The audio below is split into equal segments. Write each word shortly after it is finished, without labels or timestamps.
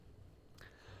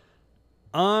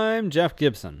I'm Jeff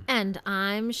Gibson. And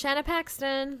I'm Shanna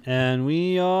Paxton. And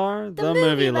we are the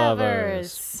Movie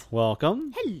Lovers.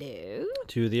 Welcome Hello.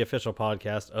 to the official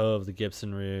podcast of the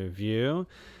Gibson Review.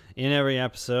 In every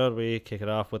episode, we kick it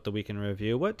off with the Week in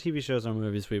Review. What TV shows or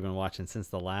movies we've been watching since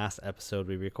the last episode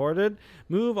we recorded.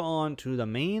 Move on to the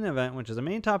main event, which is a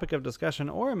main topic of discussion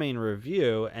or a main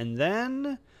review. And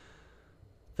then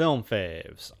Film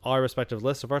Faves, our respective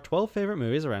list of our 12 favorite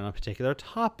movies around a particular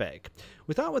topic.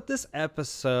 We thought with this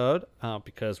episode,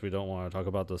 because we don't want to talk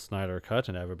about the Snyder Cut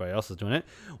and everybody else is doing it,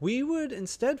 we would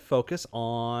instead focus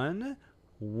on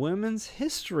Women's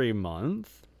History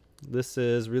Month. This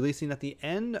is releasing at the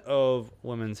end of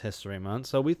Women's History Month,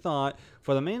 so we thought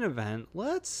for the main event,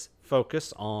 let's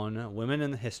focus on women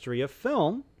in the history of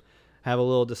film, have a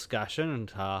little discussion and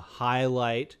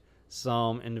highlight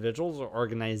some individuals or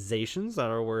organizations that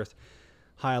are worth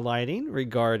highlighting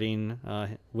regarding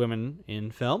women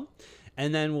in film.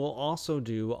 And then we'll also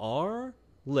do our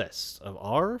list of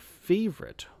our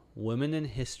favorite women in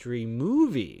history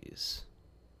movies.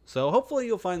 So hopefully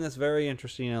you'll find this very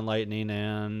interesting, enlightening,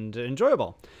 and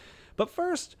enjoyable. But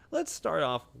first, let's start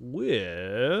off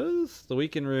with the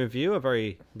Week in Review, a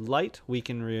very light Week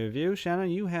in Review. Shanna,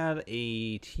 you had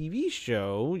a TV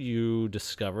show you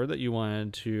discovered that you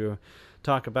wanted to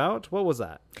talk about. What was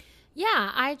that?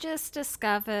 Yeah, I just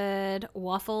discovered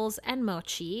Waffles and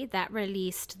Mochi that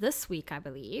released this week, I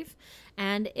believe.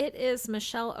 And it is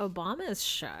Michelle Obama's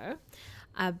show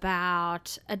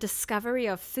about a discovery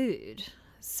of food.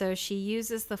 So she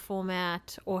uses the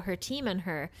format, or her team and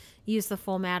her use the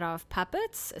format of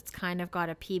puppets. It's kind of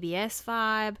got a PBS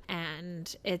vibe,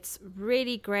 and it's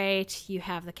really great. You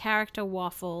have the character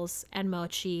Waffles and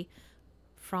Mochi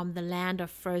from the land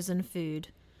of frozen food.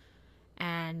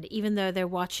 And even though they're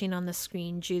watching on the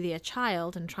screen Julia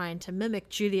Child and trying to mimic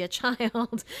Julia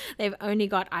Child, they've only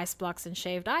got ice blocks and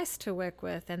shaved ice to work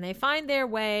with. And they find their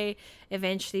way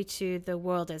eventually to the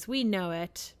world as we know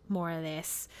it, more or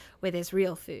less, where there's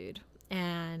real food.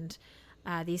 And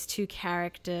these two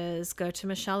characters go to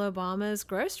Michelle Obama's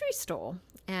grocery store.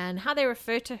 And how they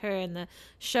refer to her in the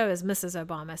show is Mrs.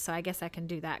 Obama. So I guess I can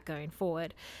do that going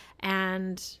forward.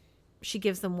 And she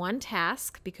gives them one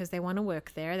task because they want to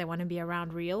work there. They want to be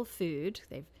around real food.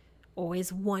 They've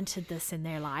always wanted this in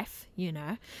their life, you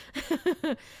know.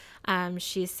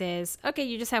 She says, okay,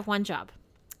 you just have one job.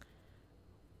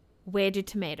 Where do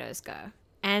tomatoes go?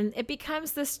 And it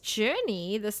becomes this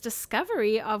journey, this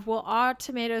discovery of, well, are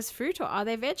tomatoes fruit or are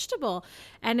they vegetable?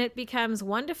 And it becomes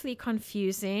wonderfully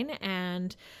confusing,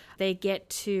 and they get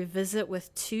to visit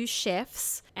with two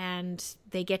chefs, and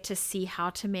they get to see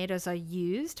how tomatoes are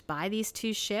used by these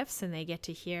two chefs, and they get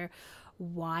to hear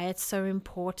why it's so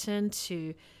important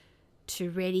to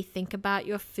really think about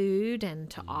your food and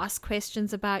to ask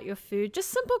questions about your food. Just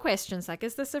simple questions like,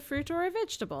 is this a fruit or a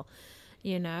vegetable?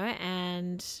 You know,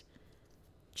 and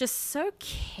just so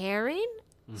caring,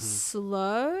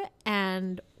 slow,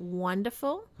 and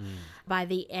wonderful. By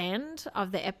the end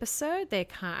of the episode,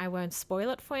 I won't spoil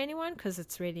it for anyone because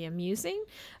it's really amusing,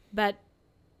 but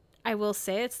I will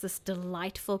say it's this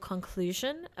delightful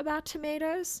conclusion about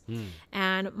tomatoes.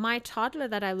 And my toddler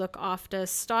that I look after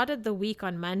started the week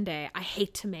on Monday. I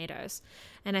hate tomatoes.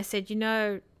 And I said, you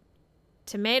know,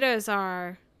 tomatoes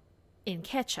are in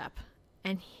ketchup.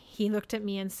 And he looked at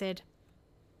me and said,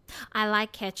 I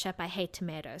like ketchup, I hate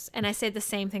tomatoes. And I said the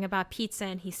same thing about pizza,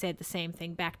 and he said the same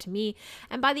thing back to me.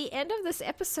 And by the end of this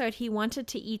episode, he wanted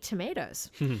to eat tomatoes.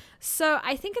 So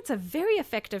I think it's a very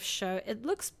effective show. It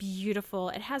looks beautiful.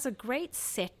 It has a great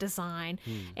set design.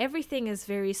 Everything is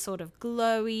very sort of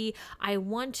glowy. I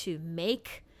want to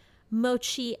make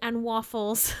Mochi and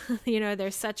Waffles. You know,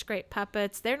 they're such great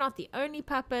puppets. They're not the only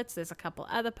puppets. There's a couple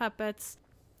other puppets.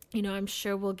 You know, I'm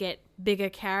sure we'll get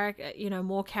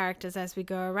more characters as we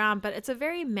go around, but it's a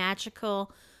very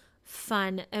magical,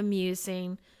 fun,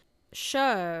 amusing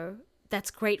show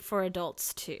that's great for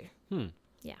adults too.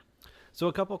 Yeah. So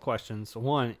a couple questions.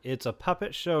 One, it's a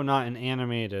puppet show, not an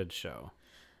animated show.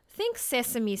 Think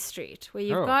Sesame Street, where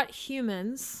you've got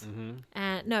humans.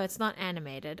 And no, it's not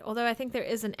animated. Although I think there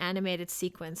is an animated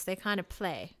sequence. They kind of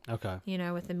play, you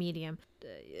know, with the medium.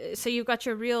 So you've got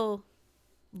your real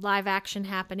live action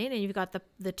happening, and you've got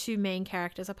the two main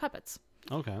characters are puppets.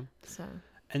 Okay. So.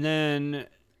 And then.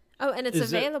 Oh, and it's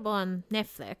available on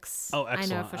Netflix. Oh,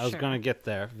 excellent! I know for sure. I was going to get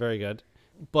there. Very good.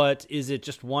 But is it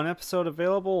just one episode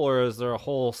available, or is there a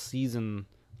whole season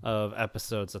of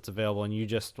episodes that's available, and you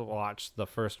just watched the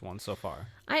first one so far?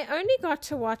 I only got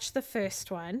to watch the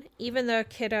first one, even though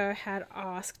Kiddo had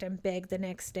asked and begged the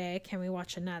next day, can we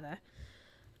watch another?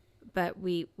 But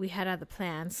we had other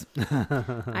plans.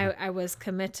 I was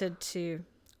committed to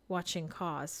watching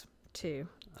Cars too.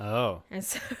 Oh. And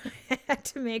so I had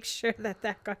to make sure that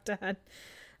that got done.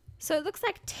 So it looks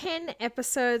like 10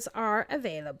 episodes are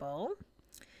available.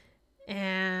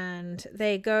 And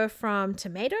they go from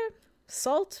tomato,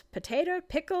 salt, potato,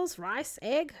 pickles, rice,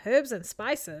 egg, herbs, and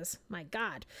spices. My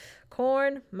God.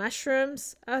 Corn,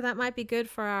 mushrooms. Oh, that might be good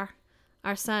for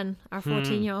our son, our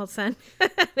 14-year-old son.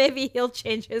 Maybe he'll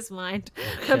change his mind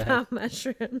about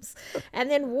mushrooms. And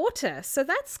then water. So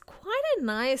that's quite a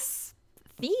nice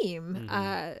theme,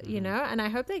 you know, and I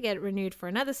hope they get renewed for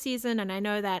another season. And I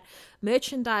know that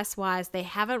merchandise-wise, they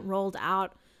haven't rolled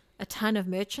out a ton of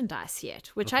merchandise yet,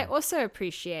 which I also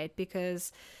appreciate,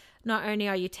 because not only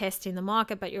are you testing the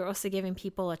market, but you're also giving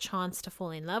people a chance to fall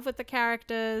in love with the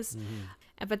characters.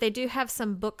 But they do have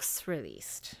some books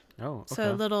released. Oh, okay.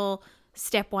 So little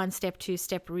step 1, step 2,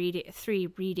 step 3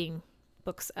 reading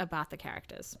books about the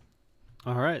characters.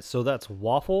 All right. So that's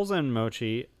Waffles and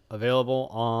Mochi, available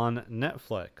on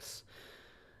Netflix.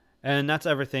 And that's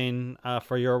everything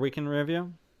for your weekend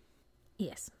review?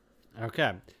 Yes.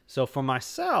 Okay. So for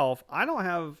myself, I don't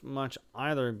have much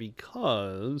either,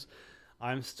 because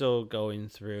I'm still going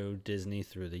through Disney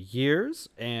Through the Years,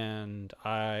 and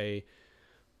I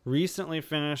recently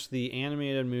finished the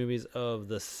animated movies of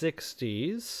the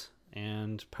 60s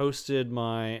and posted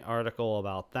my article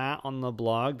about that on the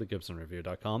blog,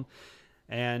 thegibsonreview.com.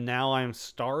 And now I'm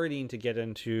starting to get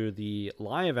into the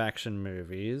live action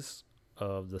movies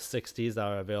of the 60s that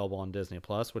are available on Disney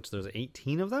Plus, which there's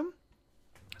 18 of them.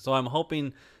 So I'm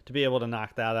hoping to be able to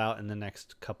knock that out in the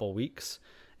next couple weeks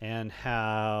and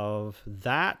have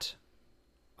that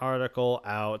article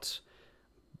out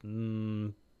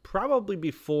probably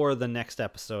before the next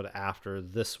episode after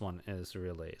this one is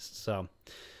released. So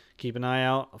keep an eye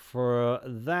out for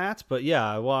that. But yeah,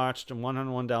 I watched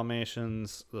 101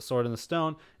 Dalmatians, The Sword in the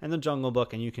Stone, and The Jungle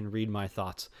Book, and you can read my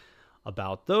thoughts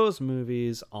about those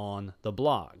movies on the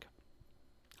blog.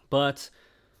 But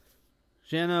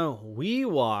Jana, we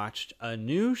watched a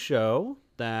new show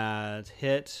that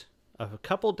hit a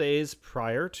couple days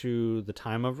prior to the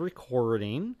time of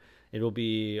recording. It'll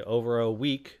be over a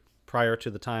week prior to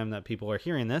the time that people are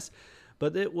hearing this.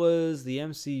 But it was the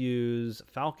MCU's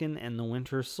Falcon and the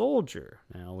Winter Soldier.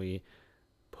 Now, we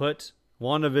put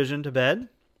WandaVision to bed.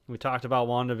 We talked about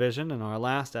WandaVision in our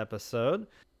last episode.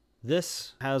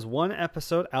 This has one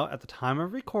episode out at the time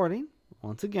of recording,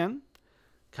 once again,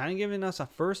 kind of giving us a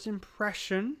first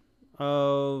impression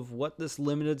of what this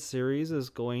limited series is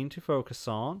going to focus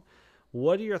on.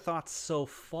 What are your thoughts so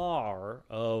far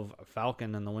of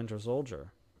Falcon and the Winter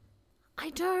Soldier? I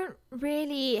don't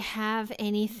really have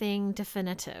anything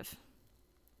definitive,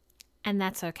 and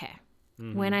that's okay.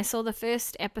 When I saw the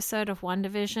first episode of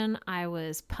WandaVision, I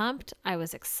was pumped, I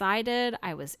was excited,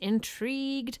 I was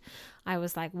intrigued. I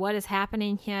was like, what is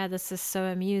happening here? This is so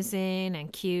amusing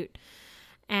and cute.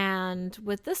 And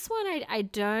with this one, I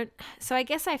don't. So I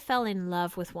guess I fell in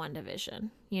love with WandaVision,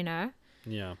 you know?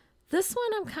 Yeah. This one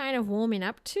I'm kind of warming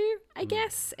up to, I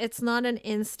guess. It's not an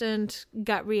instant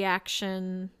gut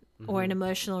reaction or an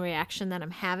emotional reaction that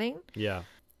I'm having. Yeah.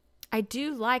 I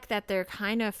do like that they're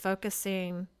kind of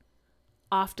focusing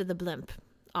after the blimp,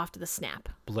 after the snap.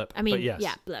 Blip. I mean, but yes.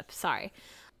 yeah, blip, sorry.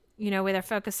 You know, where they're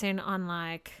focusing on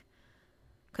like,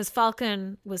 because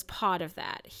Falcon was part of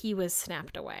that. He was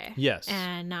snapped away. Yes.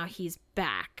 And now he's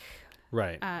back.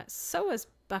 Right. So was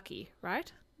Bucky, right?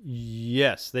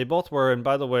 Yes, they both were. And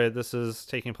by the way, this is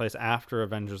taking place after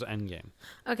Avengers Endgame.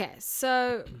 Okay,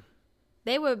 so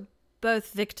they were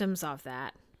both victims of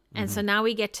that. And so now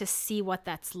we get to see what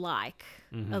that's like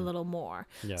a little more.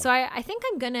 Yeah. So I think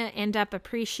I'm going to end up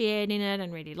appreciating it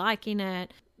and really liking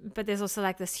it. But there's also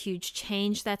like this huge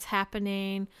change that's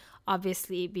happening,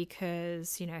 obviously,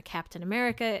 because, you know, Captain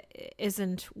America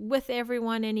isn't with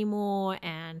everyone anymore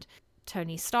and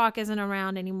Tony Stark isn't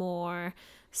around anymore.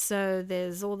 So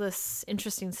there's all this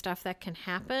interesting stuff that can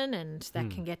happen and that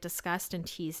can get discussed and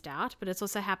teased out. But it's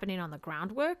also happening on the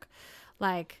groundwork.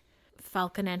 Like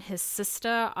Falcon and his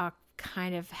sister are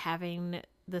kind of having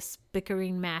this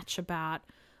bickering match about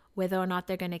whether or not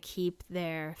they're going to keep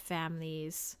their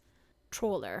family's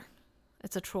trawler.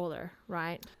 It's a trawler,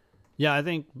 right? Yeah, I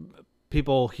think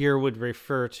people here would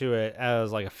refer to it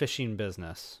as like a fishing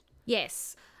business.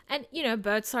 Yes. And, you know,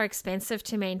 boats are expensive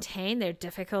to maintain. They're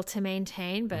difficult to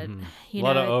maintain, but, you A know.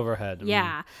 lot of overhead.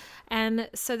 Yeah. And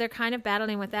so they're kind of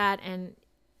battling with that. And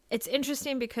it's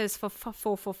interesting because for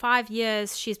 5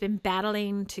 years, she's been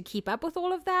battling to keep up with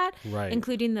all of that, Right.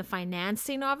 including the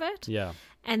financing of it. Yeah.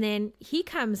 And then he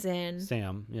comes in.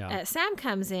 Sam. Yeah. Sam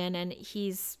comes in and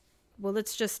he's, well,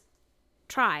 let's just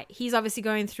try. He's obviously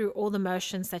going through all the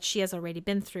motions that she has already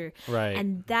been through. Right.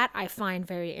 And that I find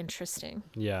very interesting.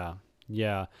 Yeah.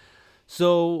 Yeah.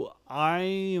 So I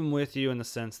am with you in the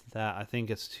sense that I think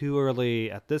it's too early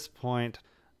at this point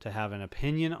to have an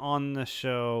opinion on the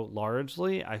show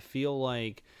largely. I feel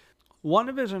like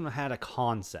WandaVision had a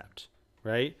concept,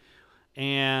 right?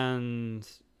 And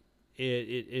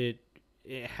it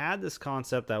had this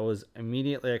concept that was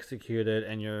immediately executed,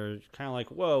 and you're kind of like,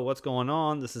 whoa, what's going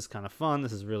on? This is kind of fun.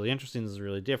 This is really interesting. This is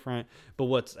really different. But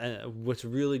what's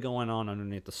really going on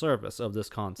underneath the surface of this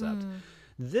concept?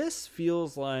 This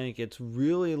feels like it's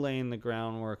really laying the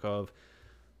groundwork of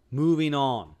moving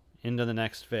on into the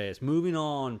next phase, moving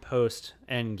on post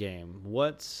Endgame.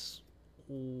 What's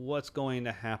going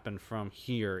to happen from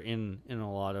here in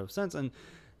a lot of sense? And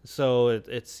so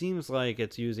it seems like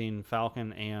it's using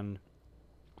Falcon and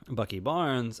Bucky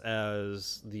Barnes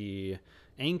as the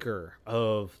anchor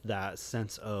of that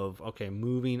sense of, okay,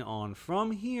 moving on from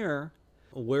here,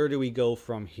 where do we go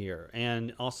from here?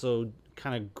 And also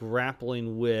kind of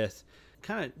grappling with,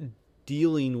 kind of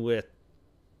dealing with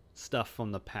stuff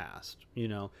from the past.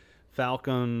 Does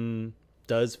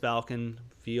Falcon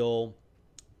feel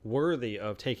worthy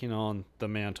of taking on the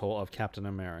mantle of Captain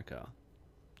America?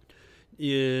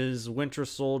 Is Winter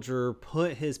Soldier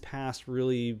put his past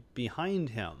really behind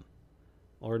him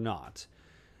or not?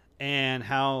 And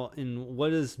what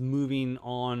does moving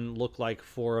on look like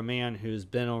for a man who's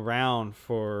been around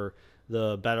for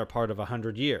the better part of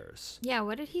 100 years? Yeah,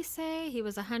 what did he say? He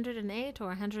was 108 or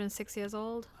 106 years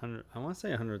old? I want to say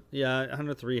 100. Yeah,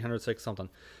 103, 106, something.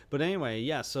 But anyway,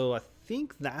 yeah, so I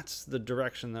think that's the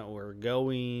direction that we're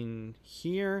going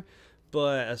here.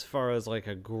 But as far as like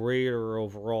a greater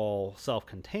overall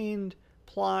self-contained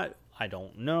plot, I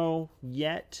don't know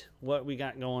yet what we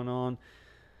got going on.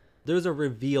 There's a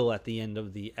reveal at the end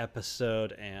of the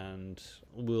episode, and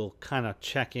we'll kind of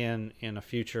check in a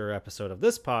future episode of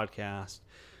this podcast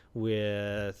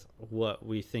with what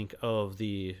we think of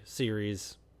the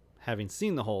series, having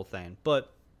seen the whole thing.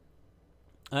 But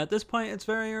at this point, it's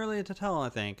very early to tell, I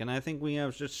think. And I think we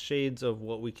have just shades of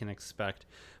what we can expect,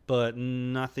 but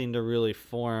nothing to really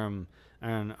form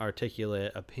an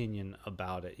articulate opinion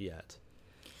about it yet.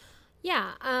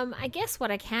 Yeah, I guess what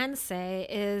I can say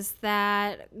is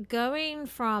that going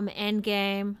from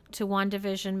Endgame to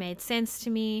WandaVision made sense to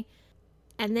me.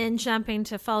 And then jumping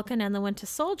to Falcon and the Winter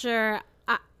Soldier,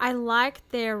 I liked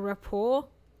their rapport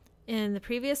in the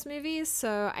previous movies.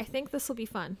 So I think this will be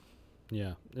fun.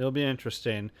 Yeah, it'll be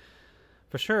interesting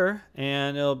for sure.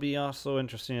 And it'll be also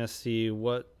interesting to see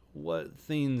what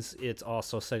things it's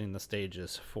also setting the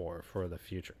stages for the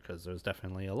future, because there's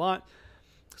definitely a lot.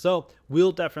 So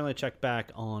we'll definitely check back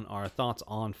on our thoughts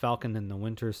on Falcon and the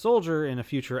Winter Soldier in a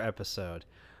future episode.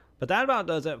 But that about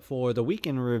does it for the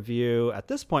weekend review at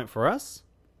this point for us.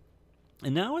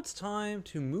 And now it's time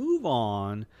to move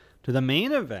on to the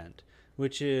main event,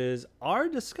 which is our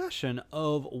discussion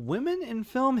of women in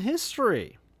film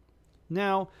history.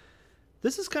 Now,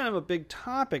 this is kind of a big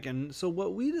topic, and so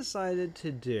what we decided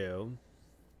to do,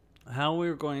 what we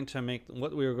were going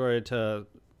to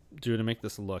do to make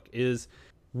this look, is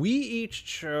we each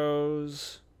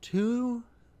chose 2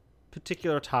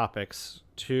 particular topics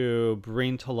to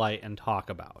bring to light and talk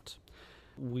about.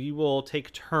 We will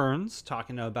take turns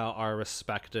talking about our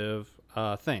respective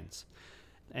things,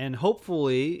 and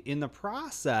hopefully in the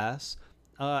process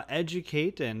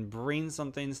educate and bring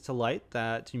some things to light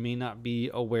that you may not be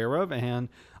aware of. And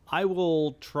I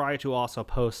will try to also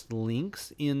post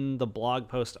links in the blog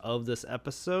post of this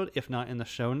episode, if not in the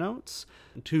show notes,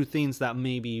 to things that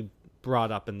may be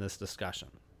brought up in this discussion.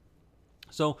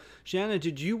 So, Shanna,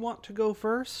 did you want to go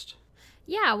first?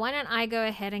 Yeah, why don't I go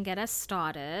ahead and get us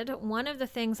started? One of the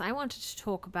things I wanted to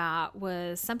talk about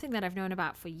was something that I've known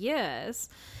about for years,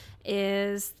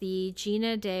 is the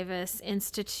Gina Davis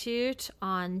Institute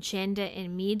on Gender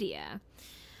in Media.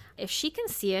 If she can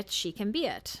see it, she can be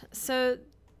it. So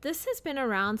this has been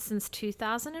around since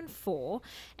 2004,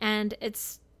 and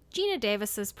it's Gina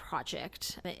Davis's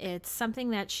project. It's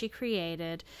something that she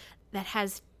created that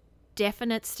has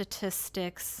definite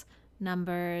statistics,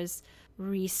 numbers,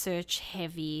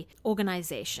 research-heavy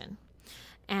organization.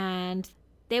 And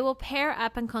they will pair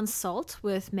up and consult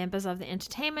with members of the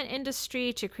entertainment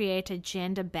industry to create a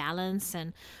gender balance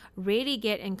and really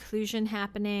get inclusion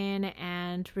happening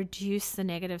and reduce the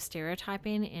negative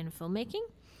stereotyping in filmmaking,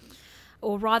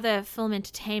 or rather film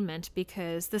entertainment,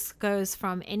 because this goes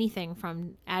from anything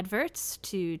from adverts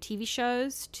to TV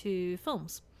shows to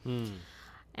films.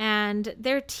 And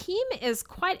their team is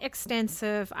quite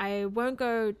extensive. I won't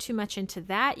go too much into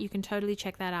that. You can totally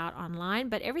check that out online,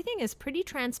 but everything is pretty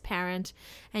transparent,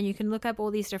 and you can look up all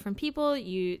these different people.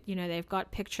 You know, they've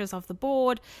got pictures of the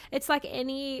board. It's like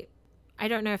any I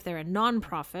don't know if they're a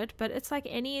non-profit, but it's like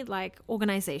any like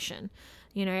organization.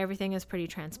 You know, everything is pretty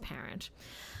transparent.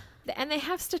 And they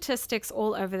have statistics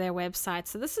all over their website.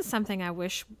 So this is something I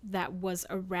wish that was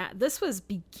around. This was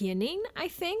beginning, I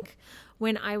think,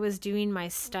 when I was doing my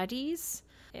studies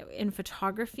in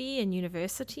photography in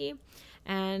university.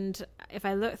 And if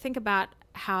I think about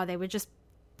how they were just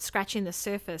scratching the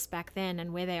surface back then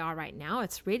and where they are right now,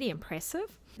 it's really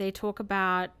impressive. They talk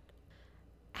about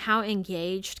how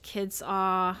engaged kids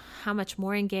are, how much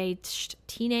more engaged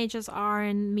teenagers are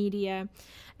in media,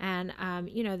 and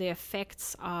you know, the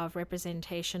effects of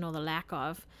representation or the lack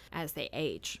of as they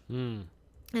age. And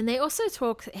they also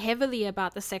talk heavily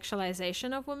about the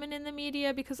sexualization of women in the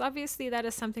media, because obviously that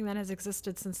is something that has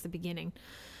existed since the beginning,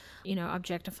 you know,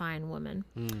 objectifying women.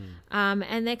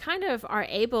 And they kind of are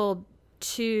able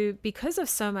to, because of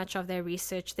so much of their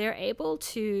research, they're able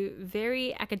to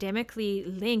very academically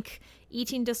link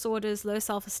eating disorders, low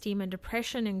self-esteem, and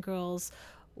depression in girls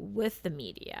with the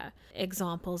media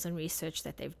examples and research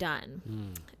that they've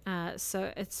done.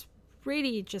 So it's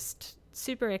really just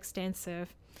super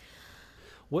extensive.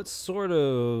 What sort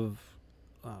of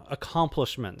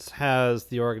accomplishments has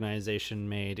the organization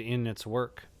made in its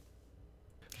work?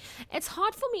 It's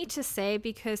hard for me to say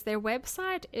because their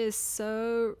website is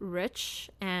so rich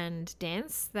and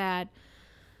dense that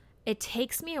it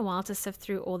takes me a while to sift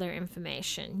through all their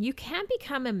information. You can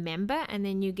become a member and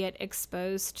then you get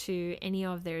exposed to any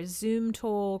of their Zoom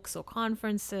talks or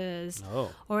conferences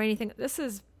or anything. This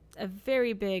is a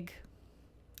very big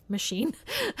machine.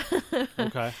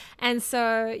 Okay. And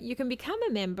so you can become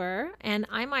a member, and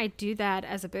I might do that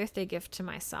as a birthday gift to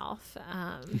myself,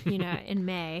 you know, in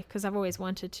May, because I've always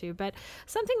wanted to. But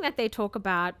something that they talk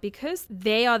about, because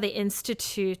they are the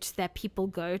institute that people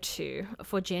go to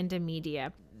for gender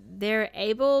media, they're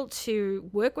able to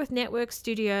work with network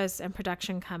studios and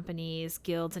production companies,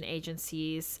 guilds and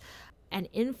agencies, and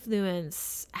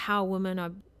influence how women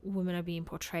are being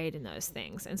portrayed in those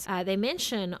things. And so, they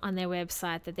mention on their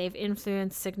website that they've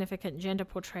influenced significant gender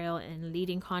portrayal in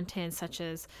leading content such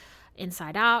as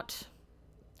Inside Out,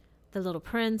 The Little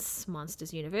Prince,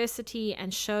 Monsters University,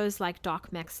 and shows like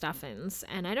Doc McStuffins.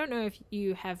 And I don't know if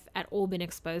you have at all been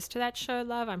exposed to that show,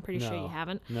 Love. I'm pretty sure you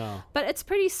haven't. No. But it's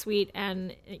pretty sweet,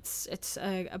 and it's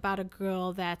about a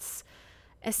girl that's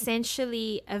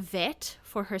essentially a vet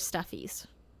for her stuffies.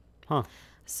 Huh.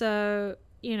 So,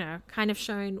 you know, kind of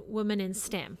showing women in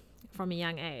STEM from a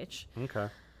young age. Okay.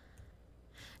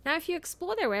 Now, if you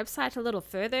explore their website a little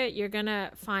further, you're going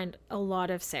to find a lot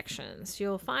of sections.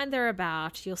 You'll find their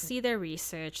about, you'll see their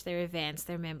research, their events,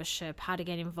 their membership, how to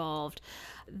get involved,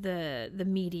 the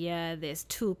media, there's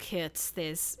toolkits,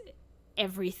 there's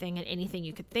everything and anything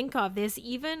you could think of. There's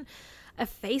even a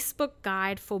Facebook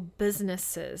guide for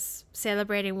businesses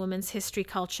celebrating women's history,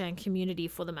 culture, and community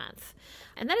for the month.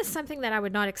 And that is something that I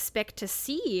would not expect to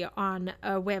see on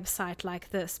a website like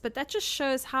this, but that just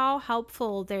shows how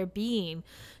helpful they're being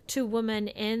to women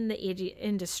in the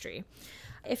industry.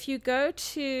 If you go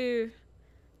to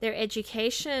their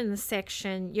education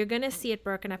section, you're going to see it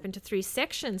broken up into 3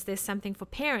 sections. There's something for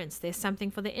parents, there's something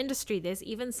for the industry, there's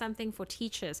even something for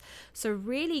teachers. So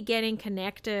really getting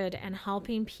connected and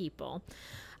helping people.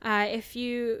 If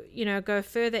you go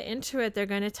further into it, they're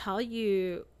going to tell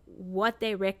you what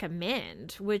they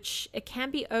recommend, which it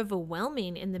can be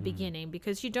overwhelming in the beginning,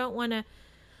 because you don't want to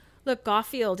look.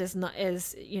 Garfield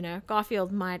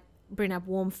Garfield might bring up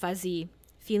warm, fuzzy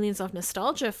feelings of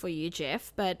nostalgia for you,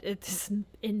 Jeff, but it's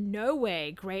in no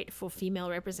way great for female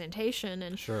representation.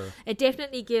 And sure, it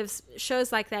definitely gives,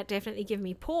 shows like that definitely give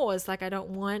me pause. Like, I don't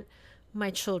want my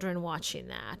children watching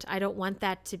that. I don't want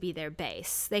that to be their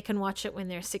base. They can watch it when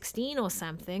they're 16 or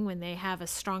something, when they have a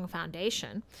strong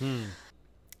foundation.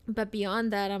 But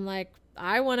beyond that, I'm like,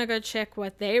 I want to go check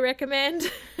what they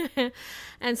recommend.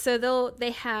 And so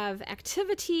they have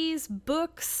activities,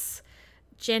 books,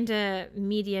 gender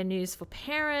media news for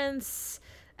parents,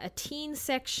 a teen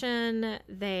section.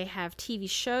 They have TV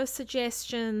show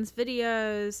suggestions,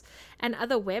 videos, and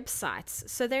other websites.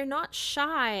 So they're not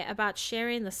shy about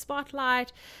sharing the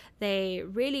spotlight. They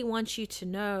really want you to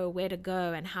know where to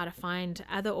go and how to find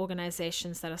other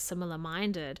organizations that are similar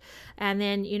minded. And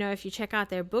then, if you check out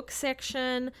their book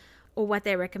section, or what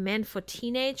they recommend for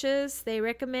teenagers, they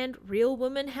recommend Real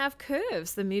Women Have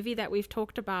Curves, the movie that we've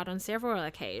talked about on several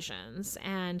occasions,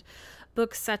 and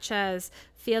books such as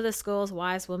Fearless Girls,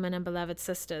 Wise Women, and Beloved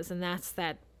Sisters. And that's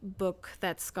that book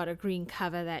that's got a green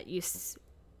cover that you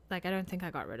Like, I don't think I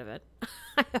got rid of it.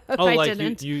 I hope Oh, I like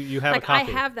didn't. you have Like, a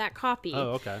copy. I have that copy.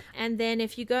 Oh, okay. And then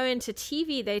if you go into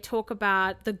TV, they talk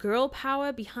about the girl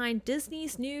power behind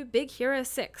Disney's new Big Hero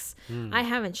 6. I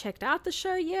haven't checked out the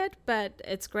show yet, but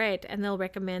it's great. And they'll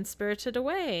recommend Spirited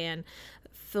Away and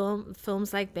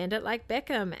films like Bend It Like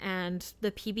Beckham and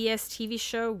the PBS TV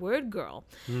show Word Girl.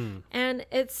 And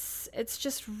it's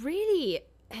just really,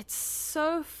 it's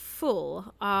so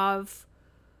full of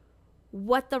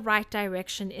what the right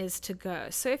direction is to go.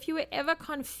 So if you were ever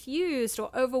confused or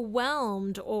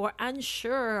overwhelmed or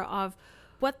unsure of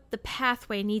what the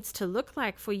pathway needs to look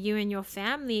like for you and your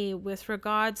family with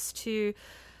regards to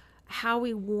how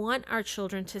we want our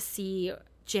children to see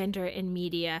gender in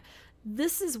media,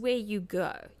 this is where you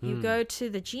go. You go to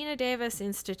the Gina Davis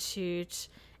Institute,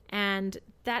 and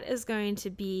that is going to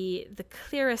be the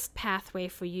clearest pathway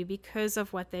for you because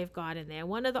of what they've got in there.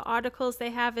 One of the articles they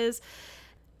have is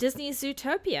Disney's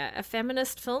Zootopia, a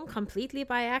feminist film completely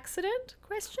by accident?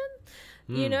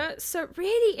 You know, so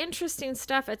really interesting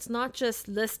stuff. It's not just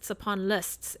lists upon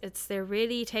lists. They're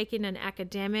really taking an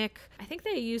academic, I think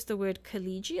they use the word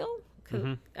collegial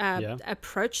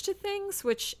approach to things,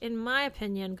 which in my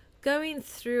opinion, going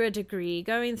through a degree,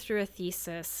 going through a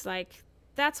thesis, like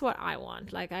that's what I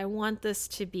want. Like I want this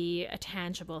to be a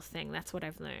tangible thing. That's what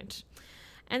I've learned.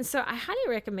 And so I highly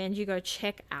recommend you go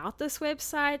check out this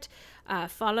website,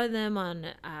 follow them on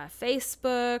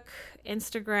Facebook,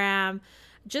 Instagram,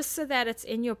 just so that it's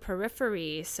in your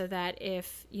periphery, so that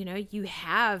if, you know, you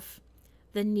have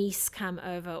the niece come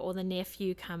over or the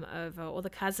nephew come over or the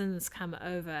cousins come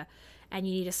over and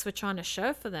you need to switch on a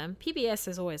show for them, PBS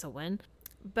is always a win.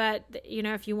 But, you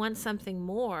know, if you want something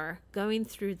more, going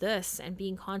through this and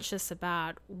being conscious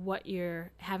about what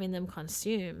you're having them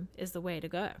consume is the way to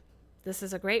go. This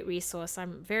is a great resource.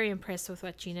 I'm very impressed with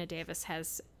what Gina Davis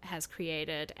has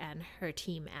created and her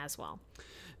team as well.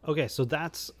 Okay, so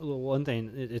that's one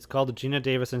thing. It's called the Gina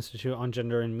Davis Institute on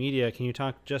Gender and Media. Can you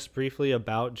talk just briefly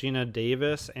about Gina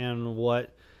Davis and what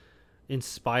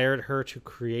inspired her to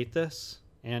create this?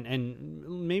 And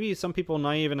maybe some people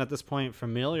not even at this point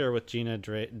familiar with Gina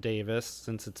Davis,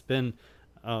 since it's been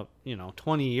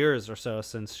 20 years or so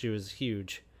since she was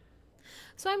huge.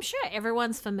 So I'm sure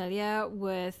everyone's familiar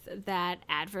with that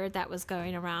advert that was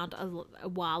going around a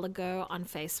while ago on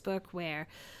Facebook where,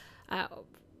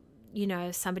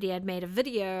 somebody had made a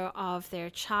video of their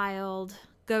child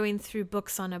going through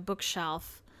books on a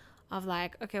bookshelf of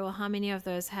like, okay, well, how many of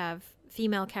those have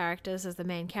female characters as the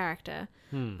main character?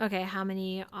 Okay, how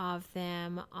many of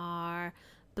them are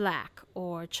Black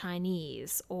or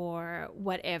Chinese or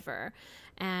whatever?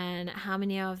 And how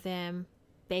many of them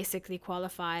basically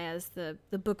qualify as the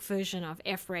book version of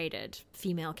F-rated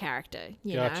female character,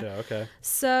 you know? Okay.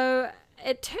 So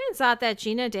it turns out that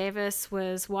Gina Davis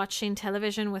was watching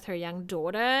television with her young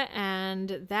daughter,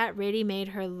 and that really made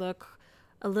her look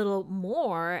a little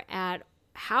more at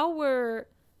how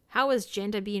is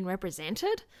gender being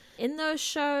represented in those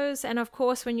shows. And of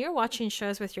course, when you're watching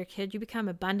shows with your kid, you become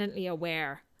abundantly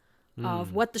aware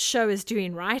of what the show is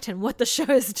doing right and what the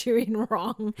show is doing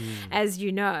wrong. As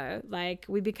you know, like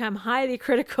we become highly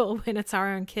critical when it's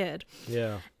our own kid.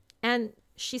 Yeah. And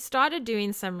she started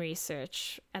doing some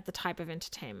research at the type of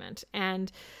entertainment,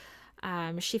 and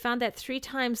she found that 3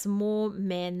 times more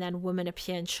men than women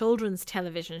appear in children's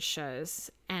television shows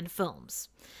and films.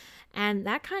 And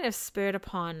that kind of spurred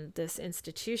upon this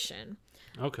institution.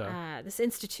 Okay. This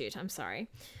institute, I'm sorry.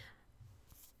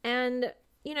 And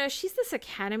you know, she's this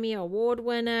Academy Award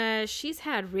winner. She's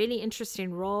had really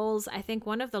interesting roles. I think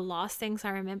one of the last things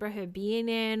I remember her being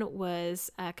in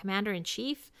was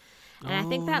Commander-in-Chief. And I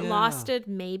think that lasted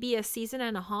maybe a season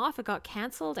and a half. It got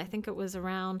canceled. I think it was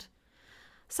around...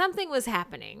 Something was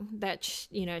happening that,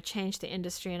 changed the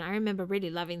industry. And I remember really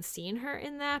loving seeing her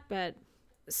in that. But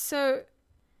so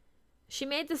she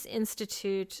made this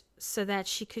institute so that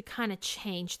she could kind of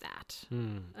change that.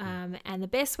 And the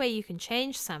best way you can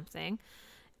change something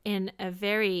in a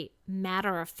very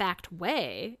matter-of-fact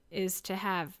way is to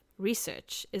have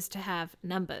research, is to have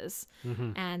numbers.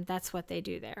 And that's what they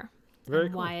do there. Very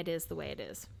and cool. Why it is the way it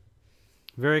is.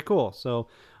 Very cool. So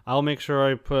I'll make sure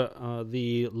I put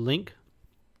the link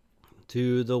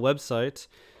to the website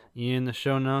in the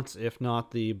show notes, if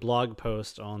not the blog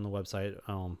post on the website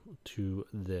to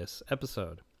this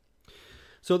episode.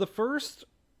 So the first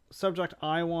subject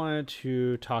I wanted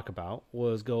to talk about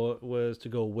was to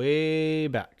go way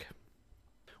back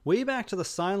to the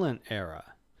silent era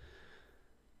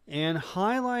and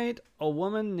highlight a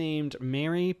woman named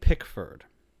Mary Pickford.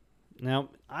 Now,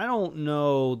 I don't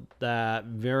know that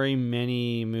very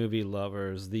many movie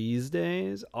lovers these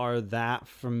days are that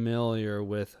familiar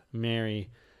with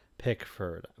Mary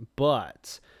Pickford,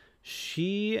 but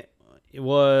she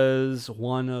was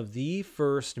one of the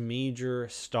first major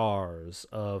stars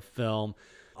of film.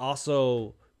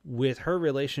 Also, with her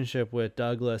relationship with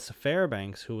Douglas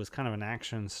Fairbanks, who was kind of an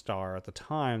action star at the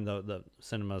time, the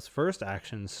cinema's first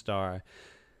action star,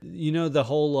 you know, the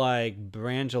whole like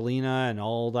Brangelina and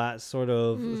all that sort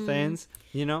of things,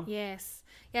 you know? Yes.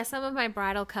 Yeah, some of my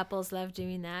bridal couples love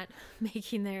doing that,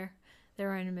 making their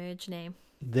own merge name.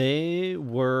 They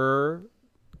were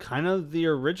kind of the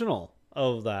original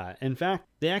of that. In fact,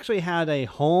 they actually had a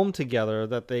home together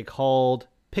that they called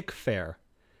Pickfair.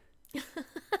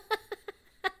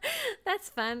 That's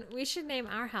fun. We should name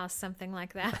our house something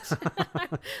like that.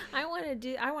 I want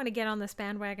to get on this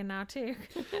bandwagon now too.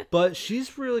 But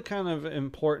she's really kind of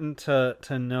important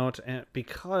to note,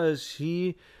 because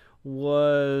she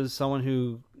was someone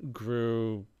who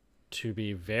grew to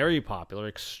be very popular,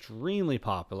 extremely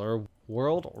popular,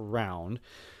 world round.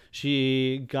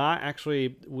 She got,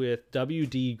 actually, with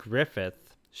W.D.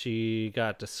 Griffith, she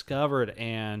got discovered,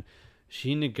 and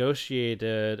she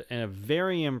negotiated a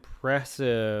very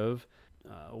impressive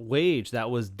wage that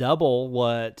was double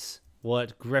what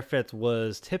Griffith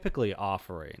was typically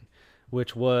offering,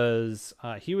 which was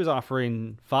he was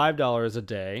offering $5 a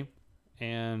day,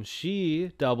 and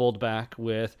she doubled back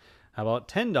with about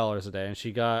 $10 a day, and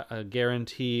she got a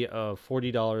guarantee of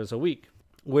 $40 a week,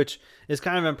 which is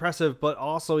kind of impressive. But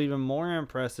also even more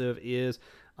impressive is,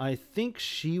 I think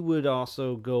she would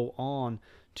also go on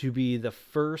to be the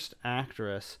first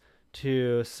actress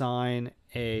to sign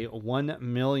a $1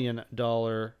 million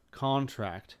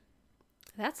contract.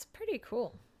 That's pretty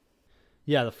cool.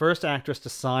 Yeah, the first actress to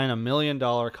sign $1 million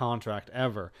contract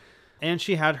ever. And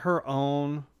she had her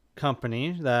own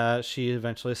company that she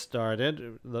eventually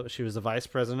started. She was the vice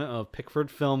president of Pickford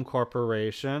Film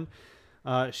Corporation.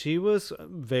 She was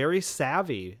very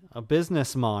savvy, a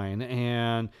business mind,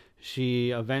 and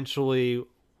she eventually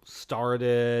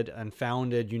started and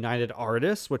founded United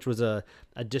Artists, which was a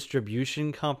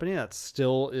distribution company that's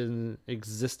still in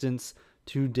existence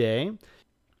today.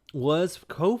 Was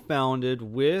co-founded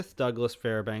with Douglas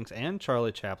Fairbanks and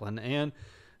Charlie Chaplin and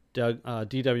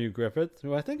D.W. Griffith,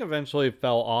 who I think eventually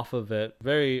fell off of it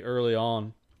very early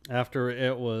on after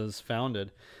it was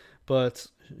founded. But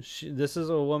this is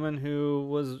a woman who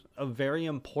was a very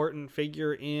important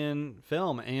figure in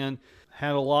film and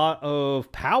had a lot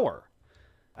of power.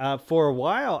 For a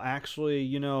while, actually,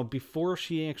 you know, before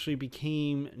she actually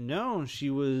became known, she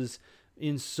was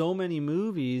in so many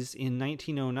movies in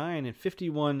 1909, in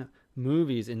 51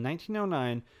 movies in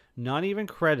 1909, not even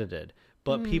credited,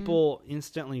 but people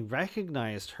instantly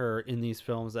recognized her in these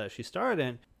films that she starred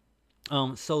in,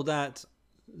 so that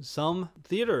some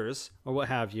theaters or what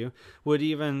have you would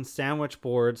even have sandwich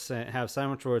board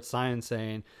signs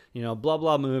saying, you know, blah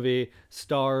blah movie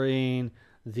starring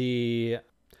the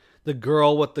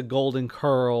girl with the golden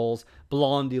curls,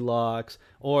 Blondie Locks,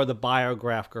 or the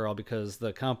Biograph girl, because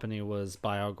the company was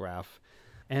Biograph.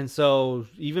 And so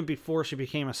even before she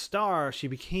became a star, she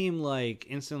became like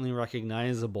instantly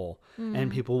recognizable, and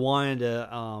people wanted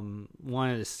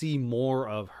to see more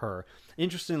of her.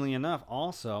 Interestingly enough,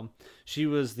 also, she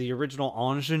was the original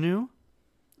ingenue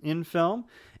in film,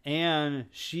 and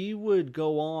she would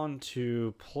go on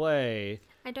to play...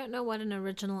 I don't know what an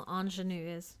original ingenue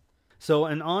is. So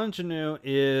an ingenue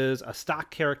is a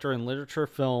stock character in literature,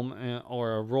 film,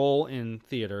 or a role in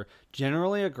theater,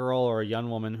 generally a girl or a young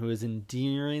woman who is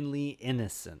endearingly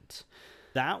innocent.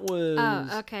 That was...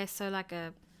 Oh, okay, so like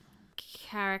a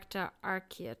character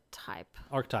archetype.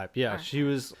 Archetype, yeah. She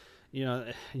was, you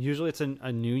know, usually it's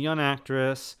a new young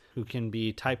actress who can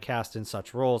be typecast in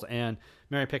such roles, and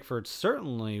Mary Pickford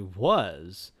certainly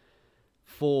was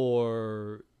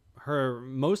for...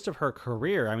 most of her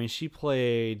career. I mean, she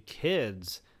played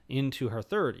kids into her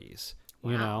 30s,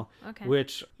 you know,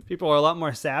 which people are a lot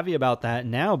more savvy about that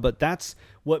now, but that's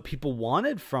what people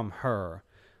wanted from her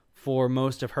for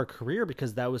most of her career,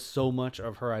 because that was so much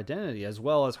of her identity, as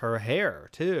well as her hair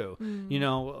too. You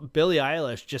know, Billie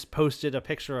Eilish just posted a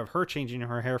picture of her changing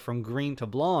her hair from green to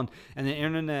blonde, and the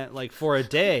internet, like, for a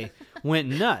day went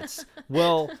nuts.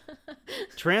 Well,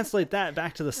 translate that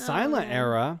back to the silent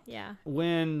era. Yeah.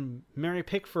 When Mary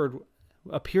Pickford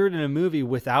appeared in a movie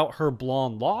without her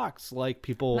blonde locks, like,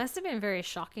 people... Must have been very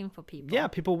shocking for people. Yeah,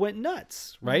 people went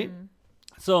nuts, right?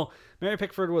 So Mary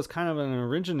Pickford was kind of an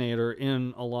originator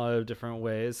in a lot of different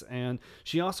ways, and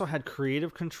she also had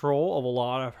creative control of a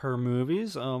lot of her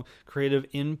movies, creative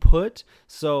input.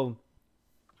 So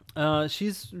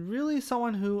she's really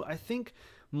someone who I think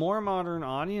more modern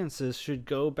audiences should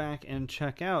go back and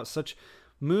check out. Such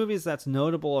movies that's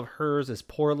notable of hers is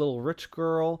Poor Little Rich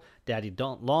Girl, Daddy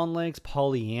Longlegs,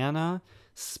 Pollyanna,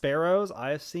 Sparrows I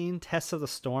have seen. Tess of the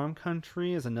Storm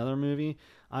Country is another movie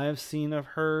I have seen of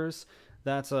hers.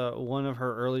 That's one of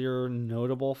her earlier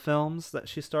notable films that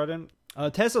she starred in.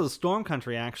 Tess of the Storm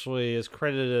Country actually is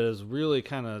credited as really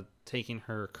kind of taking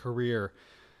her career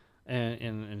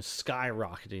and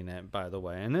skyrocketing it, by the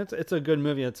way. And it's a good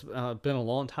movie. It's been a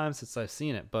long time since I've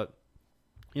seen it, but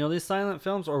you know, these silent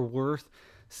films are worth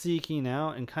seeking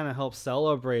out and kind of help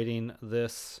celebrating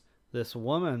this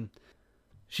woman.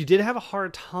 She did have a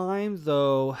hard time,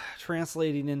 though,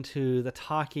 translating into the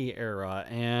talkie era,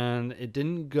 and it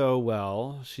didn't go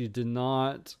well. She did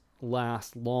not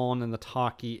last long in the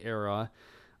talkie era,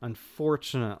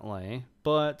 unfortunately.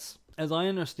 But as I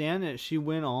understand it, she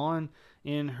went on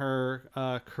in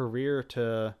her career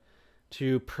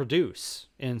to produce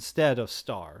instead of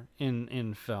star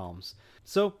in films.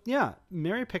 So yeah,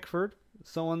 Mary Pickford,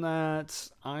 someone that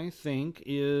I think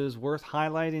is worth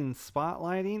highlighting and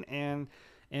spotlighting,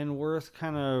 and worth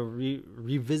kind of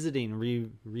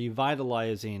revisiting,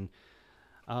 revitalizing,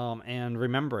 and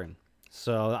remembering.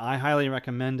 So I highly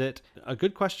recommend it. A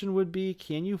good question would be,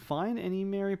 can you find any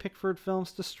Mary Pickford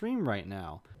films to stream right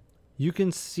now? You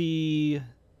can see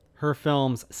her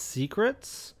films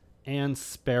Secrets and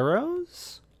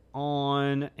Sparrows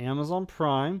on Amazon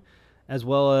Prime, as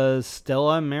well as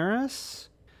Stella Maris,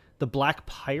 The Black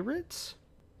Pirate,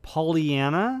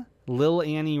 Pollyanna, Lil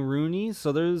Annie Rooney.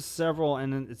 So there's several,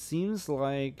 and it seems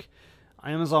like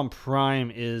Amazon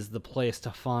Prime is the place to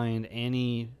find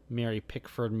any Mary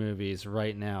Pickford movies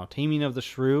right now. Taming of the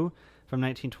Shrew from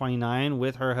 1929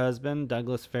 with her husband,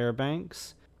 Douglas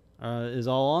Fairbanks, is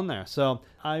all on there. So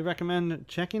I recommend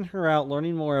checking her out,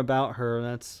 learning more about her.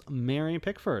 That's Mary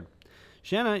Pickford.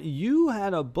 Shanna, you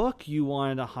had a book you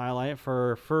wanted to highlight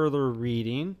for further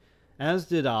reading, as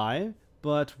did I.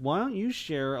 But why don't you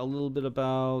share a little bit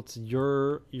about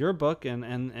your book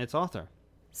and its author?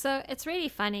 So it's really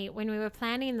funny. When we were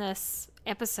planning this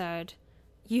episode,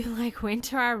 you went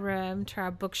to our room, to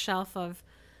our bookshelf of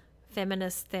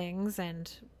feminist things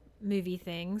and movie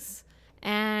things,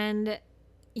 and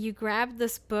you grabbed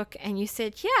this book and you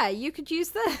said, yeah, you could use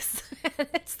this. And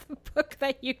it's the book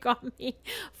that you got me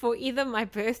for either my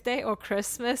birthday or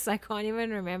Christmas. I can't even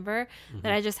remember,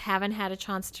 that I just haven't had a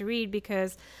chance to read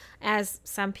because, as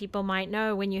some people might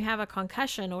know, when you have a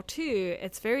concussion or two,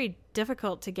 it's very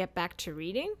difficult to get back to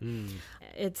reading.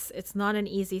 It's not an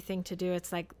easy thing to do.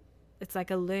 It's like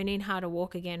a learning how to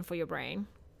walk again for your brain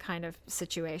kind of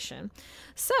situation.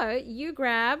 So you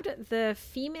grabbed The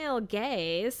Female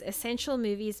Gaze, Essential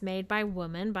Movies Made by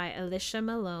Women by Alicia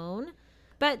Malone.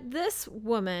 But this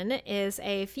woman is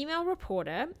a female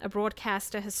reporter, a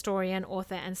broadcaster, historian,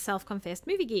 author, and self-confessed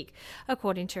movie geek,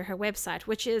 according to her website,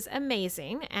 which is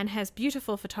amazing and has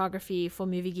beautiful photography for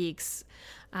movie geeks.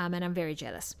 And I'm very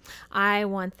jealous. I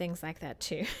want things like that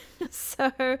too.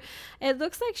 So it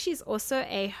looks like she's also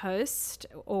a host,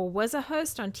 or was a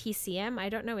host, on TCM. I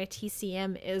don't know where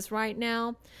TCM is right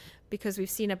now, because we've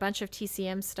seen a bunch of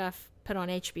TCM stuff put on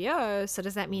HBO. So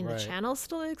does that mean the channel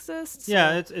still exists?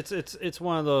 Yeah, it's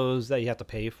one of those that you have to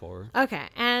pay for. Okay,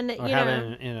 and or have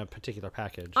it in a particular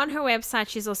package. On her website,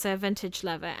 she's also a vintage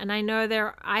lover, and I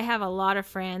know I have a lot of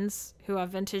friends who are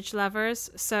vintage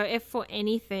lovers. So if for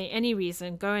any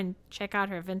reason, go and check out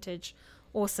her vintage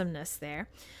awesomeness there.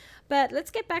 But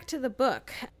let's get back to the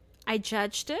book. I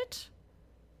judged it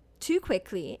too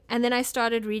quickly, and then I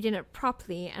started reading it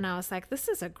properly, and I was like, this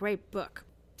is a great book.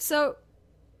 So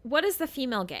what is the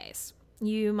female gaze?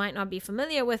 You might not be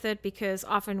familiar with it because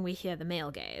often we hear the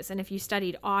male gaze. And if you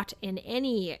studied art in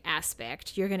any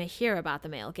aspect, you're going to hear about the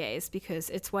male gaze because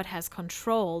it's what has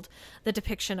controlled the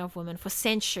depiction of women for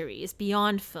centuries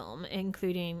beyond film,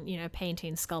 including,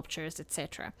 painting, sculptures,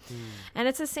 etc. And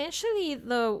it's essentially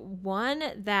the one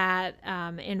that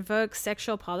invokes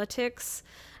sexual politics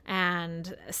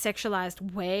and a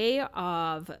sexualized way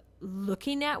of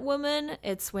looking at women.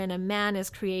 It's when a man is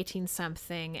creating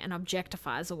something and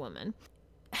objectifies a woman.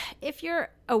 If you're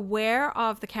aware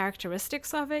of the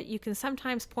characteristics of it, you can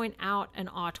sometimes point out an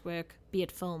artwork, be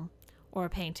it film or a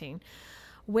painting,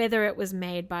 whether it was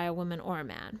made by a woman or a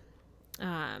man,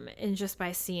 and just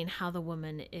by seeing how the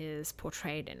woman is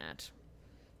portrayed in it.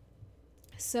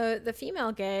 So the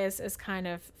female gaze is kind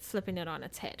of flipping it on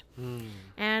its head.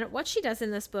 And what she does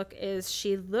in this book is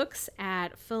she looks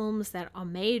at films that are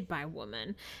made by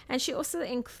women, and she also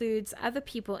includes other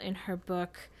people in her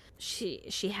book.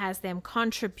 She has them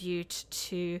contribute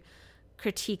to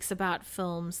critiques about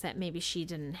films that maybe she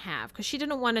didn't have, because she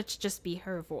didn't want it to just be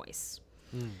her voice.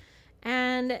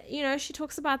 And, she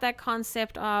talks about that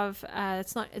concept of,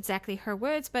 it's not exactly her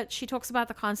words, but she talks about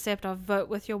the concept of vote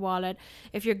with your wallet.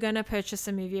 If you're going to purchase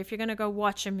a movie, if you're going to go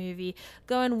watch a movie,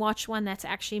 go and watch one that's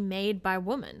actually made by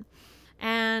women.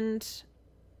 And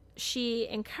she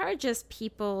encourages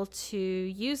people to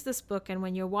use this book, and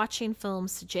when you're watching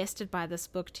films suggested by this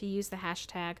book, to use the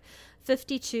hashtag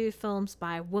 52 films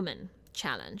by women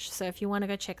challenge. So if you want to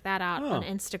go check that out on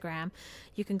Instagram,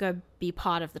 you can go be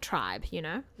part of the tribe,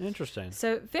 Interesting.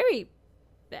 So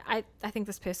I think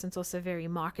this person's also very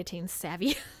marketing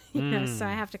savvy, so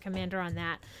I have to commend her on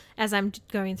that as I'm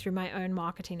going through my own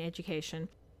marketing education.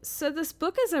 So this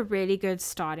book is a really good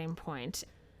starting point.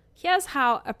 Here's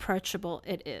how approachable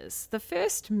it is. The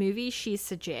first movie she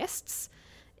suggests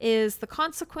is The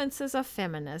Consequences of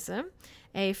Feminism,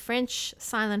 a French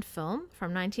silent film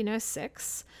from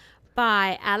 1906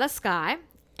 by Alice Guy,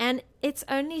 and it's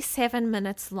only 7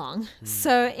 minutes long.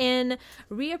 So in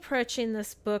reapproaching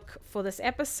this book for this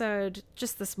episode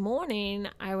just this morning,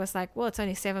 I was like, well, it's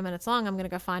only 7 minutes long. I'm going to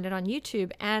go find it on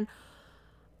YouTube. And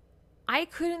I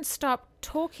couldn't stop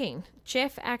talking.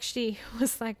 Jeff actually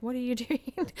was like, what are you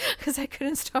doing? Because I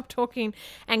couldn't stop talking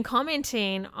and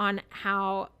commenting on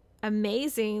how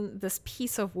amazing this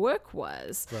piece of work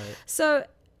was. Right. So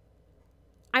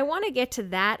I want to get to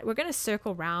that. We're going to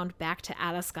circle round back to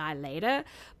Alice Guy later.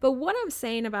 But what I'm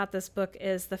saying about this book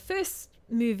is the first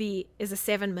movie is a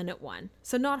 7-minute one.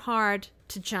 So not hard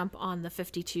to jump on the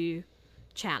 52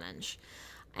 challenge.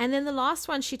 And then the last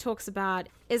one she talks about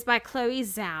is by Chloe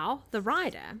Zhao, The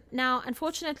Rider. Now,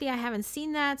 unfortunately, I haven't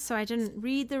seen that, so I didn't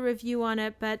read the review on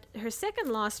it, but her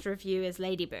second last review is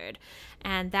Lady Bird,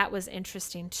 and that was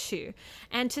interesting too.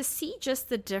 And to see just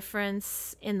the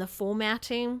difference in the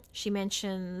formatting, she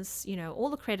mentions, all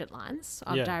the credit lines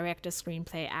of director,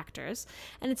 screenplay, actors,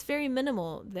 and it's very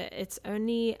minimal. It's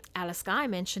only Alice Guy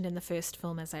mentioned in the first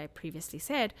film, as I previously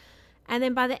said. And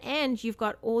then by the end, you've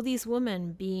got all these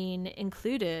women being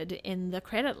included in the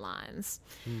credit lines.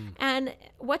 And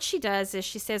what she does is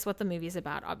she says what the movie's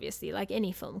about, obviously, like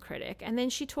any film critic. And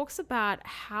then she talks about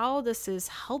how this is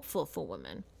helpful for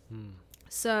women.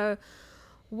 So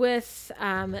with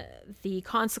The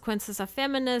Consequences of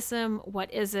Feminism,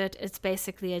 what is it? It's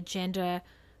basically a gender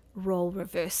role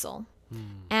reversal.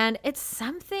 And it's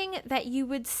something that you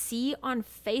would see on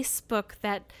Facebook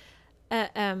that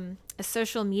a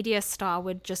social media star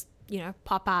would just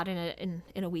pop out in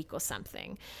a week or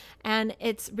something, and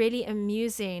it's really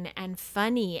amusing and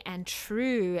funny and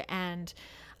true and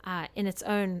in its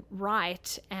own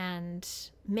right, and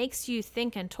makes you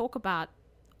think and talk about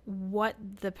what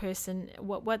the person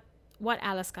what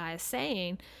Alice Guy is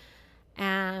saying,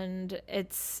 and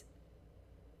it's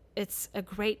a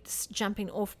great jumping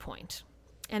off point.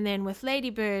 And then with Lady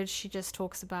Bird, she just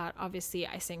talks about, obviously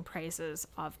I sing praises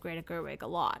of Greta Gerwig a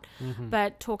lot,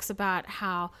 but talks about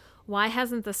why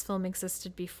hasn't this film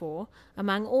existed before?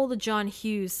 Among all the John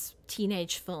Hughes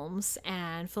teenage films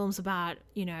and films about,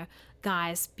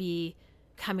 guys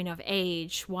coming of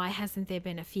age, why hasn't there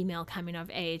been a female coming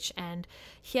of age? And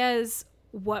here's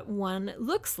what one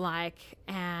looks like,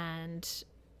 and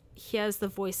here's the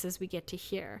voices we get to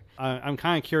hear. I'm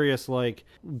kind of curious, like,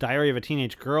 Diary of a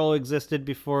Teenage Girl existed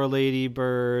before Lady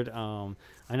Bird.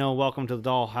 I know Welcome to the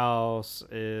Dollhouse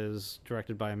is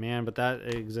directed by a man, but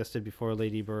that existed before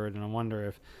Lady Bird, and I wonder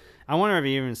if it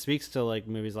even speaks to like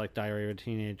movies like Diary of a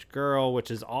Teenage Girl,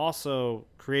 which is also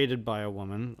created by a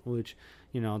woman, which,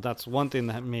 that's one thing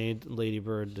that made Lady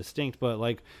Bird distinct. But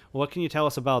like, what can you tell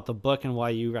us about the book and why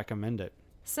you recommend it?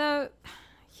 So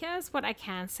here's what I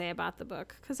can say about the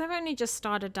book, because I've only just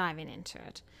started diving into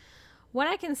it. What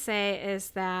I can say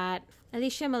is that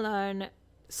Alicia Malone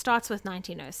starts with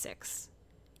 1906,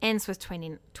 ends with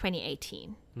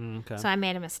 2018. Okay. So I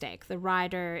made a mistake. The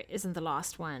Rider isn't the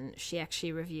last one. She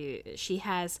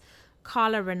has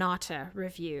Carla Renata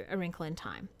review A Wrinkle in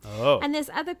Time. Oh. And there's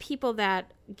other people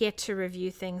that get to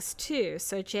review things too.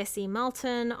 So Jesse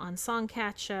Melton on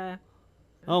Songcatcher.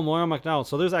 Oh, Moira MacDonald.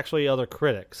 So there's actually other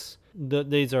critics.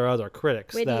 These are other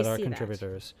critics that are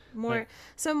contributors.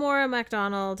 So Moira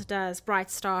MacDonald does Bright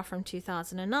Star from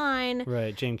 2009.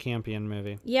 Right, Jane Campion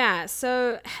movie. Yeah,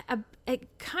 so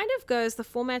it kind of goes, the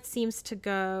format seems to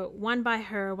go one by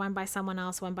her, one by someone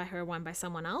else, one by her, one by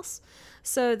someone else,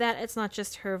 so that it's not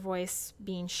just her voice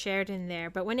being shared in there.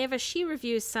 But whenever she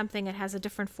reviews something, it has a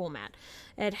different format.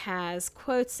 It has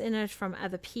quotes in it from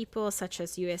other people, such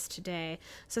as US Today.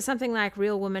 So something like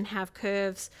Real Women Have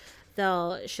Curves.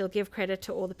 She'll give credit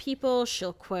to all the people,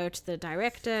 she'll quote the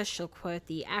director, she'll quote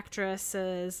the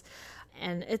actresses,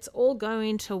 and it's all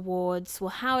going towards, well,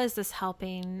 how is this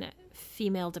helping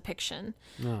female depiction?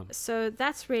 Oh. So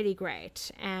that's really great.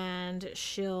 And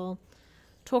she'll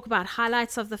talk about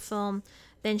highlights of the film.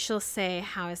 Then she'll say,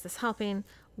 how is this helping?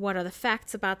 What are the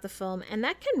facts about the film? And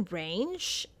that can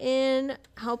range in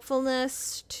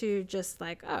helpfulness to just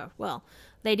like, oh, well,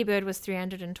 Lady Bird was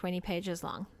 320 pages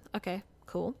long. Okay,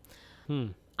 cool.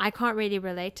 I can't really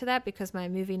relate to that because my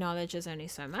movie knowledge is only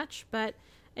so much, but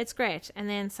it's great. And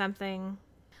then something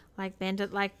like Bend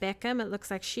It Like Beckham, it looks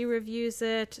like she reviews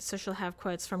it. So she'll have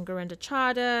quotes from Gorinda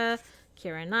Chadha,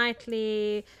 Keira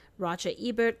Knightley, Roger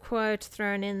Ebert quote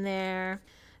thrown in there.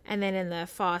 And then in the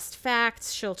Fast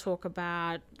Facts, she'll talk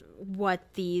about what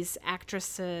these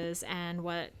actresses and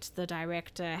what the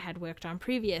director had worked on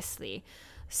previously.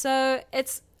 So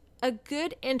it's a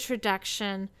good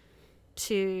introduction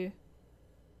to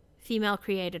female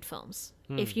created films.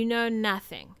 If you know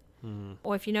nothing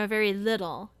or if you know very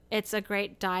little, it's a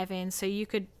great dive in. So you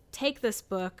could take this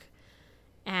book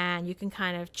and you can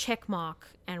kind of check mark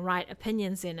and write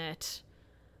opinions in it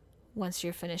once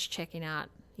you're finished checking out,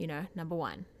 you know, number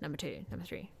 1, number 2, number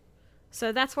 3.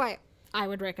 So that's why I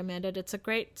would recommend it. It's a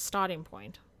great starting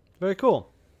point. Very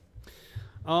cool.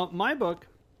 My book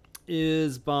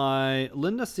is by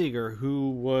Linda Seeger, who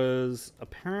was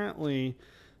apparently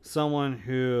someone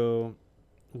who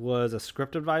was a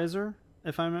script advisor,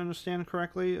 if I understand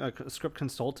correctly, a script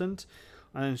consultant,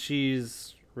 and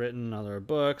she's written other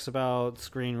books about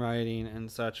screenwriting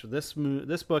and such. This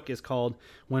book is called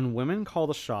When Women Call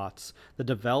the Shots: The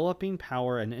Developing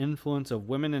Power and Influence of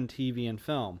Women in TV and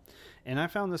Film. And I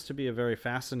found this to be a very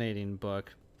fascinating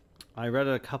book. I read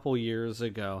it a couple years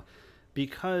ago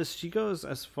because she goes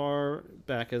as far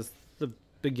back as the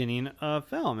beginning of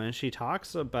film, and she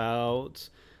talks about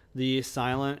the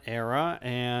silent era.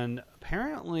 And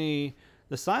apparently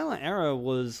the silent era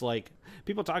was like,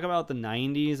 people talk about the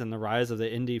 90s and the rise of the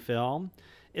indie film.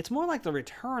 It's more like the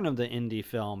return of the indie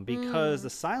film, because the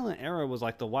silent era was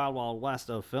like the wild, wild west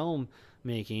of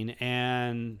filmmaking,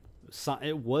 and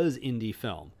it was indie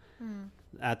film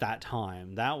at that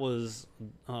time. That was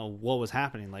what was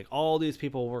happening. Like, all these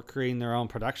people were creating their own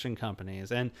production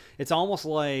companies, and it's almost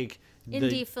like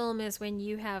indie film is when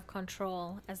you have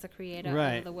control as the creator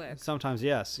of the work. Sometimes,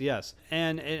 yes.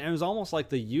 And it was almost like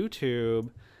the YouTube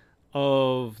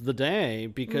of the day,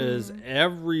 because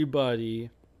everybody,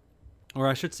 or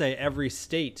I should say every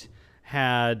state,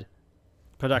 had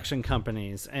production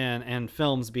companies and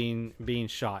films being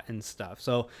shot and stuff.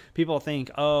 So people think,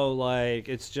 oh, like,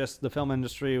 it's just the film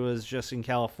industry was just in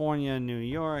California and New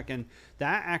York, and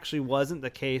that actually wasn't the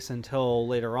case until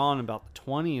later on, about the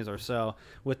 20s or so,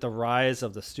 with the rise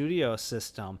of the studio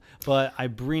system. But I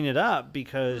bring it up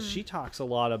because she talks a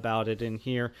lot about it in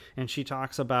here, and she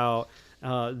talks about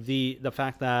the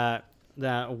fact that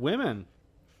women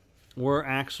were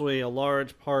actually a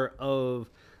large part of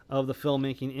the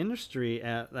filmmaking industry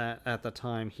at the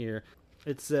time here.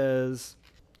 It says,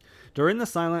 during the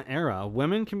silent era,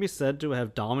 women can be said to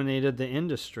have dominated the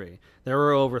industry. There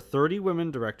were over 30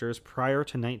 women directors prior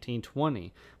to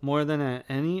 1920, more than at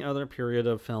any other period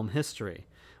of film history.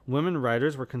 Women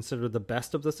writers were considered the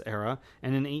best of this era,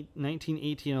 and in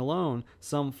 1918 alone,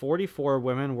 some 44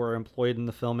 women were employed in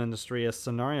the film industry as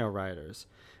scenario writers.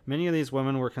 Many of these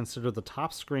women were considered the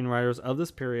top screenwriters of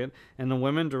this period, and the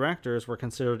women directors were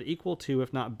considered equal to,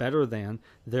 if not better than,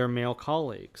 their male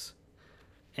colleagues.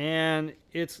 And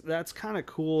that's kind of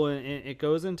cool, and it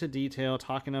goes into detail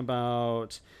talking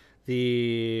about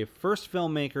the first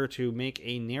filmmaker to make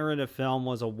a narrative film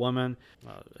was a woman,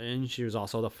 and she was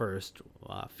also the first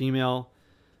female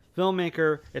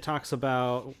filmmaker. It talks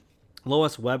about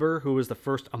Lois Weber, who was the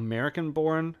first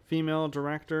American-born female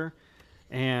director,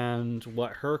 and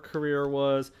what her career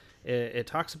was. It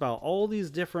talks about all these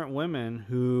different women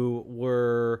who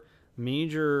were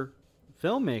major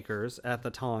filmmakers at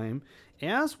the time,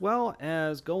 as well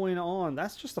as going on.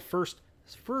 That's just the first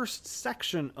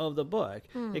section of the book.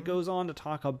 It goes on to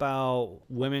talk about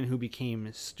women who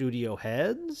became studio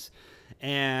heads,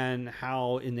 and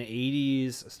how in the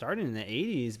 80s, starting in the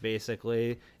 80s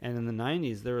basically, and in the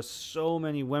 90s, there were so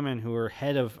many women who were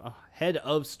head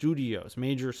of studios,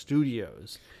 major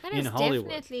studios in Hollywood.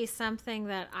 That is definitely something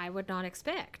that I would not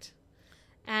expect.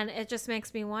 And it just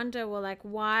makes me wonder, well, like,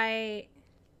 why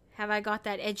have I got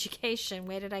that education?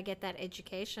 Where did I get that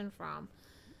education from?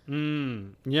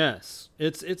 Yes,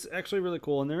 it's actually really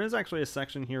cool, and there is actually a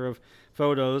section here of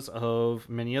photos of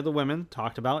many of the women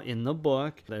talked about in the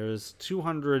book. There's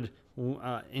 200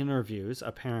 interviews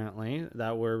apparently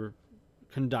that were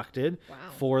conducted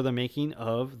for the making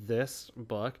of this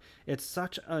book. It's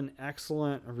such an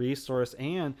excellent resource,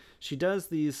 and she does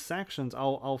these sections.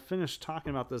 I'll finish talking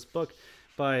about this book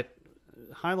by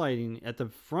highlighting at the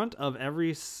front of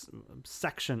every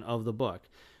section of the book.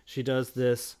 She does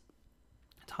this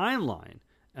timeline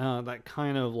that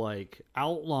kind of like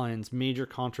outlines major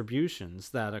contributions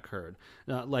that occurred.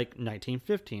 Like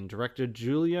 1915, director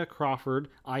Julia Crawford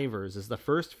Ivers is the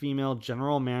first female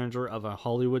general manager of a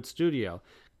Hollywood studio,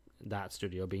 that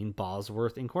studio being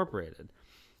Bosworth Incorporated.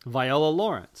 Viola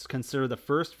Lawrence, considered the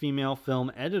first female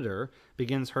film editor,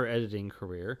 begins her editing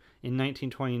career. In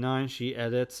 1929, she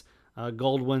edits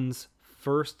Goldwyn's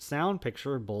first sound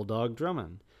picture, Bulldog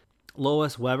Drummond.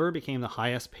 Lois Weber became the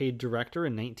highest paid director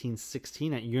in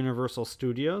 1916 at Universal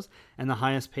Studios and the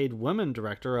highest paid woman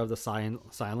director of the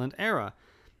silent era.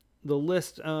 The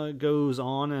list goes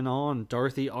on and on.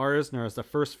 Dorothy Arzner is the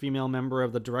first female member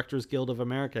of the Directors Guild of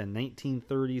America in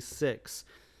 1936.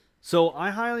 So I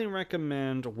highly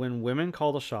recommend When Women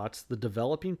Call the Shots, The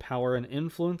Developing Power and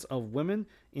Influence of Women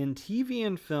in TV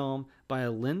and Film by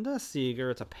Linda Seeger.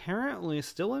 It's apparently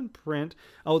still in print.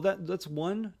 Oh, that's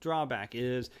one drawback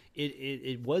is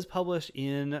it was published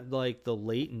in like the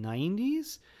late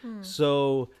 90s.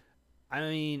 So, I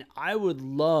mean, I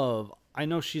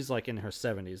know she's like in her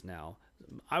 70s now.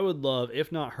 I would love,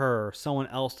 if not her, someone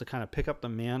else to kind of pick up the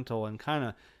mantle and kind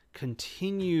of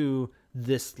continue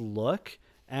this look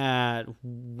at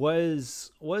what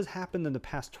has happened in the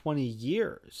past 20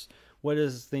 years. What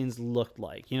does things look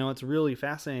like? You know, it's really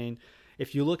fascinating.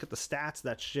 If you look at the stats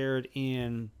that's shared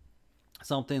in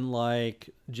something like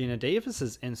Gina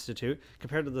Davis's Institute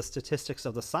compared to the statistics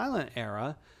of the silent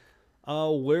era,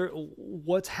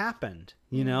 what's happened?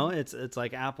 You know, it's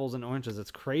like apples and oranges.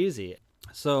 It's crazy.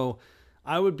 So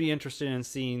I would be interested in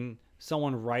seeing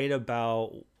someone write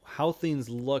about how things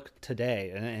look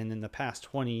today and in the past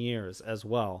 20 years as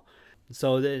well.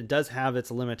 So it does have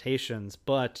its limitations,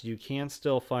 but you can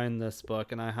still find this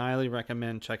book, and I highly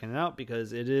recommend checking it out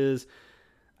because it is,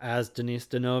 as Denise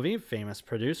Denovi, famous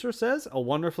producer, says, a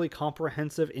wonderfully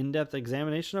comprehensive, in-depth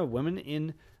examination of women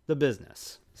in the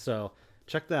business. So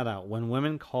check that out, When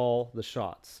Women Call the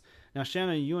Shots. Now,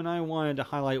 Shanna, you and I wanted to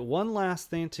highlight one last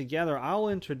thing together. I'll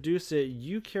introduce it.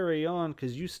 You carry on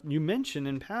because you mentioned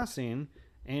in passing,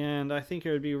 and I think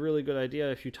it would be a really good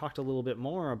idea if you talked a little bit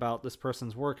more about this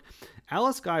person's work.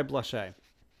 Alice Guy Blaché.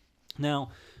 Now,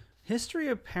 history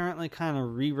apparently kind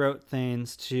of rewrote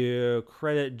things to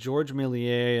credit George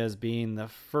Méliès as being the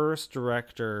first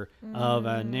director of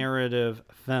a narrative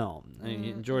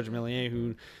film. George Méliès,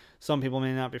 who some people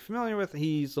may not be familiar with,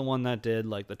 he's the one that did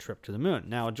like The Trip to the Moon.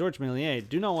 Now, George Méliès,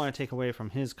 do not want to take away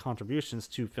from his contributions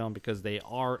to film because they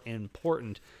are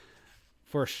important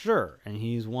for sure, and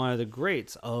he's one of the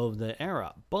greats of the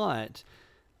era. But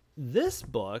this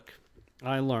book,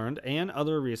 I learned, and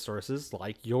other resources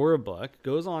like your book,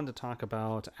 goes on to talk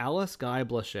about Alice Guy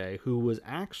Blaché, who was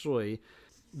actually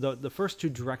the first to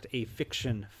direct a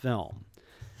fiction film.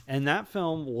 And that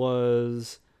film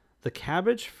was The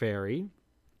Cabbage Fairy.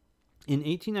 In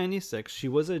 1896, she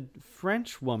was a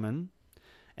French woman,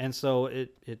 and so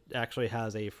it actually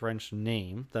has a French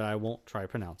name that I won't try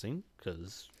pronouncing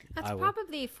because that's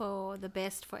probably for the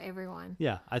best for everyone.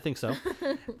 Yeah, I think so.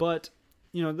 But,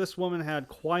 you know, this woman had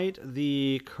quite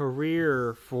the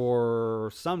career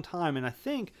for some time, and I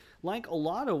think, like a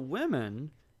lot of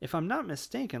women, if I'm not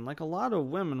mistaken, like a lot of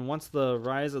women, once the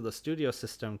rise of the studio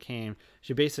system came,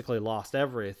 she basically lost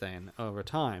everything over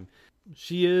time.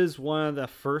 She is one of the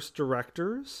first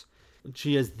directors.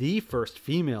 She is the first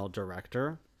female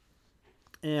director.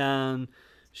 And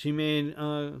she made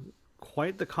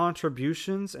quite the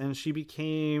contributions, and she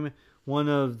became one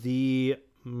of the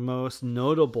most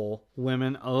notable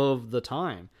women of the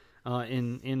time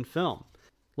in film.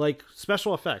 Like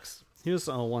special effects. Here's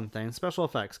one thing. Special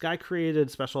effects. Guy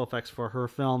created special effects for her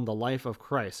film The Life of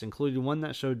Christ, including one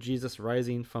that showed Jesus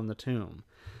rising from the tomb.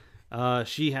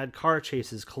 She had car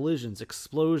chases, collisions,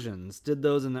 explosions, did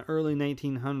those in the early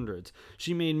 1900s.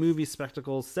 She made movie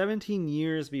spectacles 17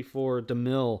 years before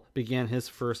DeMille began his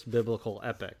first biblical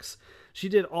epics. She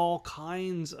did all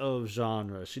kinds of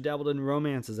genres. She dabbled in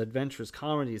romances, adventures,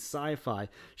 comedies, sci-fi.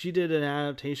 She did an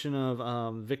adaptation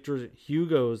of Victor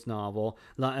Hugo's novel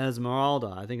La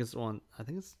Esmeralda. I think it's one of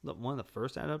the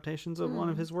first adaptations of one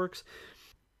of his works.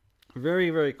 Very,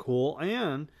 very cool.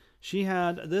 And she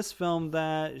had this film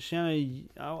that, Shanna,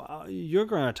 you're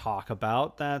going to talk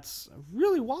about that's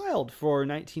really wild for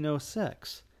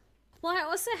 1906. Well, I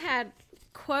also had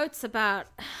quotes about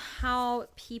how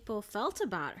people felt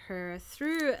about her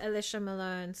through Alicia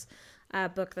Malone's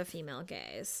book, The Female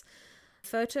Gaze.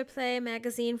 Photoplay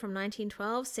magazine from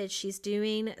 1912 said she's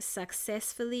doing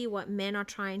successfully what men are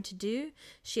trying to do.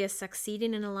 She is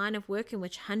succeeding in a line of work in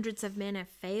which hundreds of men have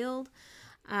failed.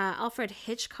 Alfred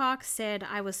Hitchcock said,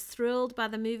 I was thrilled by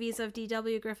the movies of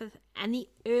D.W. Griffith and the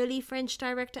early French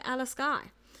director Alice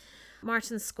Guy.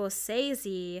 Martin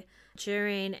Scorsese,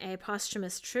 during a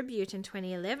posthumous tribute in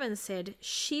 2011, said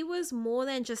she was more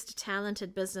than just a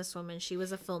talented businesswoman. She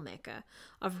was a filmmaker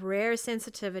of rare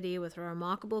sensitivity with a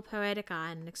remarkable poetic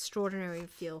eye and an extraordinary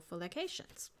feel for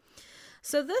locations.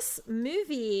 So this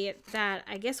movie that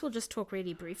I guess we'll just talk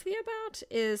really briefly about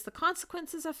is The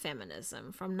Consequences of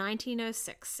Feminism from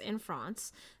 1906 in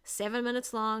France. 7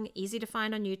 minutes long, easy to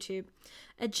find on YouTube.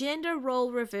 A gender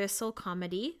role reversal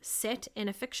comedy set in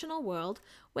a fictional world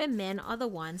where men are the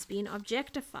ones being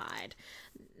objectified.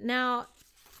 Now,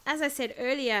 as I said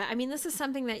earlier, I mean, this is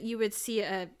something that you would see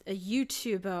a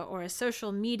YouTuber or a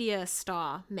social media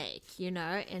star make, you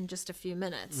know, in just a few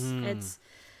minutes.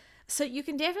 So you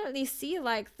can definitely see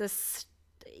like this,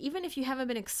 even if you haven't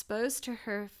been exposed to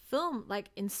her film, like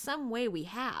in some way we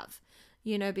have,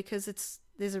 you know, because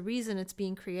there's a reason it's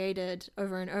being created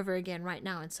over and over again right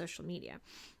now in social media.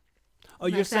 Oh,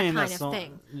 like you're saying that kind of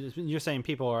thing. You're saying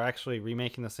people are actually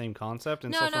remaking the same concept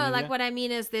in social media? No, like what I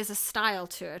mean is there's a style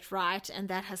to it, right? And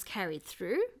that has carried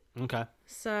through. Okay.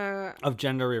 So of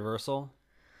gender reversal?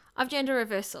 Of gender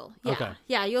reversal, yeah. Okay.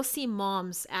 Yeah, you'll see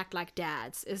moms act like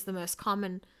dads is the most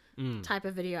common type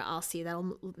of video I'll see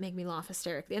that'll make me laugh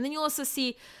hysterically. And then you'll also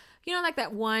see, you know, like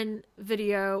that one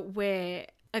video where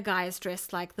a guy is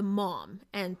dressed like the mom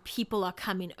and people are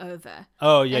coming over.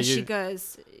 Oh, yeah. And she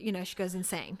goes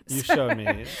insane. You showed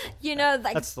me. You know,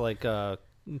 like that's like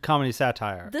comedy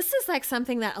satire. This is like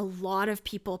something that a lot of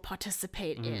people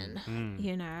participate in,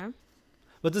 you know.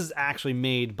 But this is actually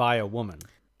made by a woman.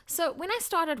 So when I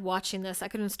started watching this, I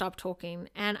couldn't stop talking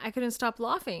and I couldn't stop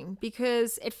laughing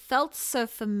because it felt so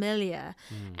familiar.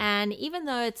 And even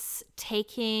though it's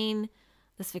taking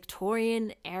this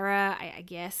Victorian era, I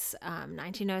guess,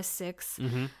 1906,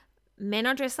 men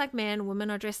are dressed like men, women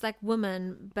are dressed like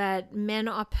women, but men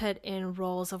are put in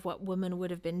roles of what women would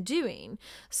have been doing.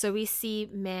 So we see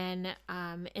men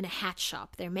in a hat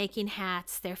shop. They're making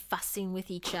hats. They're fussing with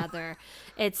each other.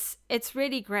 It's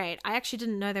really great. I actually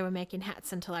didn't know they were making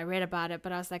hats until I read about it,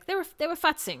 but I was like, they were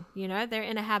futzing, you know? They're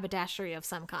in a haberdashery of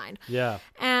some kind. Yeah.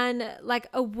 And like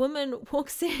a woman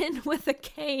walks in with a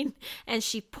cane and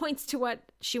she points to what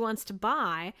she wants to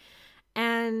buy.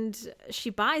 And she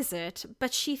buys it,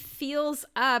 but she feels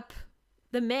up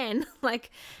the men,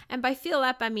 like, and by feel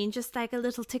up, I mean just like a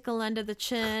little tickle under the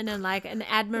chin and like an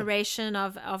admiration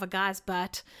of a guy's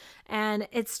butt. And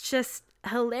it's just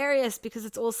hilarious because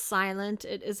it's all silent.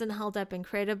 It isn't held up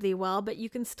incredibly well, but you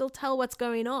can still tell what's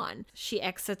going on. She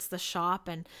exits the shop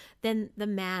and then the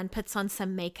man puts on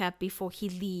some makeup before he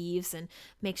leaves and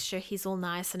makes sure he's all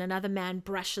nice, and another man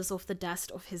brushes off the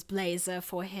dust off his blazer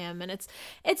for him, and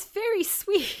it's very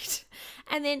sweet.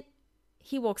 And then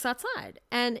he walks outside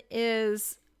and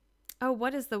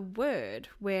what is the word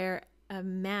where a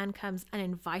man comes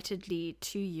uninvitedly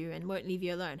to you and won't leave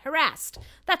you alone? Harassed.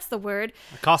 That's the word.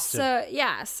 Accosted.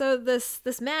 So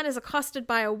this man is accosted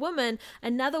by a woman.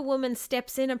 Another woman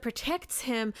steps in and protects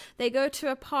him. They go to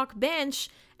a park bench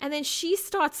and then she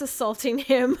starts assaulting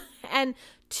him and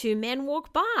two men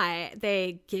walk by.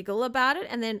 They giggle about it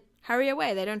and then hurry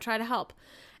away. They don't try to help.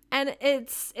 And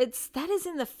it's that is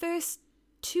in the first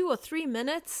 2 or 3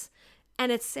 minutes.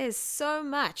 And it says so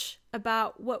much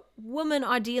about what women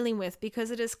are dealing with because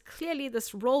it is clearly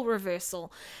this role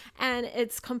reversal and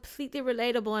it's completely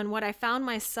relatable. And what I found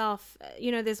myself,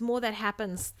 you know, there's more that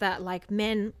happens that like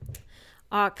men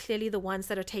are clearly the ones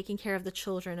that are taking care of the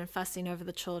children and fussing over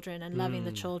the children and loving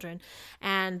the children.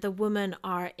 And the women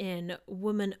are in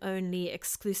women only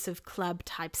exclusive club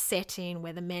type setting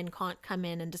where the men can't come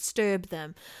in and disturb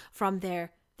them from their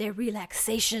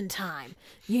relaxation time,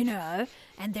 you know,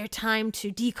 and their time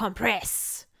to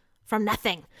decompress from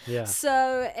nothing. Yeah.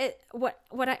 So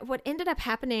what ended up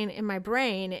happening in my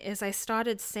brain is I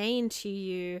started saying to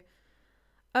you,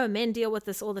 oh, men deal with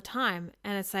this all the time.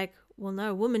 And it's like, well,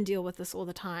 no, women deal with this all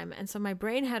the time. And so my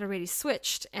brain had already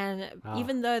switched. And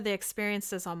even though the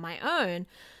experiences on my own,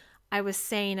 I was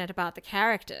saying it about the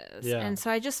characters. Yeah. And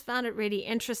so I just found it really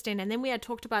interesting. And then we had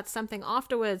talked about something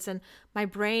afterwards and my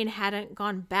brain hadn't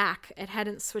gone back. It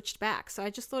hadn't switched back. So I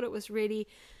just thought it was really,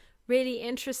 really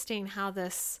interesting how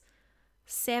this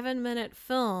 7-minute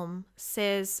film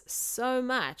says so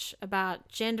much about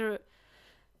gender,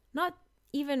 not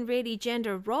even really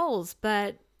gender roles,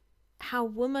 but how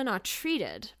women are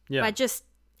treated by just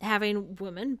having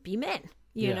women be men,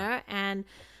 you know? And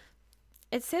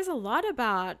it says a lot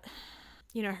about,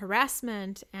 you know,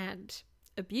 harassment and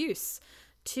abuse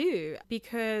too,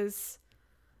 because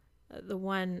the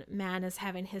one man is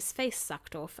having his face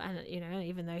sucked off, and you know,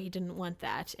 even though he didn't want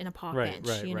that in a park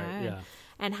bench, you know,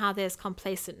 and how there's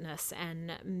complacentness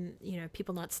and you know,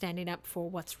 people not standing up for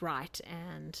what's right,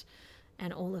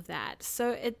 and all of that.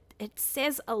 So it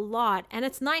says a lot, and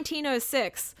it's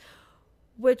 1906,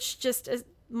 which just is,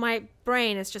 my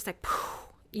brain is just like,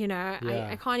 you know,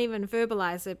 I can't even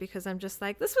verbalize it because I'm just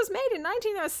like, this was made in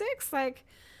 1906. Like,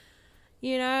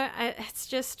 you know, it's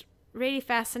just really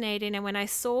fascinating. And when I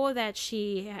saw that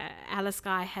Alice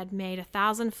Guy had made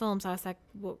 1,000 films, I was like,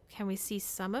 well, can we see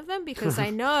some of them? Because I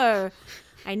know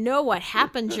what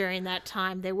happened during that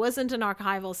time. There wasn't an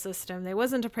archival system. There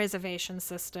wasn't a preservation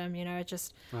system. You know, it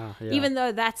just, even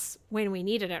though that's when we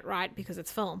needed it, right? Because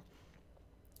it's film.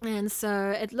 And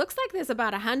so it looks like there's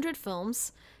about 100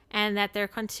 films, and that they're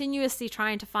continuously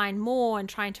trying to find more and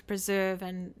trying to preserve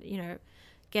and, you know,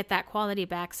 get that quality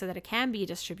back so that it can be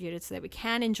distributed, so that we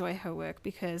can enjoy her work,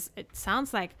 because it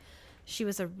sounds like she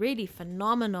was a really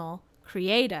phenomenal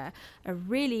creator, a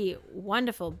really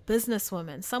wonderful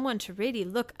businesswoman, someone to really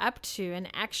look up to and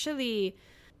actually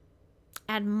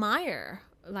admire,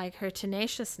 like her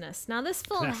tenaciousness. Now, this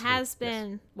film has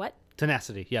been what?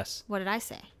 Tenacity, yes. What did I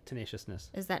say? Tenaciousness.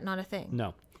 Is that not a thing?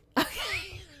 No.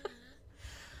 Okay.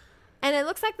 And it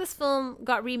looks like this film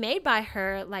got remade by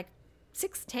her like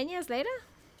 10 years later,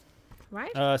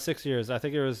 right? 6 years. I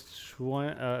think it was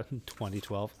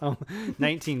 2012. Oh,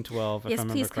 1912. Yes,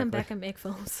 please come back and make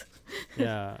films.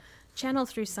 Yeah. Channel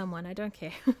through someone. I don't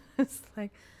care. It's like,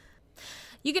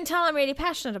 you can tell I'm really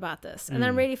passionate about this, and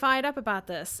I'm really fired up about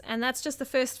this. And that's just the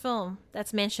first film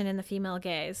that's mentioned in the female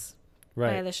gaze.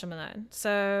 By Alicia Malone.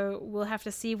 So we'll have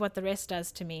to see what the rest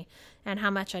does to me and how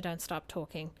much I don't stop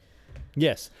talking.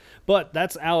 Yes, but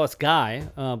that's Alice Guy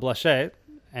Blaché,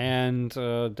 and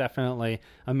definitely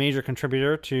a major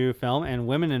contributor to film and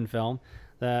women in film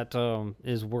that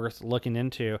is worth looking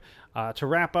into. To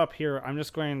wrap up here, I'm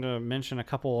just going to mention a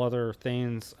couple other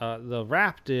things. The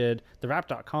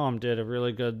Wrap.com did a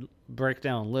really good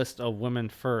breakdown list of women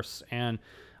first, and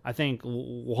I think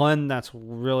one that's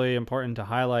really important to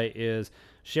highlight is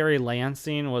Sherry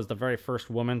Lansing was the very first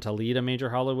woman to lead a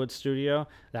major Hollywood studio.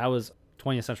 That was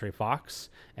 20th Century Fox,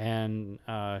 and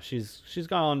she's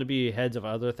gone on to be heads of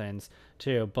other things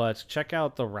too. But check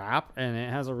out the Wrap, and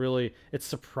it's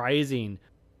surprising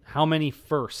how many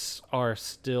firsts are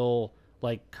still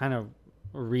like kind of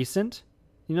recent,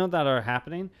 you know, that are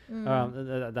happening,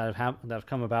 that have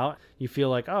come about. You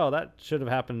feel like, oh, that should have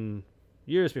happened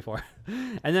years before.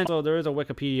 And then so there is a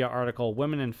Wikipedia article,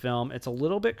 Women in Film. It's a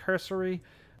little bit cursory,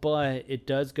 but it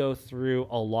does go through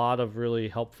a lot of really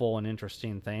helpful and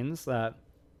interesting things that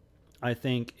I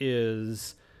think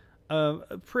is a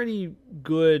pretty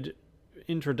good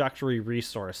introductory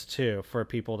resource too for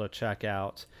people to check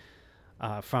out,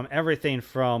 from everything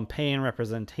from pay and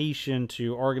representation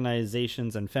to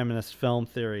organizations and feminist film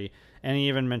theory. And he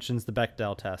even mentions the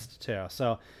Bechdel test too.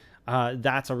 So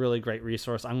that's a really great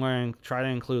resource. I'm going to try to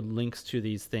include links to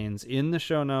these things in the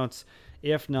show notes,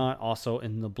 if not also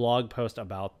in the blog post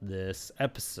about this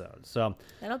episode. So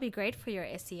that'll be great for your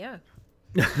SEO.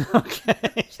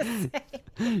 Okay.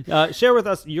 Share with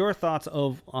us your thoughts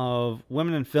of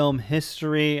women in film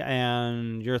history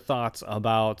and your thoughts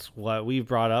about what we've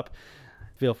brought up.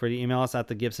 Feel free to email us at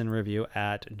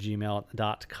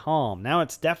thegibsonreview@gmail.com. Now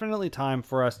it's definitely time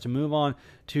for us to move on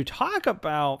to talk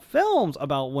about films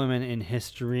about women in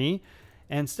history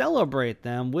and celebrate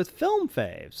them with Film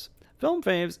Faves. Film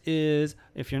Faves is,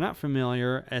 if you're not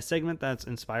familiar, a segment that's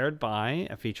inspired by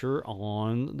a feature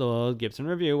on the Gibson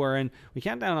Review, wherein we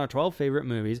count down our 12 favorite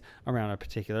movies around a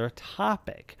particular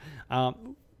topic. The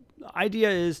idea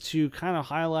is to kind of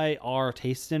highlight our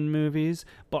taste in movies,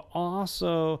 but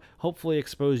also hopefully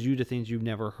expose you to things you've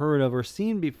never heard of or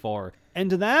seen before. And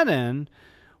to that end,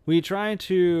 we try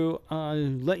to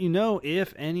let you know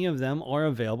if any of them are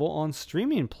available on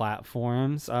streaming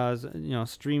platforms,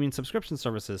 streaming subscription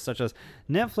services such as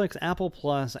Netflix, Apple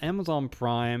Plus, Amazon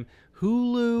Prime,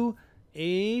 Hulu,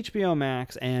 HBO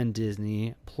Max, and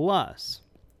Disney Plus.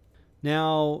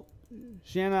 Now,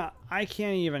 Shanna, I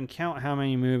can't even count how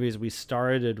many movies we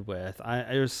started with.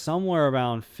 It was somewhere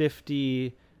around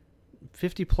 50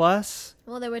 plus.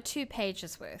 Well, there were 2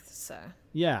 pages worth, so.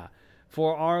 Yeah,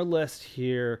 for our list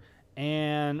here.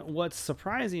 And what's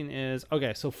surprising is,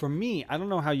 okay, so for me, I don't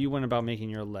know how you went about making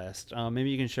your list. Maybe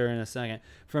you can share in a second.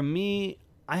 For me,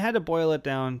 I had to boil it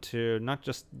down to not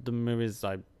just the movies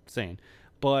I've seen,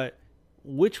 but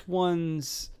which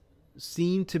ones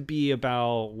seem to be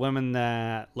about women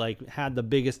that like had the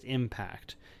biggest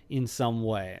impact in some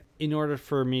way, in order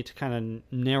for me to kind of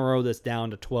narrow this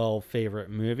down to 12 favorite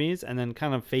movies and then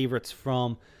kind of favorites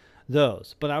from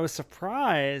those. But I was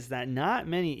surprised that not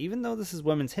many, even though this is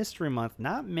Women's History Month,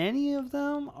 not many of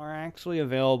them are actually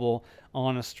available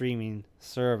on a streaming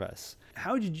service.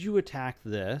 How did you attack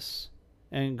this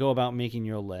and go about making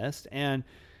your list? And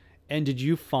And did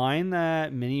you find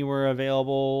that many were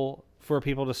available for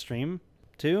people to stream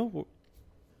too?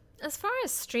 As far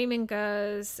as streaming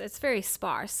goes, it's very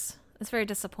sparse. It's very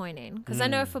disappointing because I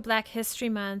know for Black History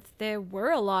Month, there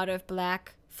were a lot of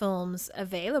Black films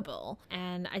available.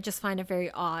 And I just find it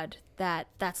very odd that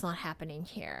that's not happening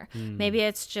here. Maybe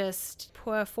it's just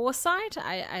poor foresight.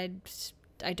 I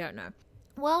don't know.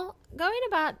 Well, going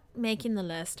about making the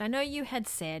list, I know you had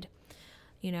said,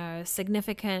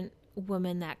 significant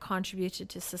women that contributed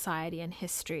to society and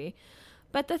history.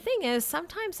 But the thing is,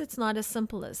 sometimes it's not as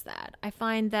simple as that. I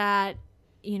find that,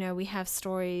 we have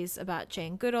stories about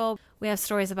Jane Goodall. We have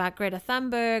stories about Greta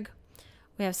Thunberg.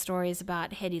 We have stories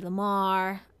about Hedy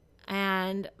Lamarr.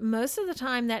 And most of the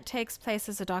time that takes place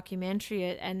as a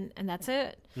documentary, and that's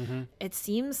it. It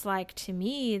seems like to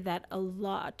me that a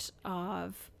lot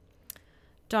of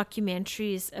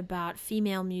documentaries about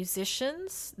female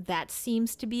musicians, that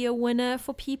seems to be a winner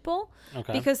for people,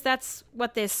 because that's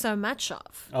what there's so much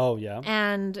of. Oh yeah.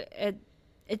 And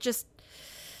it just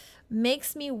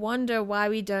makes me wonder why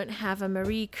we don't have a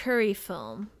Marie Curie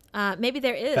film. Maybe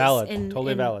there is. Valid.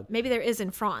 Totally valid. Maybe there is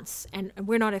in France, and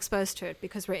we're not exposed to it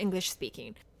because we're English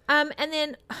speaking. And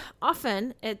then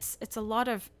often it's a lot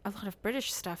of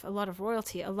British stuff, a lot of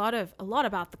royalty, a lot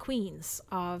about the queens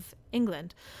of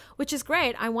England, which is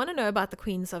great. I want to know about the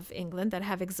queens of England that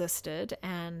have existed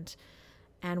and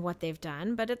what they've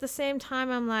done. But at the same time,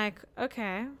 I'm like,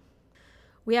 okay,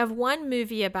 we have one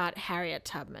movie about Harriet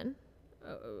Tubman.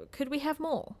 Could we have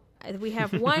more? We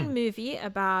have one movie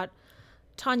about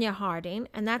Tonya Harding,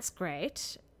 and that's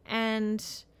great. And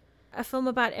a film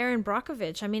about Erin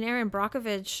Brockovich. I mean, Erin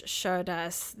Brockovich showed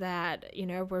us that,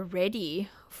 we're ready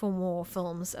for more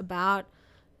films about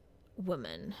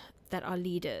women that are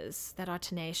leaders, that are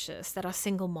tenacious, that are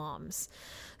single moms.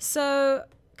 So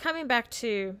coming back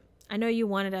to, I know you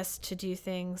wanted us to do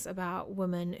things about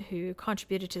women who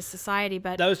contributed to society,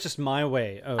 but that was just my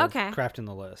way of Okay. crafting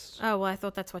the list. Oh, well, I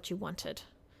thought that's what you wanted.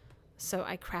 So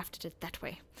I crafted it that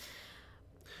way.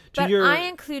 To But your- I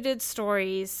included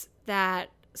stories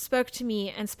that spoke to me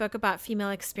and spoke about female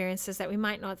experiences that we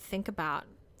might not think about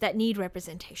that need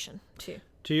representation too.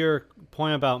 To your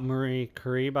point about Marie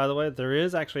Curie, by the way, there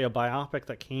is actually a biopic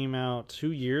that came out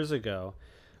 2 years ago,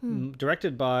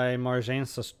 directed by Marjane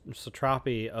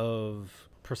Satrapi of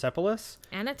Persepolis,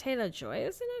 Anna Taylor-Joy,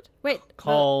 isn't it? Wait,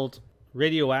 called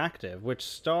Radioactive, which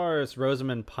stars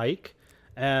Rosamund Pike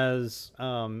as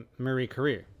Marie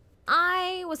Curie.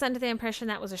 I was under the impression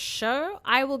that was a show.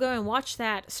 I will go and watch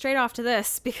that straight after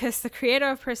this because the creator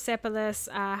of Persepolis,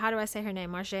 how do I say her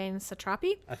name? Marjane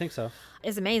Satrapi, I think so.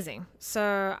 is amazing.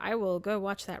 So I will go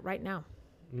watch that right now.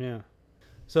 Yeah.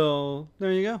 So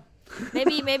there you go.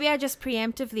 Maybe I just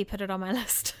preemptively put it on my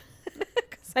list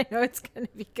because I know it's going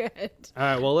to be good. All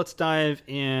right, well, let's dive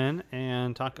in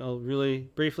and talk really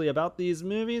briefly about these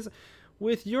movies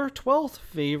with your 12th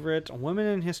favorite women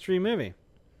in history movie.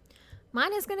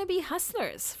 Mine is going to be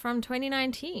Hustlers from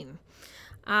 2019.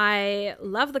 I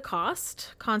love the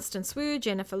cast: Constance Wu,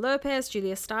 Jennifer Lopez,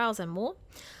 Julia Stiles, and more.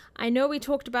 I know we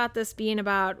talked about this being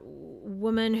about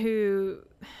woman who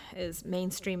is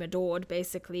mainstream adored,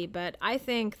 basically, but I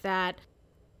think that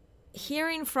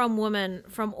hearing from women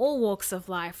from all walks of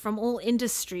life, from all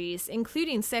industries,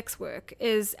 including sex work,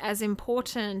 is as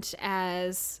important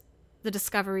as the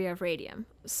discovery of radium.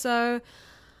 So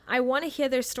I want to hear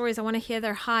their stories. I want to hear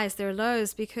their highs, their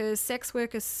lows, because sex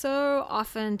work is so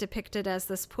often depicted as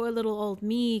this poor little old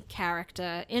me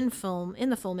character in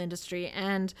the film industry.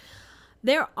 And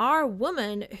there are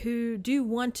women who do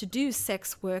want to do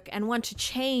sex work and want to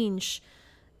change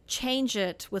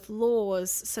it with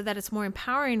laws so that it's more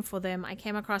empowering for them. I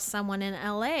came across someone in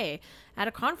LA at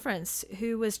a conference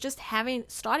who was just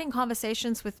starting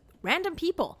conversations with random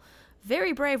people.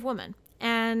 Very brave woman.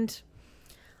 And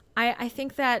I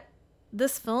think that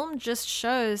this film just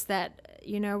shows that,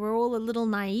 we're all a little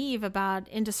naive about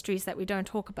industries that we don't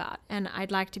talk about. And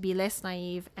I'd like to be less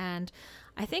naive. And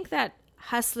I think that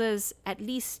Hustlers at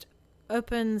least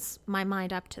opens my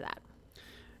mind up to that.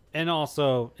 And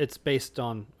also, it's based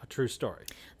on a true story.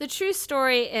 The true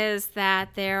story is that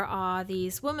there are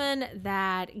these women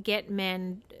that get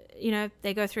men,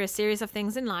 they go through a series of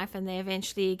things in life and they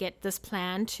eventually get this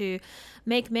plan to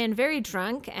make men very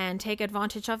drunk and take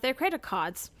advantage of their credit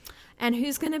cards. And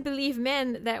who's going to believe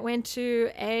men that went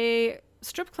to a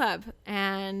strip club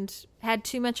and had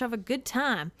too much of a good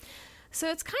time? So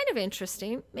it's kind of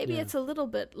interesting. Maybe it's a little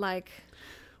bit like...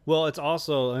 Well, it's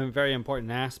also a very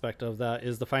important aspect of that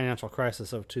is the financial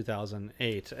crisis of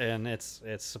 2008, and it's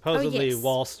supposedly yes.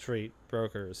 Wall Street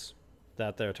brokers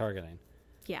that they're targeting.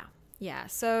 Yeah.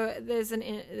 So there's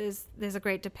a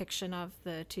great depiction of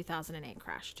the 2008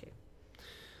 crash too.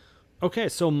 Okay,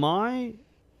 so my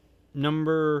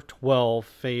number 12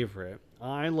 favorite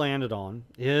I landed on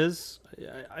is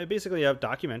I basically have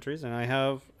documentaries and I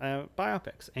have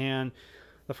biopics. And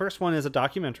the first one is a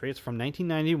documentary. It's from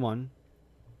 1991.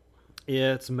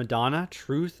 It's Madonna,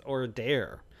 Truth or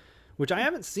Dare, which I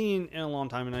haven't seen in a long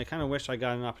time, and I kind of wish I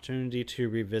got an opportunity to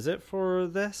revisit for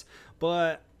this.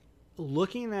 But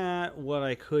looking at what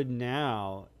I could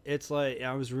now, it's like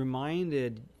I was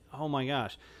reminded, oh my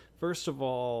gosh, first of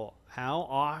all, how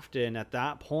often at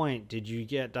that point did you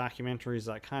get documentaries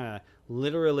that kind of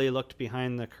literally looked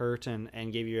behind the curtain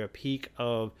and gave you a peek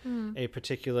of a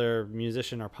particular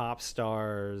musician or pop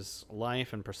star's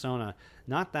life and persona?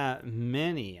 Not that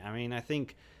many. I mean, I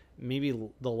think maybe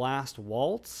The Last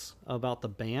Waltz about the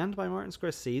band by Martin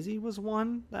Scorsese was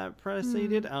one that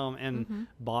preceded, and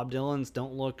Bob Dylan's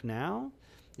Don't Look Now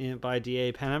by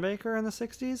D.A. Pennebaker in the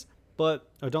 60s, but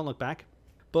Don't Look Back.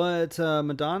 But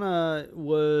Madonna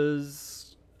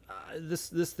was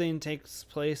this thing takes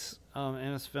place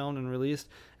and is filmed and released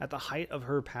at the height of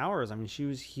her powers. I mean, she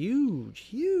was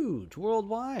huge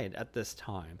worldwide at this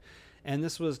time. And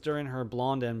this was during her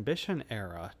Blonde Ambition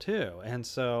era, too. And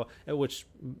so, which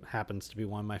happens to be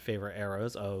one of my favorite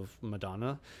eras of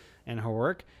Madonna and her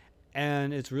work.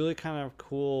 And it's really kind of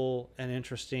cool and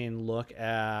interesting look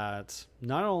at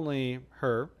not only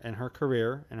her and her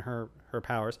career and her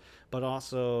powers, but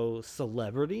also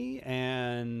celebrity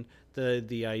and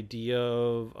the idea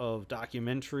of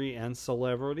documentary and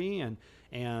celebrity.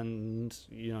 And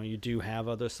you know, you do have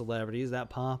other celebrities that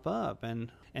pop up, and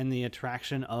the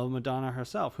attraction of Madonna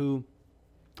herself, who,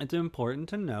 it's important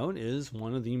to note, is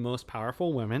one of the most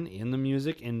powerful women in the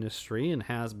music industry and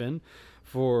has been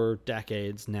for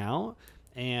decades now,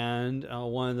 and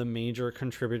one of the major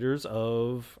contributors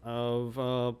of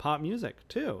pop music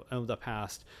too of the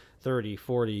past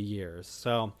 30-40 years.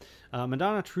 So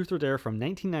Madonna, Truth or Dare from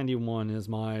 1991 is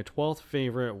my 12th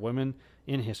favorite women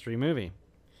in history movie.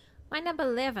 My number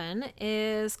 11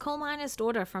 is Coal Miner's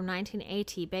Daughter from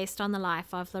 1980, based on the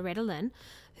life of Loretta Lynn,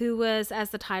 who was,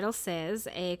 as the title says,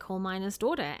 a coal miner's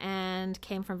daughter and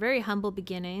came from very humble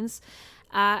beginnings,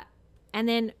 and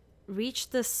then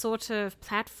reached this sort of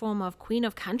platform of Queen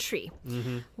of Country.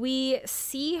 We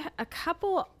see a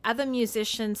couple other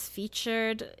musicians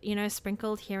featured, you know,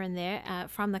 sprinkled here and there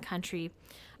from the country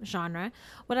genre.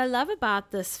 What I love about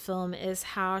this film is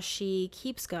how she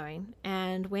keeps going,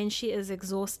 and when she is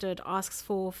exhausted, asks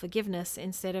for forgiveness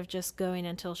instead of just going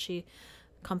until she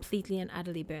completely and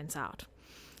utterly burns out.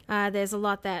 There's a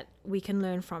lot that we can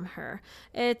learn from her.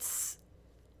 It's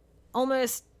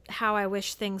almost how I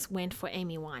wish things went for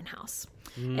Amy Winehouse.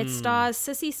 It stars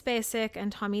Sissy Spacek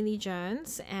and Tommy Lee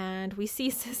Jones, and we see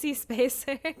Sissy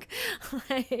Spacek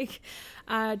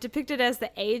depicted as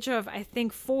the age of, I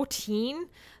think, 14,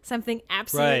 something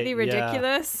absolutely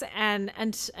ridiculous, and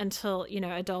until, you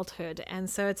know, adulthood. And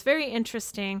so it's very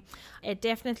interesting. It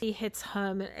definitely hits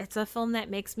home. It's a film that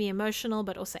makes me emotional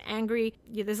but also angry.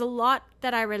 There's a lot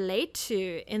that I relate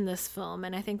to in this film,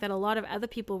 and I think that a lot of other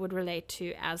people would relate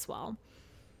to as well.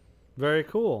 Very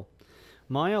cool.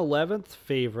 My 11th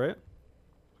favorite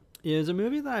is a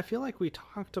movie that I feel like we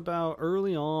talked about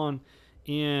early on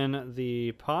in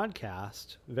the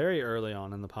podcast, very early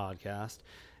on in the podcast.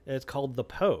 It's called The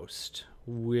Post,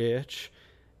 which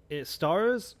it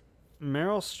stars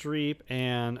Meryl Streep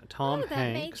and Tom Hanks.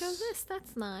 That made your list.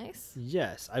 That's nice.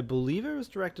 Yes, I believe it was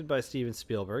directed by Steven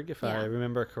Spielberg, if I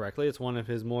remember correctly. It's one of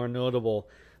his more notable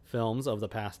films of the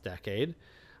past decade.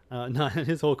 Not in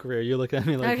his whole career. You look at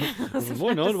me like,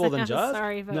 more notable than Jaws?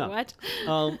 Sorry, but what?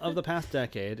 Of the past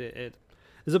decade. It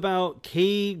is about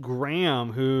Kay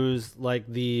Graham, who's like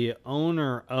the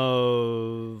owner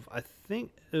of, I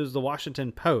think it was the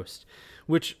Washington Post,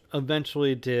 which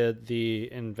eventually did the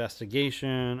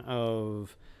investigation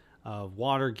of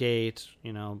Watergate.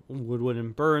 You know, Woodward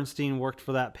and Bernstein worked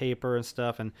for that paper and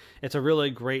stuff. And it's a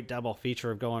really great double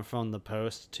feature of going from the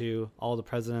Post to All the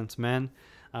President's Men.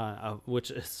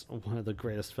 Which is one of the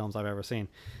greatest films I've ever seen.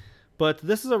 But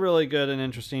this is a really good and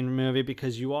interesting movie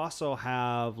because you also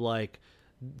have like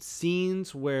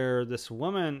scenes where this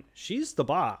woman, she's the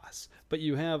boss, but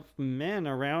you have men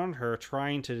around her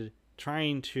trying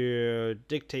to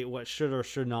dictate what should or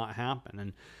should not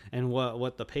happen and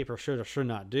what the paper should or should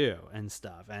not do and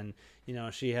stuff. And you know,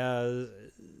 she has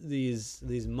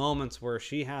these moments where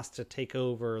she has to take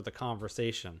over the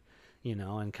conversation, you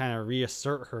know, and kind of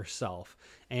reassert herself,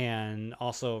 and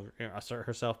also assert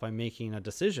herself by making a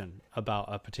decision about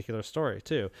a particular story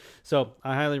too. So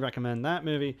I highly recommend that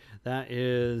movie. That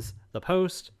is The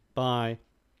Post by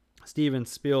Steven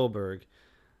Spielberg,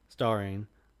 starring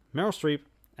Meryl Streep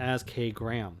as Kay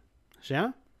Graham.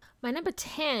 Shanna? My number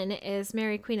 10 is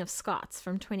Mary Queen of Scots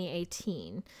from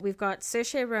 2018. We've got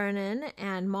Saoirse Ronan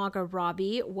and Margot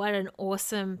Robbie. What an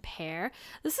awesome pair.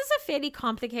 This is a fairly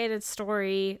complicated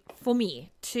story for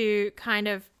me to kind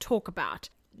of talk about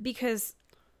because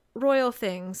royal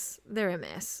things, they're a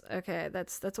mess. Okay,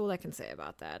 that's all I can say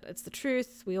about that. It's the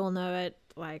truth. We all know it.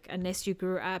 Like, unless you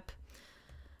grew up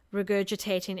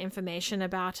regurgitating information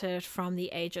about it from the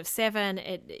age of 7,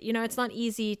 it's not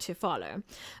easy to follow.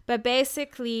 But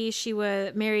basically,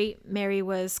 Mary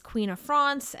was Queen of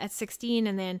France at 16,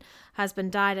 and then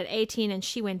husband died at 18, and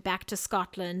she went back to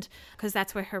Scotland because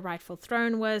that's where her rightful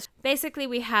throne was. Basically,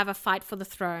 we have a fight for the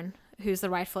throne. Who's the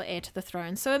rightful heir to the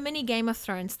throne? So a mini Game of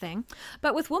Thrones thing,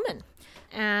 but with women.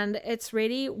 And it's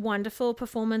really wonderful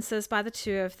performances by the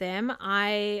two of them.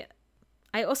 I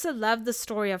also love the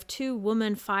story of two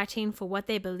women fighting for what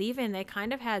they believe in. They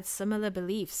kind of had similar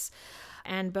beliefs,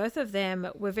 and both of them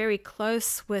were very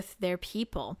close with their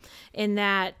people in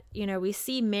that, we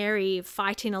see Mary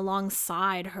fighting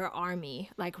alongside her army,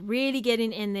 like really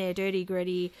getting in there, dirty,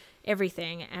 gritty,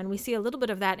 everything. And we see a little bit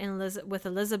of that with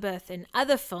Elizabeth in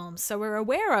other films. So we're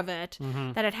aware of it,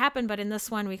 that it happened. But in this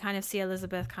one, we kind of see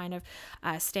Elizabeth kind of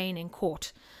staying in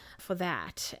court for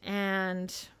that.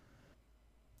 And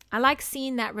I like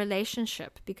seeing that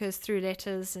relationship because through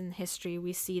letters and history,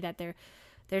 we see that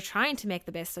they're trying to make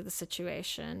the best of the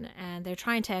situation and they're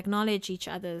trying to acknowledge each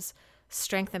other's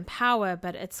strength and power,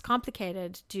 but it's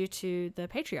complicated due to the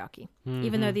patriarchy,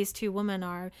 even though these two women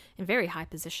are in very high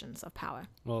positions of power.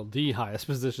 Well, the highest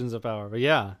positions of power, but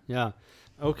yeah.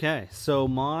 Okay, so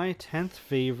my 10th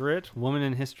favorite woman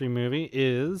in history movie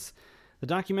is the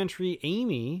documentary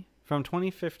Amy from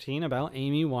 2015 about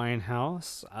Amy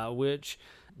Winehouse, which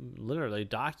literally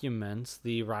documents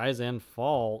the rise and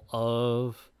fall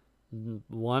of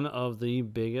one of the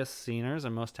biggest singers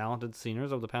and most talented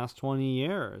singers of the past 20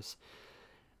 years.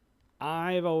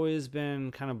 I've always been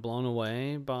kind of blown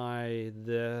away by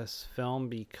this film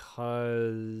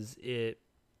because it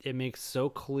makes so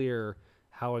clear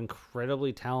how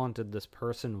incredibly talented this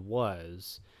person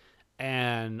was,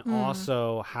 and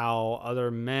also how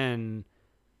other men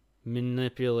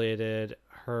manipulated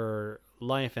her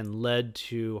life and led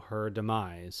to her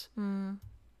demise.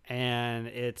 And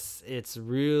it's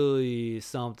really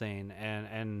something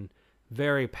and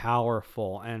very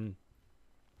powerful. And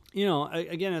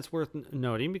again, it's worth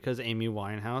noting because Amy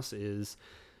Winehouse is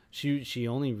she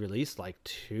only released like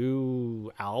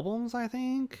 2 albums, I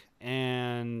think,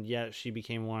 and yet she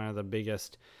became one of the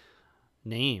biggest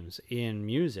names in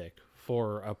music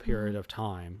for a period of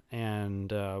time,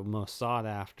 and most sought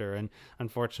after. And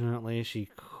unfortunately, she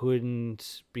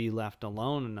couldn't be left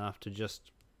alone enough to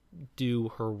just do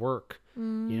her work,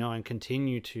 and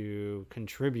continue to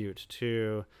contribute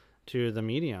to the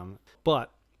medium.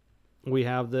 But we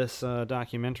have this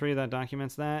documentary that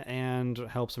documents that and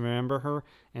helps remember her,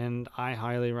 and I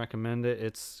highly recommend it.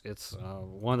 It's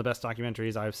one of the best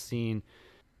documentaries I've seen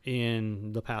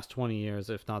in the past 20 years,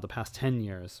 if not the past 10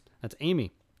 years. That's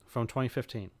Amy from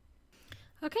 2015.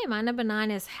 Okay, my number 9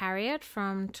 is Harriet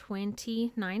from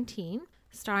 2019,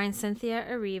 starring Cynthia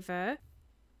Erivo.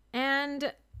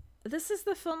 And this is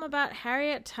the film about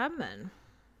Harriet Tubman.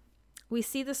 We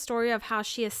see the story of how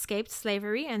she escaped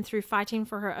slavery and through fighting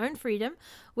for her own freedom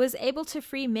was able to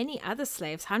free many other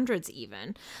slaves, hundreds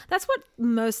even. That's what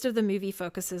most of the movie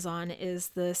focuses on, is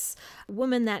this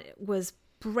woman that was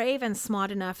brave and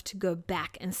smart enough to go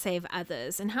back and save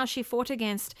others, and how she fought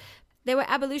against. They were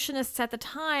abolitionists at the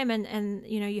time, and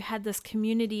you had this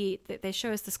community. They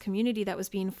show us this community that was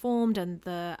being formed, and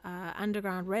the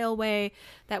Underground Railway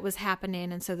that was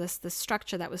happening, and so this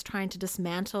structure that was trying to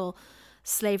dismantle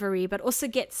slavery, but also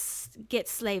get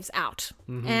slaves out.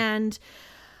 And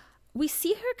we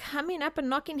see her coming up and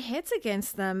knocking heads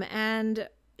against them, and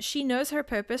she knows her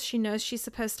purpose. She knows she's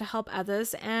supposed to help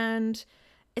others, and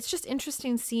it's just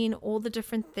interesting seeing all the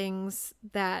different things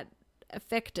that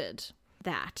affected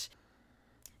that.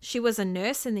 She was a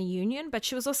nurse in the Union, but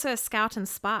she was also a scout and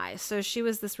spy. So she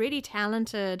was this really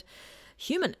talented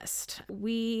humanist.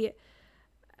 We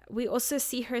also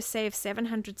see her save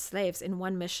 700 slaves in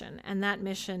one mission, and that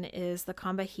mission is the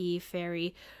Combahee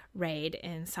Ferry raid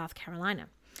in South Carolina.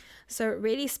 So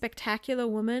really spectacular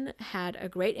woman, had a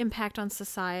great impact on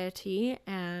society,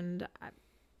 and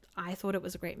I thought it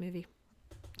was a great movie.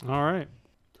 All right.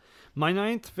 My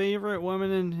 9th favorite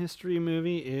woman in history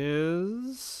movie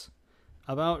is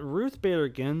about Ruth Bader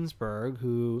Ginsburg,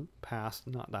 who passed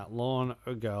not that long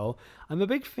ago. I'm a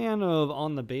big fan of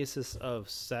On the Basis of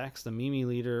Sex, the Mimi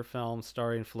Leder film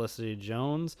starring Felicity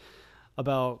Jones.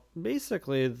 about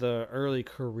basically the early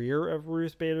career of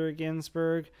Ruth Bader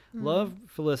Ginsburg. Love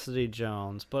Felicity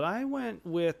Jones, but I went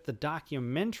with the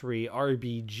documentary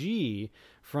RBG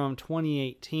from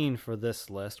 2018 for this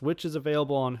list, which is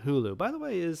available on Hulu. By the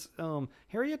way, is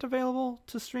Harriet available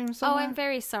to stream somewhere? Oh, I'm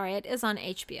very sorry. It is on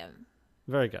HBO.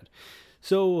 Very good.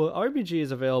 So RBG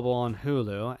is available on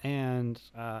Hulu, and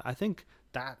I think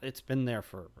that it's been there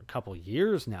for a couple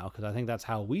years now, because I think that's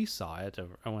how we saw it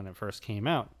when it first came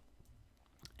out.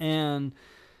 And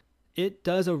it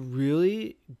does a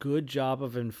really good job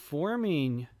of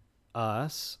informing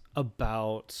us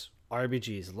about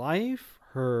RBG's life,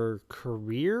 her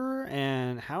career,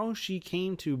 and how she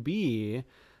came to be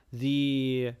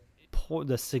the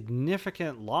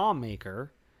significant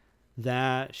lawmaker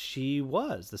that she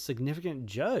was, the significant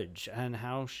judge, and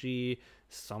how she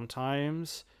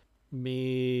sometimes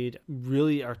made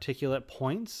really articulate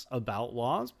points about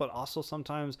laws, but also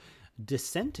sometimes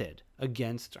dissented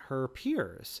against her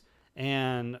peers,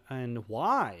 and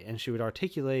why, and she would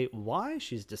articulate why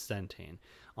she's dissenting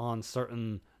on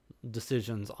certain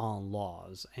decisions on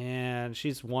laws. And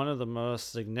she's one of the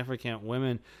most significant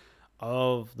women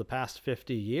of the past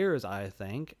 50 years, I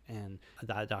think, and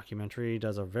that documentary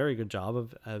does a very good job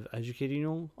of educating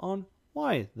you on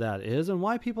why that is and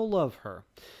why people love her.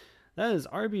 That is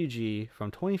RBG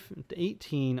from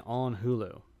 2018 on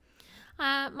Hulu.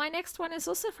 My next one is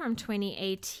also from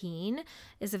 2018,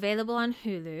 is available on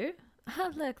Hulu.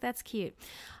 Oh, look, that's cute.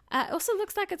 It also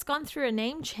looks like it's gone through a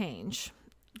name change.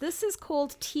 This is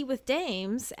called Tea with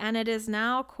Dames, and it is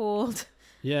now called...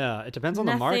 Yeah, it depends on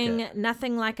the market.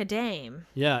 Nothing Like a Dame.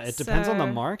 Yeah, it depends on the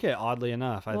market, oddly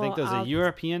enough. I think there's a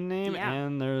European name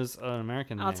and there's an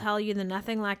American name. I'll tell you, the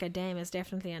Nothing Like a Dame is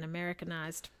definitely an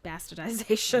Americanized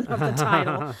bastardization of the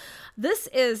title. This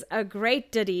is a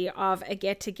great ditty of a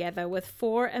get-together with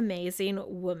four amazing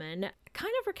women,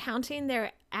 kind of recounting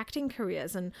their acting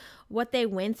careers and what they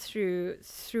went through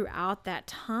throughout that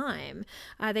time.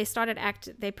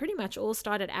 They pretty much all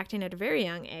started acting at a very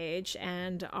young age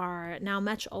and are now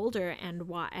much older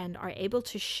and are able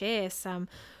to share some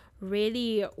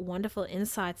really wonderful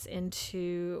insights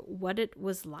into what it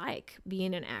was like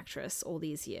being an actress all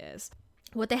these years,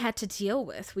 what they had to deal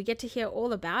with. We get to hear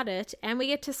all about it, and we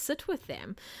get to sit with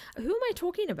them. Who am I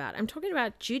talking about? I'm talking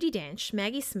about Judi Dench,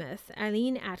 Maggie Smith,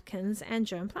 Eileen Atkins, and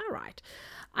Joan Plowright.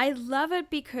 I love it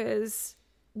because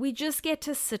we just get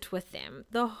to sit with them.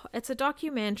 It's a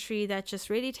documentary that just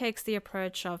really takes the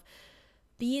approach of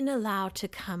being allowed to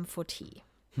come for tea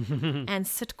and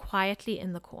sit quietly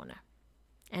in the corner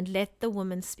and let the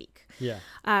woman speak. Yeah.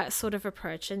 Sort of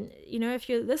approach. And, if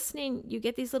you're listening, you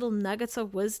get these little nuggets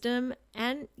of wisdom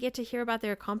and get to hear about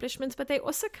their accomplishments, but they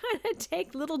also kind of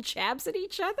take little jabs at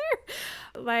each other.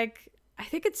 Like, I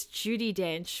think it's Judi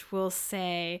Dench will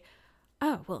say,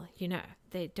 oh, well,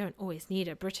 they don't always need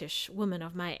a British woman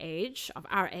of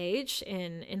our age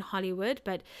in Hollywood.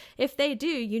 But if they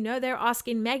do, they're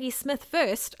asking Maggie Smith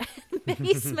first.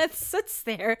 Maggie Smith sits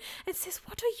there and says,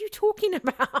 what are you talking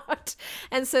about?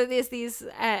 And so there's these,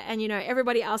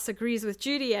 everybody else agrees with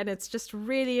Judi, and it's just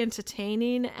really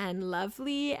entertaining and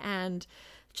lovely, and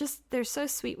just, they're so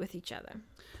sweet with each other.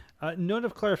 Note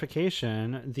of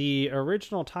clarification, the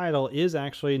original title is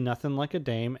actually Nothing Like a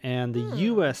Dame, and the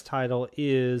U.S. title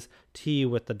is Tea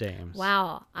with the Dames.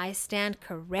 Wow, I stand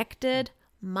corrected.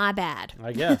 My bad.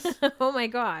 I guess. Oh my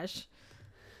gosh.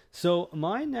 So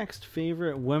my next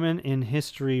favorite women in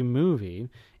history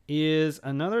movie is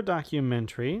another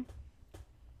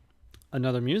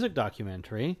music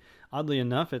documentary. Oddly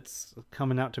enough, it's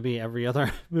coming out to be every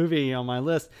other movie on my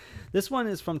list. This one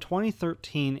is from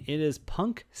 2013. It is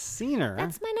Punk Scener.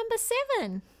 That's my number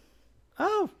 7.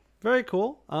 Oh, very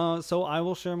cool. So I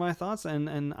will share my thoughts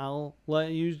and I'll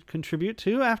let you contribute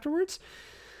too afterwards.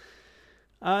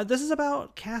 This is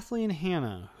about Kathleen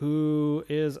Hanna, who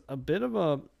is a bit of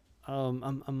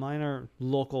a minor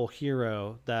local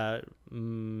hero that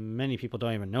many people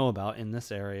don't even know about in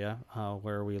this area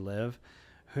where we live,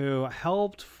 who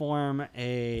helped form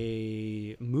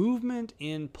a movement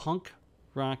in punk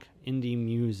rock indie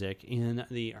music in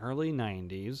the early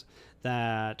 90s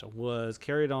that was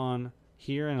carried on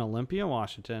here in Olympia,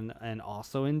 Washington, and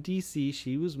also in DC.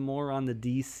 She was more on the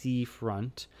DC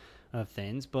front of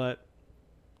things, but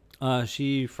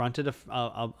she fronted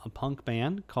a punk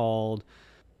band called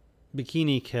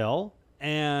Bikini Kill,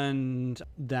 and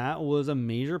that was a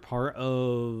major part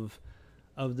of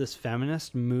this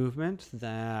feminist movement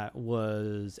that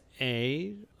was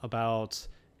about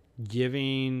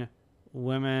giving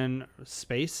women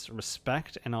space,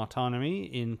 respect, and autonomy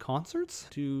in concerts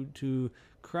to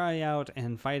cry out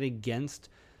and fight against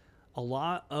a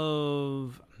lot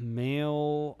of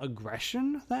male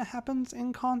aggression that happens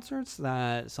in concerts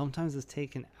that sometimes is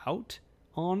taken out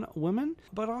on women,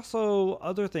 but also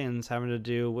other things having to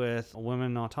do with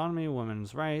women autonomy,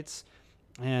 women's rights,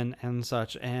 and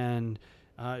such. And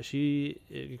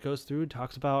she goes through,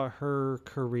 talks about her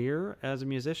career as a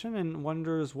musician, and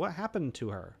wonders what happened to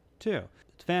her too.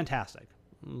 It's fantastic,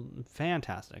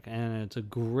 and it's a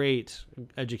great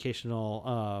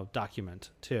educational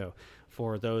document too,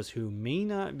 for those who may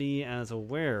not be as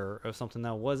aware of something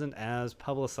that wasn't as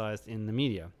publicized in the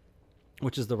media,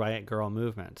 which is the Riot Grrrl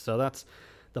movement. So that's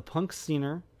The Punk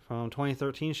Scener from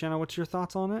 2013. Shanna, what's your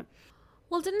thoughts on it?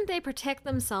 Well, didn't they protect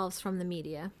themselves from the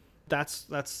media?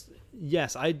 That's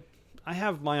yes, I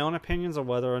have my own opinions on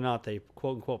whether or not they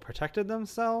quote unquote protected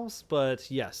themselves,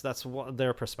 but yes, that's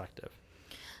their perspective.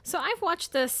 So I've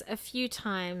watched this a few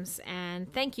times,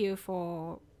 and thank you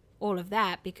for all of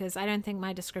that, because I don't think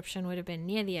my description would have been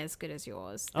nearly as good as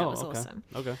yours. That was okay. awesome.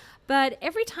 Okay. But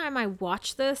every time I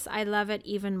watch this, I love it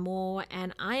even more,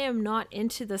 and I am not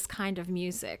into this kind of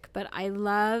music, but I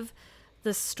love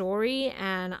the story,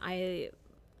 and I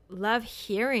love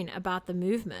hearing about the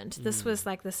movement. This was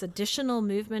like this additional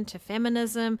movement to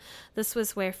feminism. This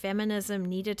was where feminism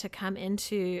needed to come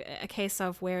into a case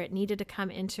of where it needed to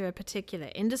come into a particular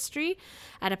industry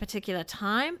at a particular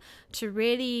time to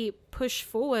really push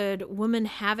forward women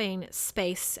having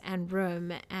space and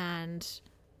room, and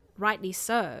rightly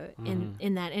so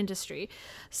in that industry.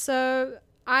 So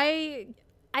I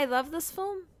love this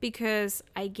film because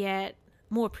I get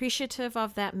more appreciative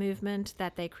of that movement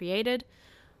that they created.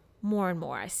 More and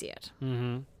more I see it.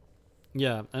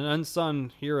 Yeah, an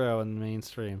unsung hero in the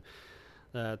mainstream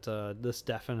that this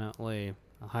definitely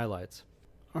highlights.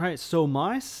 All right, so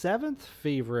my seventh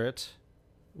favorite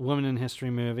women in history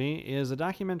movie is a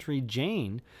documentary,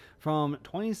 Jane, from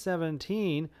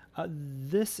 2017.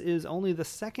 This is only the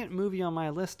second movie on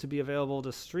my list to be available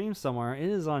to stream somewhere. It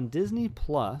is on Disney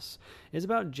Plus. It's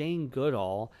about Jane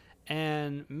Goodall,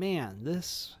 and man,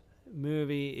 this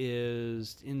movie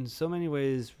is in so many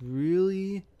ways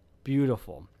really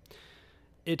beautiful.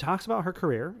 It talks about her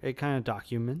career. It kind of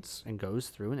documents and goes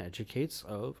through and educates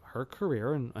of her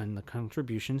career and the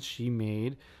contributions she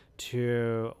made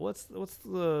to what's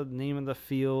the name of the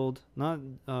field? Not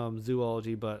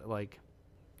zoology, but like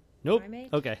nope.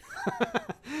 Primate? Okay.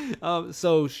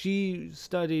 So she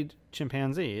studied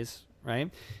chimpanzees,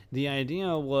 right? The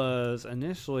idea was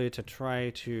initially to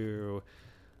try to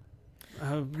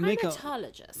make a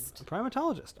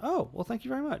primatologist. Oh, well, thank you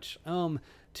very much.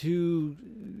 To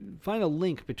find a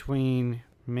link between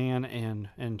man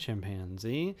and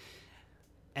chimpanzee.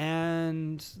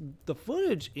 And the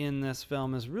footage in this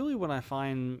film is really what I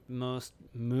find most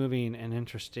moving and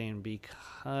interesting,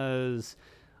 because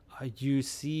you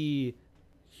see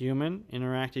human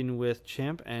interacting with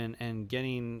chimp and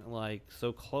getting like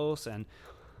so close, and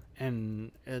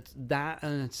it's that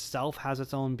in itself has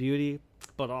its own beauty.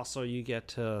 But also you get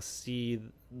to see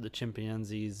the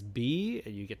chimpanzees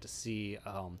you get to see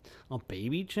a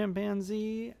baby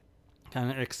chimpanzee kind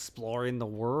of exploring the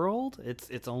world,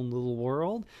 its own little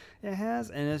world it has,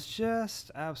 and it's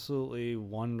just absolutely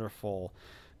wonderful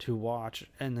to watch.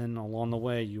 And then along the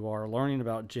way you are learning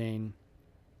about Jane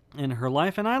and her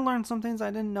life, and I learned some things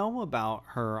I didn't know about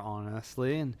her,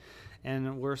 honestly,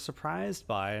 and were surprised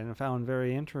by and found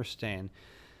very interesting.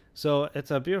 So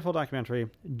it's a beautiful documentary.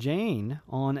 Jane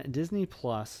on Disney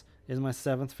Plus is my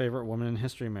seventh favorite woman in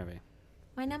history movie.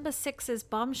 My number 6 is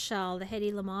Bombshell, the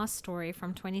Hedy Lamarr story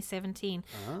from 2017.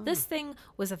 Oh. This thing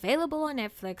was available on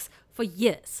Netflix for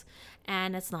years,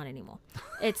 and it's not anymore.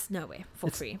 It's nowhere for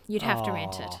free. You'd have to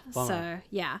rent it. Bummer. So,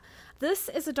 yeah. This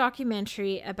is a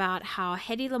documentary about how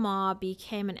Hedy Lamarr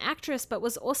became an actress, but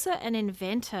was also an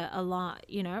inventor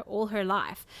all her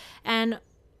life, and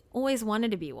always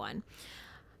wanted to be one.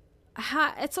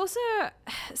 It's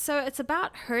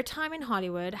about her time in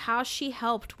Hollywood, how she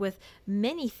helped with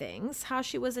many things, how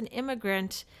she was an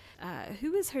immigrant.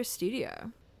 Who was her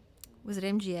studio? Was it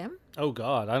MGM? Oh,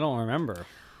 God, I don't remember.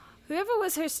 Whoever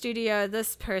was her studio,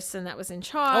 this person that was in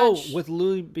charge. Oh, with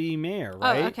Louis B. Mayer,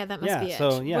 right? Oh, okay, that must be it.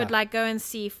 So, yeah. Would like go and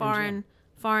see foreign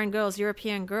girls,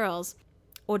 European girls,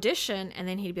 audition, and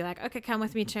then he'd be like, okay, come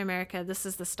with me to America, this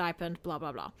is the stipend, blah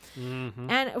blah blah.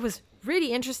 And it was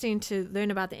really interesting to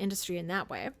learn about the industry in that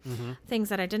way, things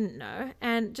that I didn't know,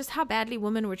 and just how badly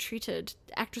women were treated,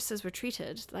 actresses were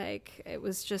treated. Like, it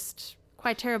was just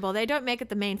quite terrible. They don't make it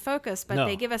the main focus, but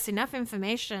they give us enough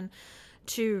information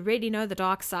to really know the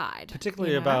dark side,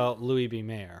 particularly about Louis B.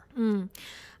 Mayer.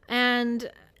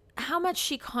 And how much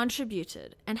she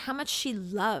contributed and how much she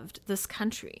loved this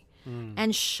country.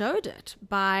 and showed it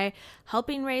by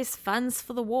helping raise funds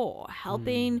for the war,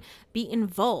 helping be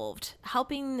involved,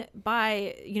 helping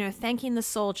by, thanking the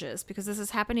soldiers, because this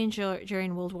is happening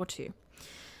during World War II.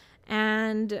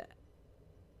 And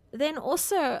then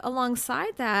also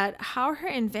alongside that, how her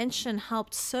invention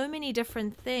helped so many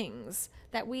different things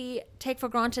that we take for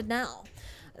granted now,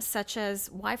 such as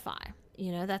Wi-Fi.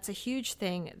 That's a huge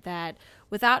thing that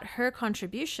without her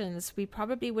contributions, we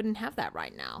probably wouldn't have that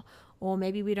right now. Or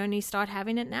maybe we'd only start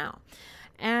having it now.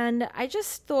 And I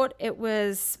just thought it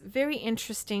was very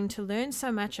interesting to learn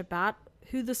so much about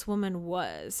who this woman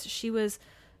was. She was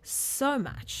so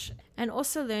much. And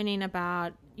also learning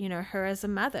about, her as a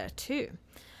mother too.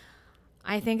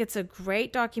 I think it's a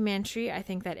great documentary. I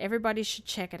think that everybody should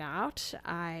check it out.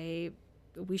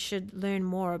 We should learn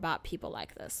more about people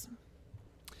like this.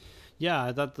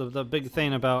 Yeah, the big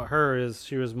thing about her is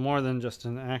she was more than just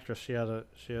an actress. She had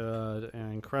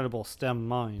an incredible STEM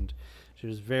mind. She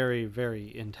was very,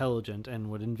 very intelligent and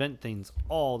would invent things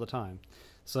all the time.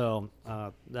 So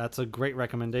that's a great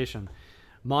recommendation.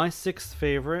 My sixth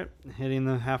favorite, hitting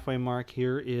the halfway mark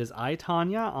here, is I,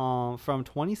 Tonya from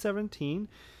 2017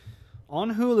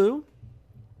 on Hulu,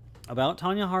 about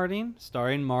Tonya Harding,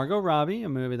 starring Margot Robbie, a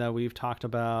movie that we've talked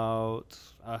about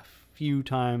a few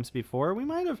times before. We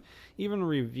might have even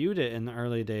reviewed it in the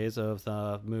early days of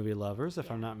the Movie Lovers, if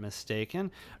I'm not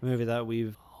mistaken. A movie that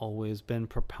we've always been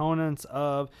proponents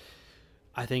of.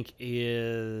 I think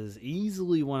is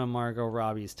easily one of Margot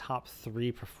Robbie's top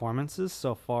 3 performances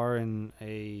so far in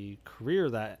a career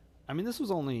that, this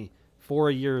was only 4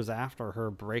 years after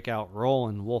her breakout role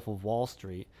in Wolf of Wall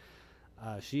Street.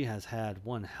 She has had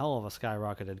one hell of a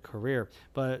skyrocketed career.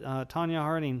 But Tonya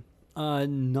Harding,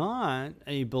 not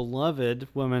a beloved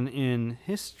woman in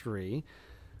history,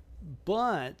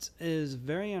 but is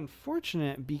very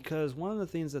unfortunate because one of the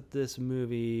things that this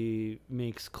movie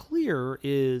makes clear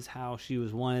is how she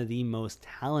was one of the most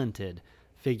talented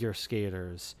figure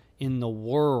skaters in the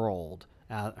world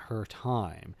at her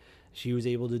time. She was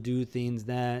able to do things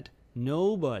that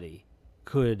nobody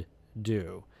could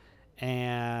do.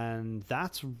 And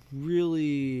that's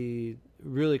really,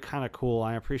 really kind of cool.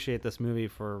 I appreciate this movie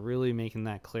for really making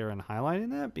that clear and highlighting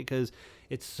that, because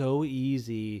it's so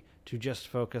easy to just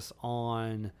focus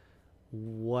on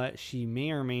what she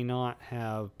may or may not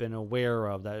have been aware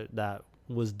of that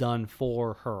was done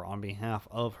for her, on behalf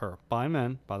of her, by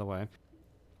men, by the way,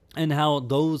 and how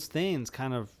those things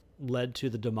kind of led to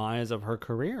the demise of her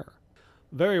career.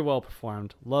 Very well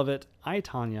performed. Love it. I,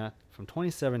 Tonya from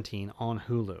 2017 on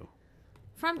Hulu.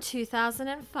 From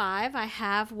 2005, I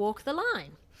have Walk the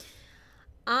Line.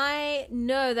 I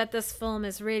know that this film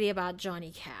is really about Johnny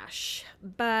Cash,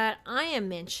 but I am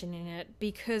mentioning it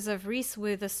because of Reese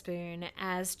Witherspoon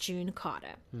as June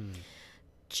Carter.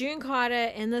 June Carter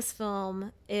in this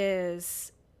film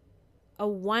is a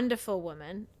wonderful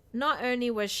woman. Not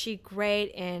only was she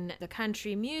great in the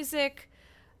country music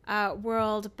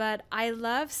world, but I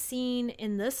love seeing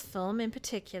in this film in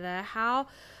particular how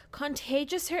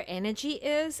contagious her energy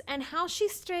is and how she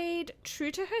stayed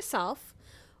true to herself,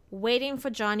 waiting for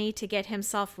Johnny to get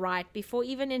himself right before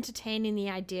even entertaining the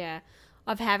idea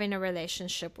of having a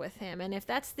relationship with him. And if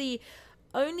that's the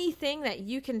only thing that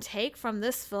you can take from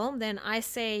this film, then I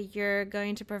say you're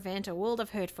going to prevent a world of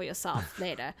hurt for yourself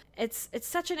later. It's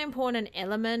such an important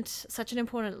element, such an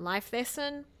important life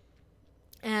lesson.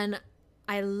 And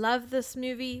I love this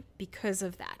movie because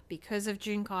of that, because of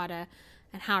June Carter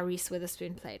and how Reese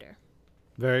Witherspoon played her.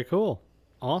 Very cool.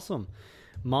 Awesome.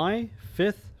 My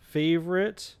fifth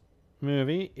favorite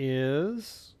movie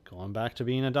is, going back to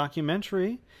being a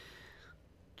documentary,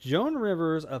 Joan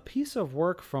Rivers, A Piece of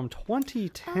Work from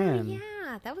 2010. Oh,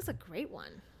 yeah. That was a great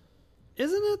one.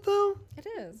 Isn't it, though? It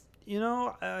is.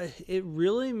 It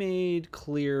really made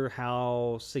clear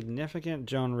how significant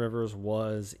Joan Rivers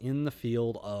was in the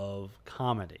field of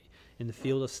comedy, in the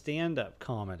field of stand-up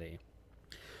comedy.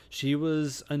 She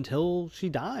was, until she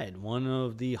died, one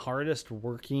of the hardest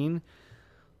working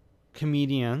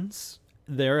comedians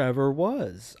there ever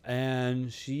was.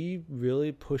 And she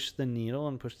really pushed the needle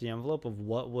and pushed the envelope of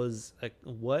what was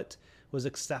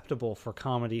acceptable for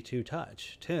comedy to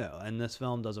touch, too. And this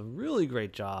film does a really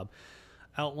great job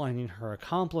outlining her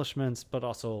accomplishments, but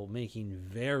also making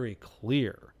very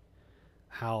clear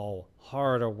how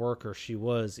hard a worker she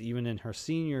was, even in her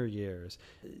senior years.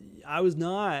 I was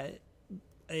not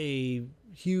a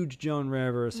huge Joan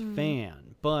Rivers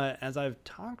fan, but as I've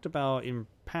talked about in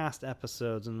past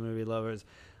episodes in Movie Lovers,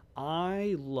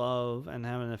 I love and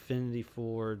have an affinity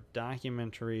for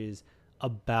documentaries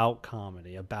about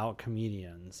comedy, about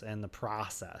comedians and the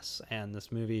process. And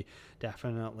this movie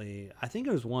definitely, I think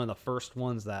it was one of the first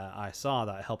ones that I saw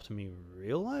that helped me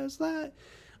realize that,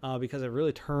 because it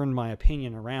really turned my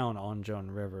opinion around on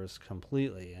Joan Rivers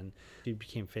completely. And she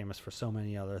became famous for so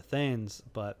many other things,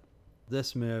 but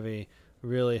this movie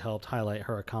really helped highlight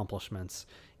her accomplishments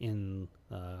in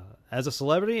as a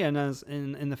celebrity and as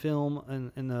in the film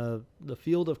and in the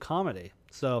field of comedy.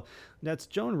 So that's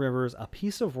Joan Rivers, A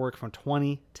Piece of Work from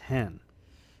 2010.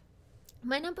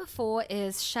 My number 4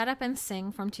 is Shut Up and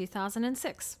Sing from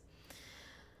 2006.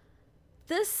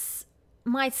 This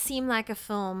might seem like a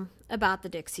film about the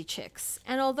Dixie Chicks,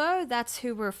 and although that's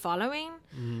who we're following,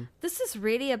 this is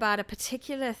really about a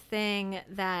particular thing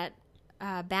that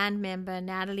band member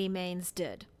Natalie Maines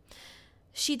did.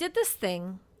 She did this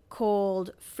thing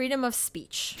called freedom of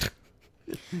speech.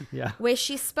 Yeah. Where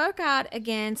she spoke out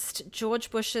against George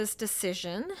Bush's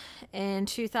decision in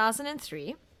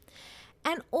 2003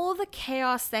 and all the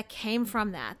chaos that came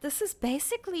from that. This is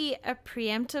basically a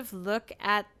preemptive look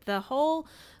at the whole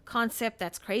concept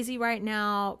that's crazy right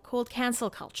now called cancel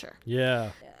culture.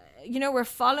 Yeah. You know, we're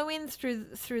following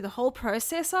through the whole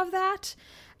process of that,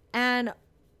 and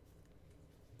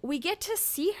we get to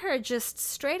see her just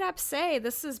straight up say,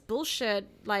 this is bullshit,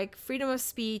 like freedom of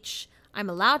speech. I'm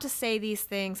allowed to say these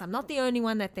things. I'm not the only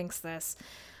one that thinks this.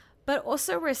 But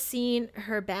also we're seeing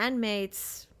her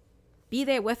bandmates be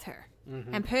there with her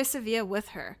and persevere with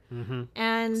her.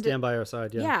 And Stand by her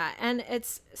side, yeah. Yeah, and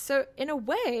it's so in a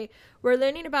way, we're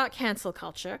learning about cancel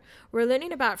culture. We're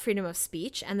learning about freedom of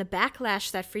speech and the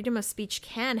backlash that freedom of speech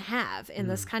can have in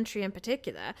this country in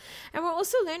particular. And we're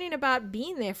also learning about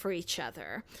being there for each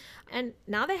other. And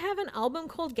now they have an album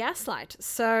called Gaslight.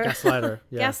 So Gaslighter,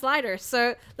 yeah. Gaslighter.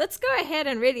 So let's go ahead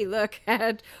and really look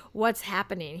at what's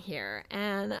happening here.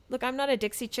 And look, I'm not a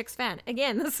Dixie Chicks fan.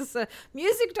 Again, this is a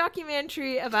music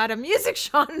documentary about a music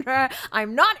genre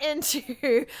I'm not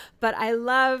into, but I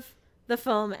love the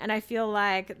film, and I feel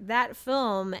like that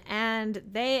film and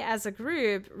they as a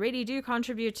group really do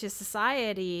contribute to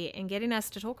society in getting us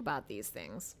to talk about these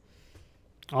things.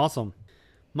 Awesome.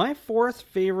 My 4th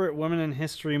favorite women in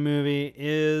history movie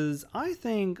is, I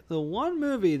think, the one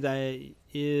movie that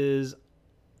is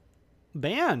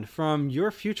banned from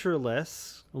your future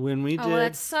lists when we did. Oh, well,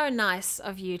 that's so nice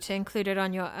of you to include it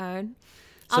on your own.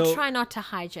 I'll try not to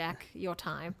hijack your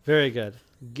time. Very good.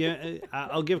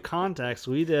 I'll give context.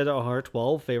 We did our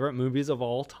 12 favorite movies of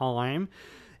all time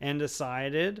and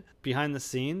decided behind the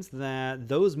scenes that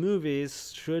those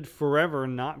movies should forever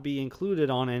not be included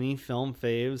on any Film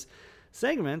Faves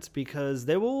segments because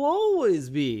they will always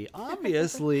be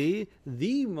obviously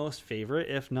the most favorite,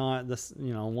 if not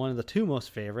one of the 2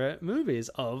 most favorite movies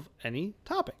of any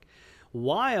topic.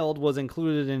 Wild was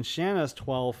included in Shanna's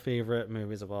 12 favorite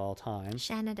movies of all time.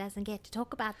 Shanna doesn't get to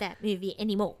talk about that movie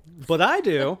anymore. But I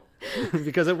do,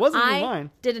 because it wasn't in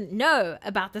mine. I didn't know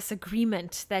about this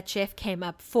agreement that Jeff came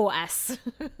up for us.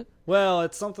 Well,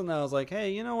 it's something that I was like,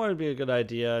 hey, you know what would be a good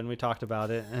idea? And we talked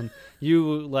about it, and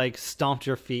you, like, stomped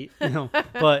your feet.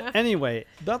 But anyway,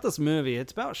 about this movie,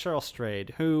 it's about Cheryl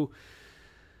Strayed, who,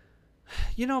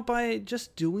 by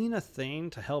just doing a thing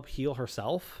to help heal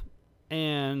herself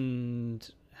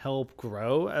and help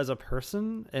grow as a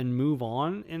person and move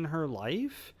on in her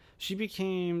life, she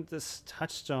became this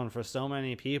touchstone for so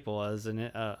many people as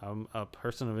a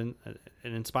person of an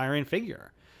inspiring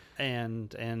figure.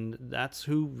 And that's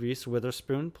who Reese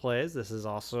Witherspoon plays. This is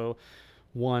also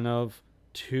one of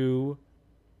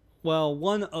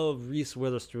Reese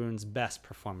Witherspoon's best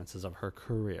performances of her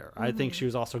career. I think she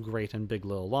was also great in Big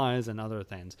Little Lies and other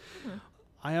things.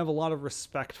 I have a lot of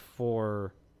respect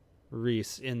for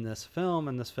Reese in this film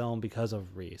because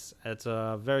of Reese. It's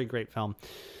a very great film.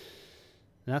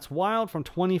 And that's Wild from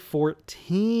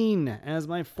 2014 as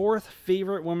my 4th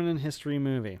favorite women in history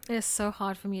movie. It is so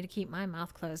hard for me to keep my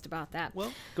mouth closed about that.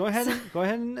 Well, go ahead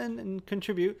and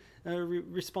contribute,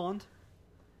 respond.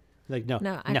 Like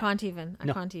no, I can't even.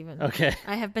 I can't even. Okay,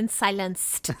 I have been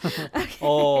silenced. Okay.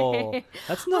 Oh,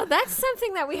 that's not. Well, that's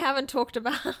something that we haven't talked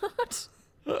about.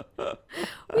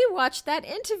 We watched that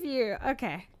interview.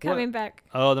 Okay, coming back.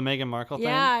 Oh, the Meghan Markle thing?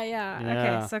 Yeah.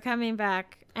 Okay, so coming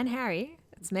back. And Harry.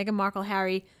 It's Meghan Markle,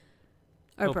 Harry,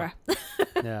 Oprah.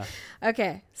 Yeah.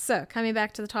 Okay, so coming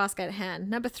back to the task at hand.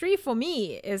 Number 3 for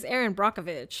me is Erin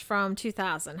Brockovich from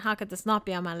 2000. How could this not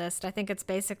be on my list? I think it's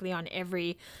basically on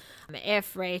every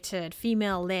F-rated,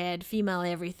 female-led, female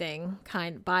everything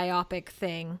kind biopic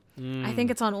thing. I think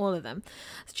it's on all of them.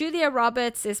 Julia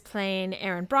Roberts is playing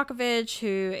Erin Brockovich,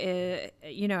 who is,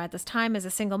 at this time is a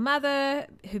single mother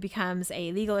who becomes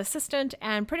a legal assistant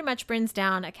and pretty much brings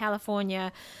down a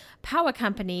California power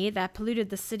company that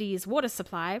polluted the city's water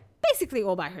supply, basically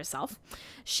all by herself.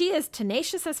 She is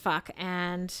tenacious as fuck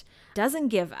and doesn't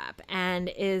give up and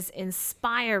is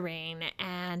inspiring.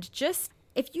 And just,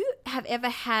 if you have ever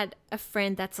had a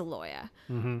friend that's a lawyer,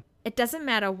 it doesn't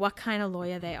matter what kind of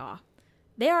lawyer they are.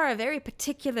 They are a very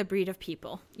particular breed of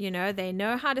people. They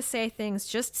know how to say things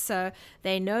just so.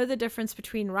 They know the difference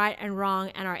between right and wrong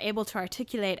and are able to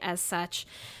articulate as such.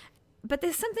 But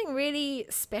there's something really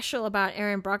special about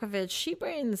Erin Brockovich. She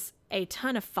brings a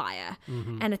ton of fire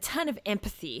and a ton of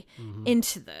empathy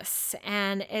into this.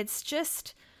 And it's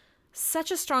just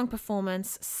such a strong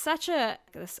performance, such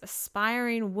this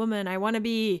aspiring woman. I want to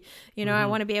be, I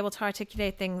want to be able to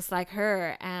articulate things like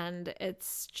her. And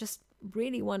it's just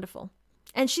really wonderful.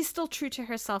 And she's still true to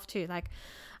herself too. Like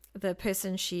the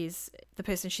person she's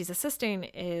assisting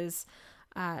is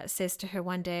says to her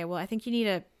one day, well, I think you need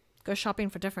to go shopping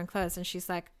for different clothes. And she's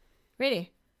like,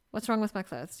 really? What's wrong with my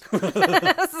clothes?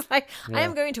 It's like, yeah. I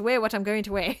am going to wear what I'm going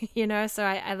to wear, So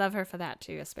I love her for that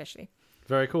too, especially.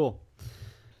 Very cool.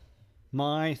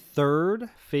 My third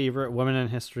favorite Women in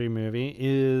History movie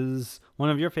is one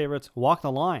of your favorites, Walk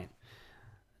the Line.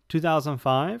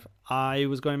 2005. I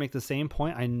was going to make the same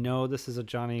point. I know this is a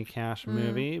Johnny Cash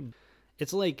movie.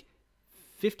 It's like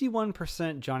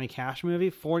 51% Johnny Cash movie,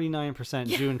 49%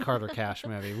 June Carter Cash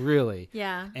movie, really.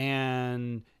 Yeah.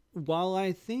 And while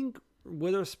I think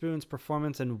Witherspoon's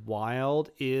performance in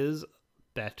Wild is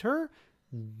better,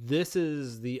 this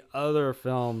is the other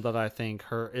film that I think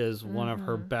is one of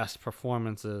her best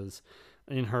performances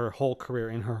in her whole career,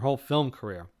 in her whole film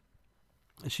career.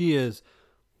 She is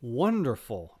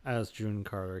wonderful as June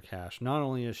Carter Cash. Not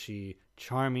only is she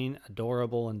charming,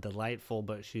 adorable, and delightful,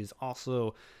 but she's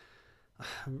also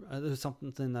there's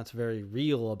something that's very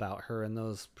real about her in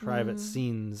those private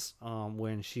scenes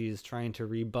when she's trying to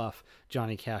rebuff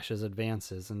Johnny Cash's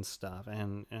advances and stuff,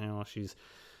 and she's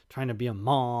trying to be a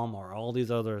mom or all these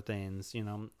other things,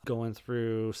 going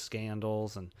through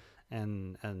scandals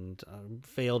and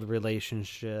failed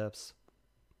relationships.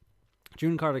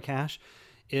 June Carter Cash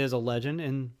is a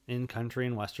legend in country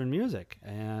and Western music,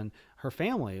 and her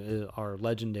family are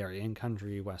legendary in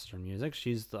country Western music.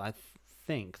 She's, I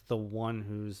think, the one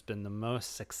who's been the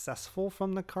most successful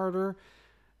from the Carter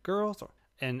girls,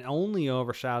 and only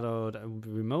overshadowed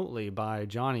remotely by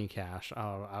Johnny Cash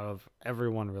out of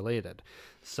everyone related.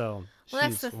 So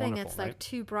that's the thing. It's like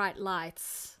two bright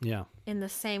lights yeah, in the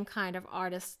same kind of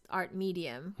art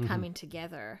medium coming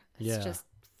together. It's just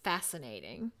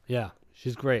fascinating. Yeah,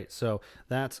 she's great. So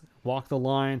that's Walk the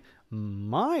Line,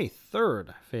 my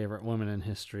third favorite Women in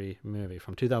History movie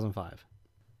from 2005.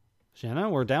 Shanna,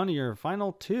 we're down to your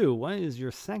final two. What is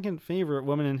your second favorite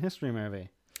Women in History movie?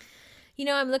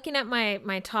 I'm looking at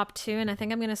my top two, and I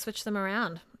think I'm going to switch them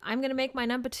around. I'm going to make my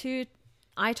number 2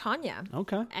 I, Tonya.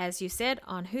 Okay. As you said,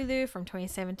 on Hulu from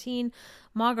 2017.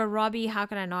 Margot Robbie. How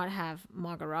could I not have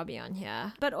Margot Robbie on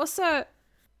here? But also,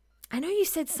 I know you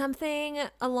said something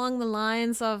along the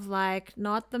lines of like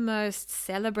not the most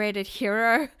celebrated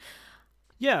hero.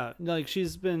 Yeah, like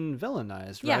she's been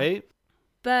villainized, right? Yeah.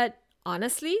 But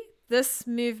honestly, this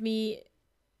movie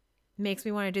makes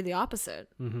me want to do the opposite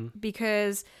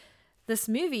because this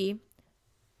movie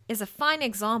is a fine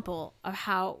example of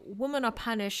how women are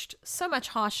punished so much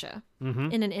harsher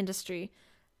in an industry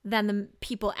than the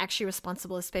people actually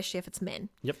responsible, especially if it's men.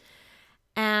 Yep.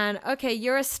 And okay,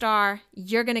 you're a star.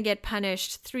 You're going to get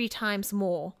punished 3 times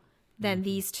more than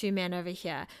these 2 men over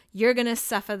here. You're going to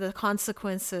suffer the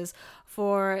consequences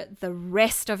for the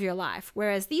rest of your life.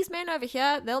 Whereas these men over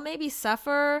here, they'll maybe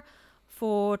suffer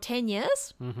for 10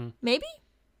 years, maybe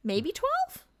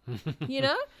 12,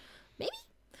 maybe.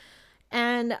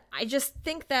 And I just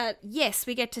think that, yes,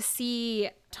 we get to see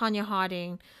Tonya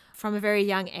Harding from a very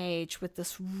young age with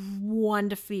this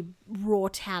wonderfully raw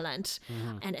talent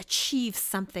and achieve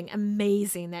something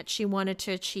amazing that she wanted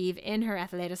to achieve in her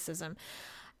athleticism.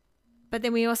 But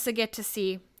then we also get to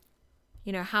see,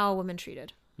 how a woman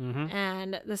treated.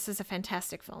 And this is a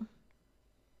fantastic film.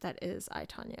 That is I,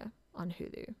 Tonya on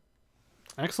Hulu.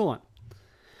 Excellent.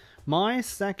 My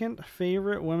second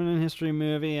favorite Women in History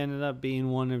movie ended up being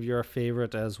one of your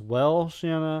favorite as well,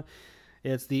 Shanna.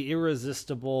 It's the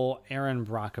irresistible Erin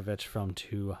Brockovich from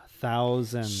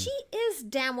 2000. She is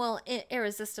damn well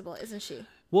irresistible, isn't she?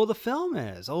 Well, the film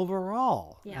is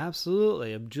overall. Yeah.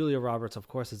 Absolutely. Julia Roberts, of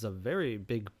course, is a very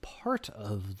big part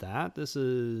of that. This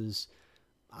is,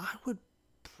 I would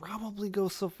probably go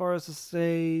so far as to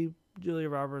say, Julia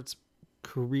Roberts'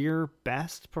 career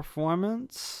best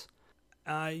performance.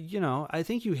 I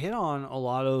think you hit on a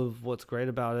lot of what's great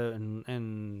about it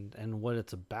and what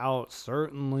it's about,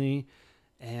 certainly.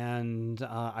 And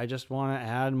I just want to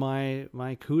add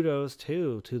my kudos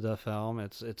to the film.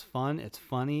 It's fun, it's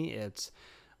funny, it's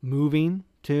moving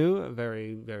too, a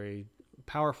very, very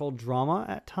powerful drama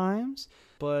at times,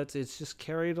 but it's just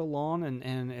carried along,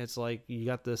 and it's like you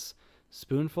got this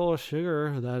spoonful of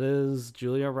sugar that is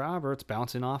Julia Roberts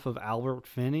bouncing off of Albert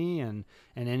Finney and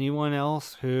anyone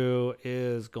else who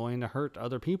is going to hurt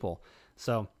other people.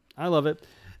 So I love it.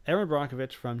 Erin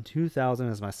Brockovich from 2000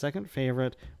 is my second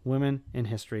favorite women in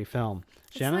history film.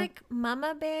 Shanna? It's like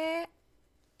Mama Bear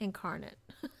incarnate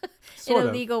Sort in a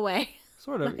of. legal way.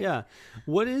 Sort of, yeah.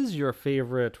 What is your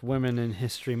favorite women in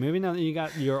history movie now that you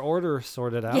got your order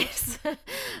sorted out? Yes.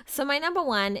 So my number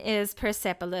one is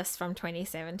Persepolis from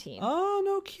 2017. Oh,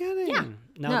 no kidding. Yeah.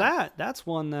 Now No. that's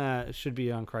one that should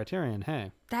be on Criterion,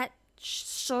 hey. That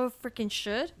so freaking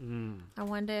should. I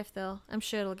wonder if I'm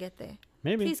sure it'll get there.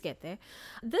 Maybe. Please get there.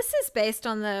 This is based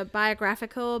on the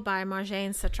biographical by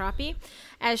Marjane Satrapi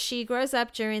as she grows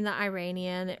up during the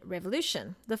Iranian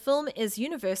Revolution. The film is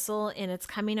universal in its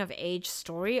coming-of-age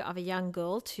story of a young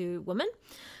girl to woman.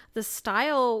 The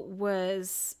style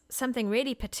was something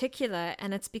really particular,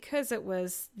 and it's because it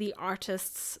was the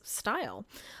artist's style.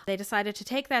 They decided to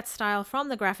take that style from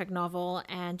the graphic novel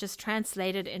and just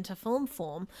translate it into film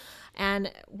form.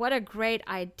 And what a great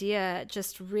idea,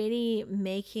 just really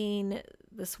making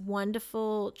this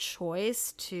wonderful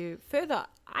choice to further,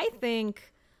 I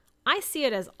see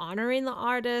it as honoring the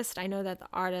artist. I know that the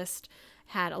artist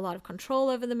had a lot of control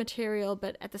over the material,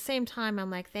 but at the same time, I'm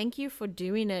like, thank you for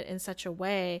doing it in such a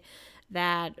way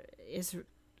that is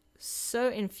so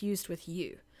infused with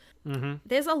you. Mm-hmm.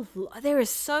 There is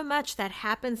so much that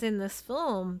happens in this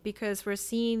film because we're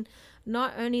seeing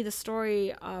not only the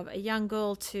story of a young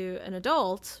girl to an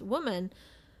adult woman,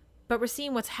 but we're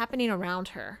seeing what's happening around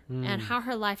her and how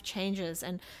her life changes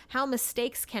and how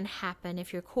mistakes can happen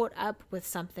if you're caught up with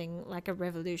something like a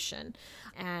revolution,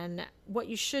 and what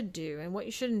you should do and what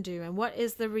you shouldn't do, and what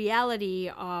is the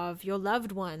reality of your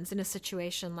loved ones in a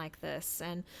situation like this.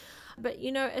 But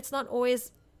it's not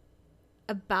always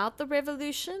about the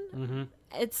revolution. Mm-hmm.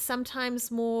 It's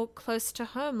sometimes more close to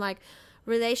home, like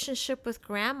relationship with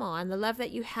grandma and the love that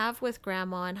you have with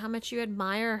grandma and how much you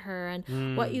admire her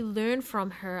and what you learn from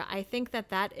her. I think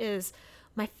that is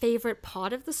my favorite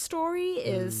part of the story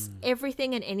is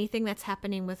everything and anything that's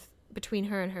happening between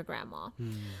her and her grandma.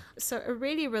 So a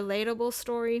really relatable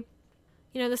story.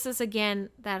 This is again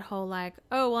that whole like,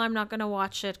 oh well, I'm not going to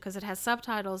watch it because it has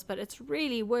subtitles, but it's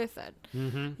really worth it.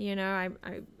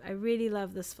 I really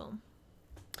love this film.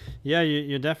 Yeah,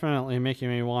 you're definitely making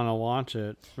me want to watch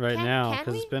it now can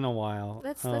because it's we? been a while.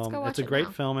 Let's go watch it. It's a great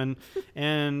now. film,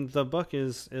 and the book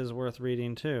is worth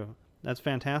reading too. That's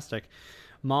fantastic.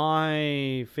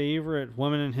 My favorite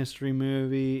woman in history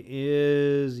movie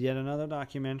is yet another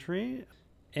documentary,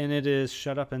 and it is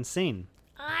Shut Up and Sing.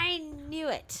 I knew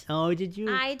it. Oh, did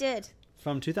you? I did.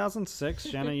 From 2006,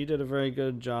 Shanna, you did a very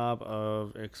good job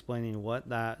of explaining what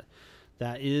that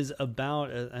is about.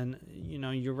 And,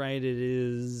 you're right, it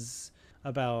is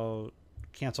about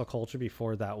cancel culture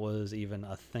before that was even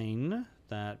a thing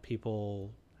that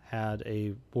people had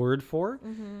a word for.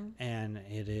 Mm-hmm. And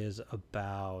it is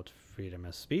about freedom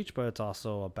of speech, but it's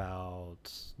also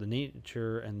about the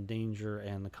nature and danger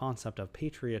and the concept of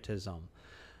patriotism.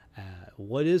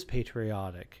 What is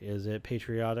patriotic? Is it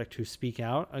patriotic to speak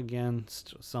out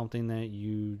against something that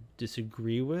you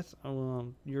disagree with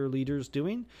your leaders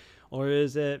doing? Or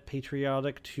is it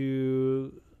patriotic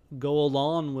to go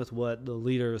along with what the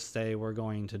leaders say we're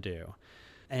going to do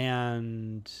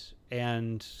and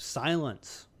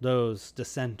silence those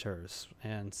dissenters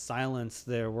and silence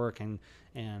their work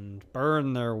and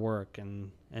burn their work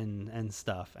and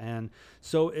stuff? And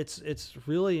so it's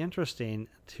really interesting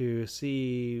to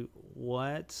see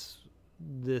what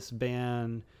this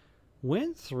band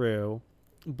went through,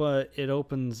 but it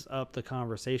opens up the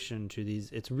conversation to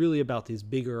it's really about these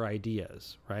bigger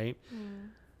ideas, right?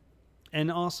 And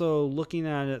also looking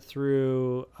at it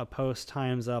through a post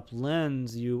Time's Up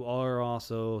lens, you are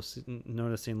also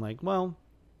noticing like, well,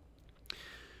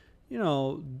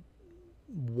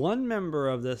 one member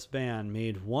of this band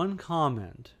made one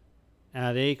comment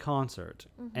at a concert,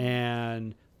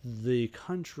 and the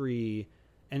country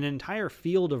an entire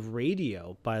field of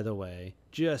radio, by the way,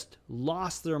 just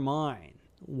lost their mind.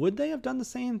 Would they have done the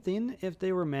same thing if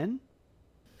they were men?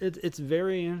 It's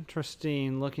very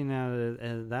interesting looking at it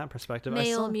at that perspective.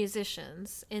 Male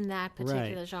musicians in that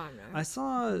particular genre. I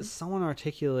saw someone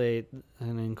articulate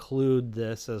and include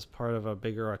this as part of a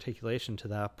bigger articulation to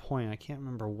that point. I can't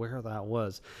remember where that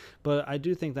was, but I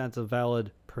do think that's a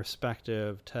valid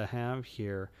perspective to have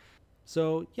here.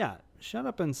 So yeah, Shut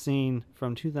Up and Sing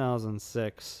from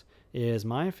 2006 is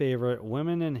my favorite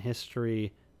women in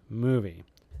history movie.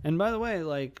 And by the way,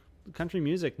 like, country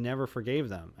music never forgave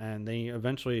them, and they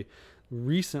eventually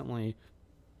recently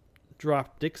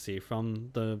dropped Dixie from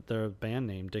their band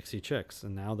name Dixie Chicks,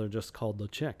 and now they're just called the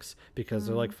Chicks because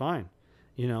they're like, fine,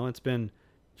 it's been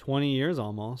 20 years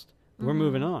almost, we're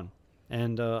moving on.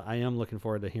 And I am looking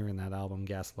forward to hearing that album,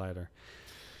 Gaslighter.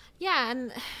 Yeah,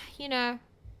 and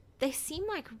they seem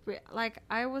like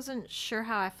I wasn't sure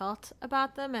how I felt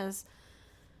about them as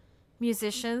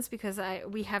musicians, because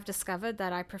we have discovered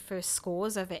that I prefer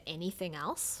scores over anything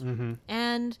else.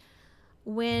 And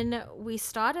when we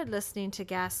started listening to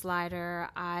Gaslighter,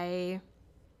 I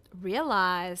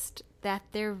realized that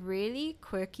they're really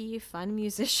quirky, fun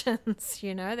musicians.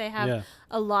 They have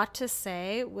a lot to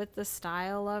say with a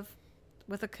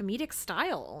comedic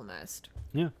style almost.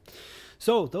 Yeah.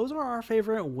 So those are our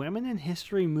favorite women in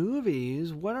history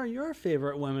movies. What are your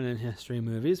favorite women in history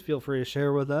movies? Feel free to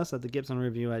share with us at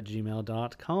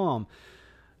thegibsonreview@gmail.com.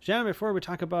 Shannon, before we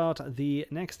talk about the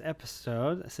next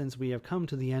episode, since we have come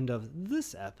to the end of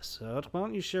this episode, why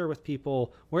don't you share with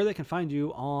people where they can find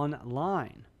you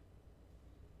online?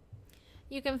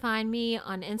 You can find me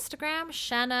on Instagram,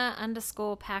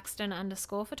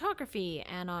 Shanna_Paxton_photography,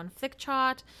 and on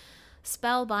Flickchart,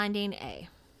 Spellbinding_A.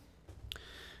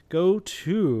 Go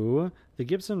to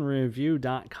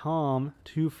thegibsonreview.com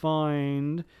to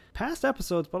find past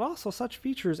episodes, but also such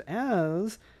features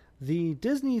as the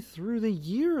Disney Through the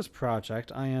Years project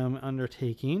I am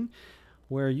undertaking,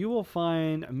 where you will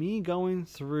find me going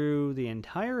through the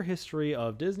entire history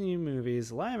of Disney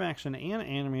movies, live action and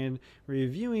animated,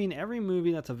 reviewing every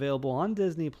movie that's available on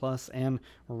Disney Plus and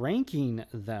ranking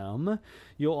them.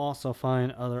 You'll also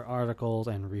find other articles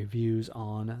and reviews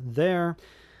on there.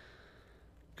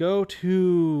 Go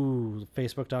to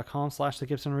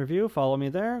facebook.com/thegibsonreview. Follow me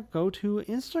there. Go to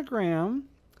Instagram,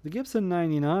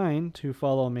 thegibson99, to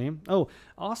follow me. Oh,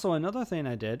 also another thing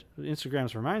I did,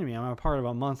 Instagram's reminding me, I'm a part of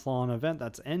a month-long event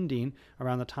that's ending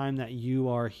around the time that you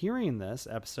are hearing this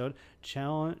episode.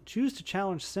 Choose to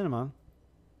Challenge Cinema,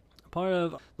 part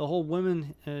of the whole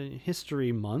Women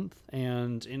History Month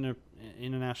and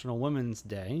International Women's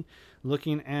Day,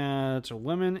 looking at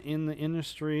women in the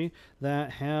industry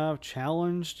that have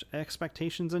challenged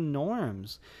expectations and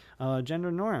norms,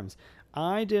 gender norms.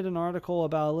 I did an article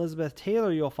about Elizabeth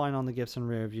Taylor you'll find on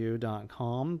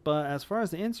thegibsonreview.com, but as far as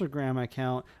the Instagram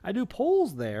account, I do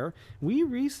polls there. We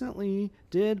recently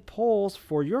did polls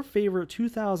for your favorite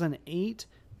 2008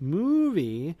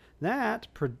 movie that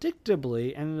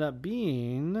predictably ended up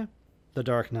being The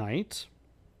Dark Knight.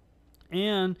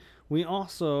 And we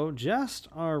also just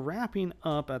are wrapping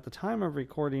up, at the time of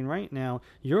recording right now,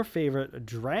 your favorite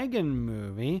dragon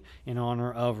movie in honor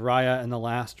of Raya and the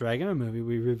Last Dragon, a movie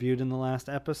we reviewed in the last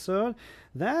episode.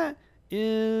 That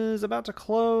is about to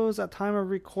close at time of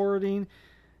recording.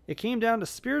 It came down to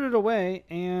Spirited Away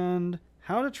and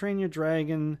How to Train Your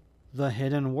Dragon: The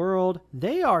Hidden World.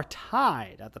 They are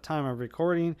tied at the time of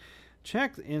recording.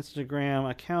 Check the Instagram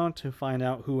account to find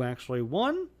out who actually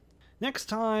won. Next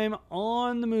time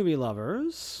on The Movie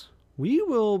Lovers, we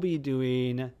will be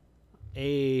doing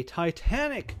a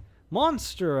Titanic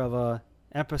monster of a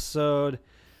episode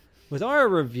with our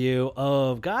review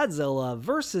of Godzilla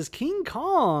vs. King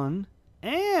Kong,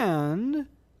 and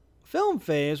Film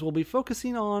Phase will be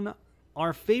focusing on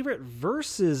our favorite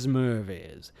versus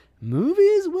movies.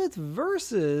 Movies with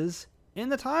verses in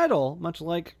the title, much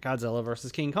like Godzilla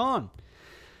vs. King Kong.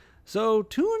 So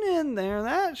tune in there.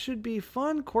 That should be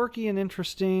fun, quirky, and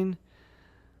interesting.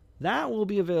 That will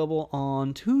be available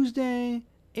on Tuesday,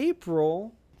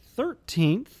 April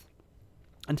 13th.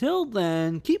 Until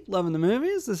then, keep loving the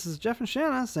movies. This is Jeff and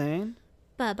Shanna saying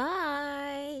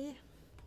bye-bye.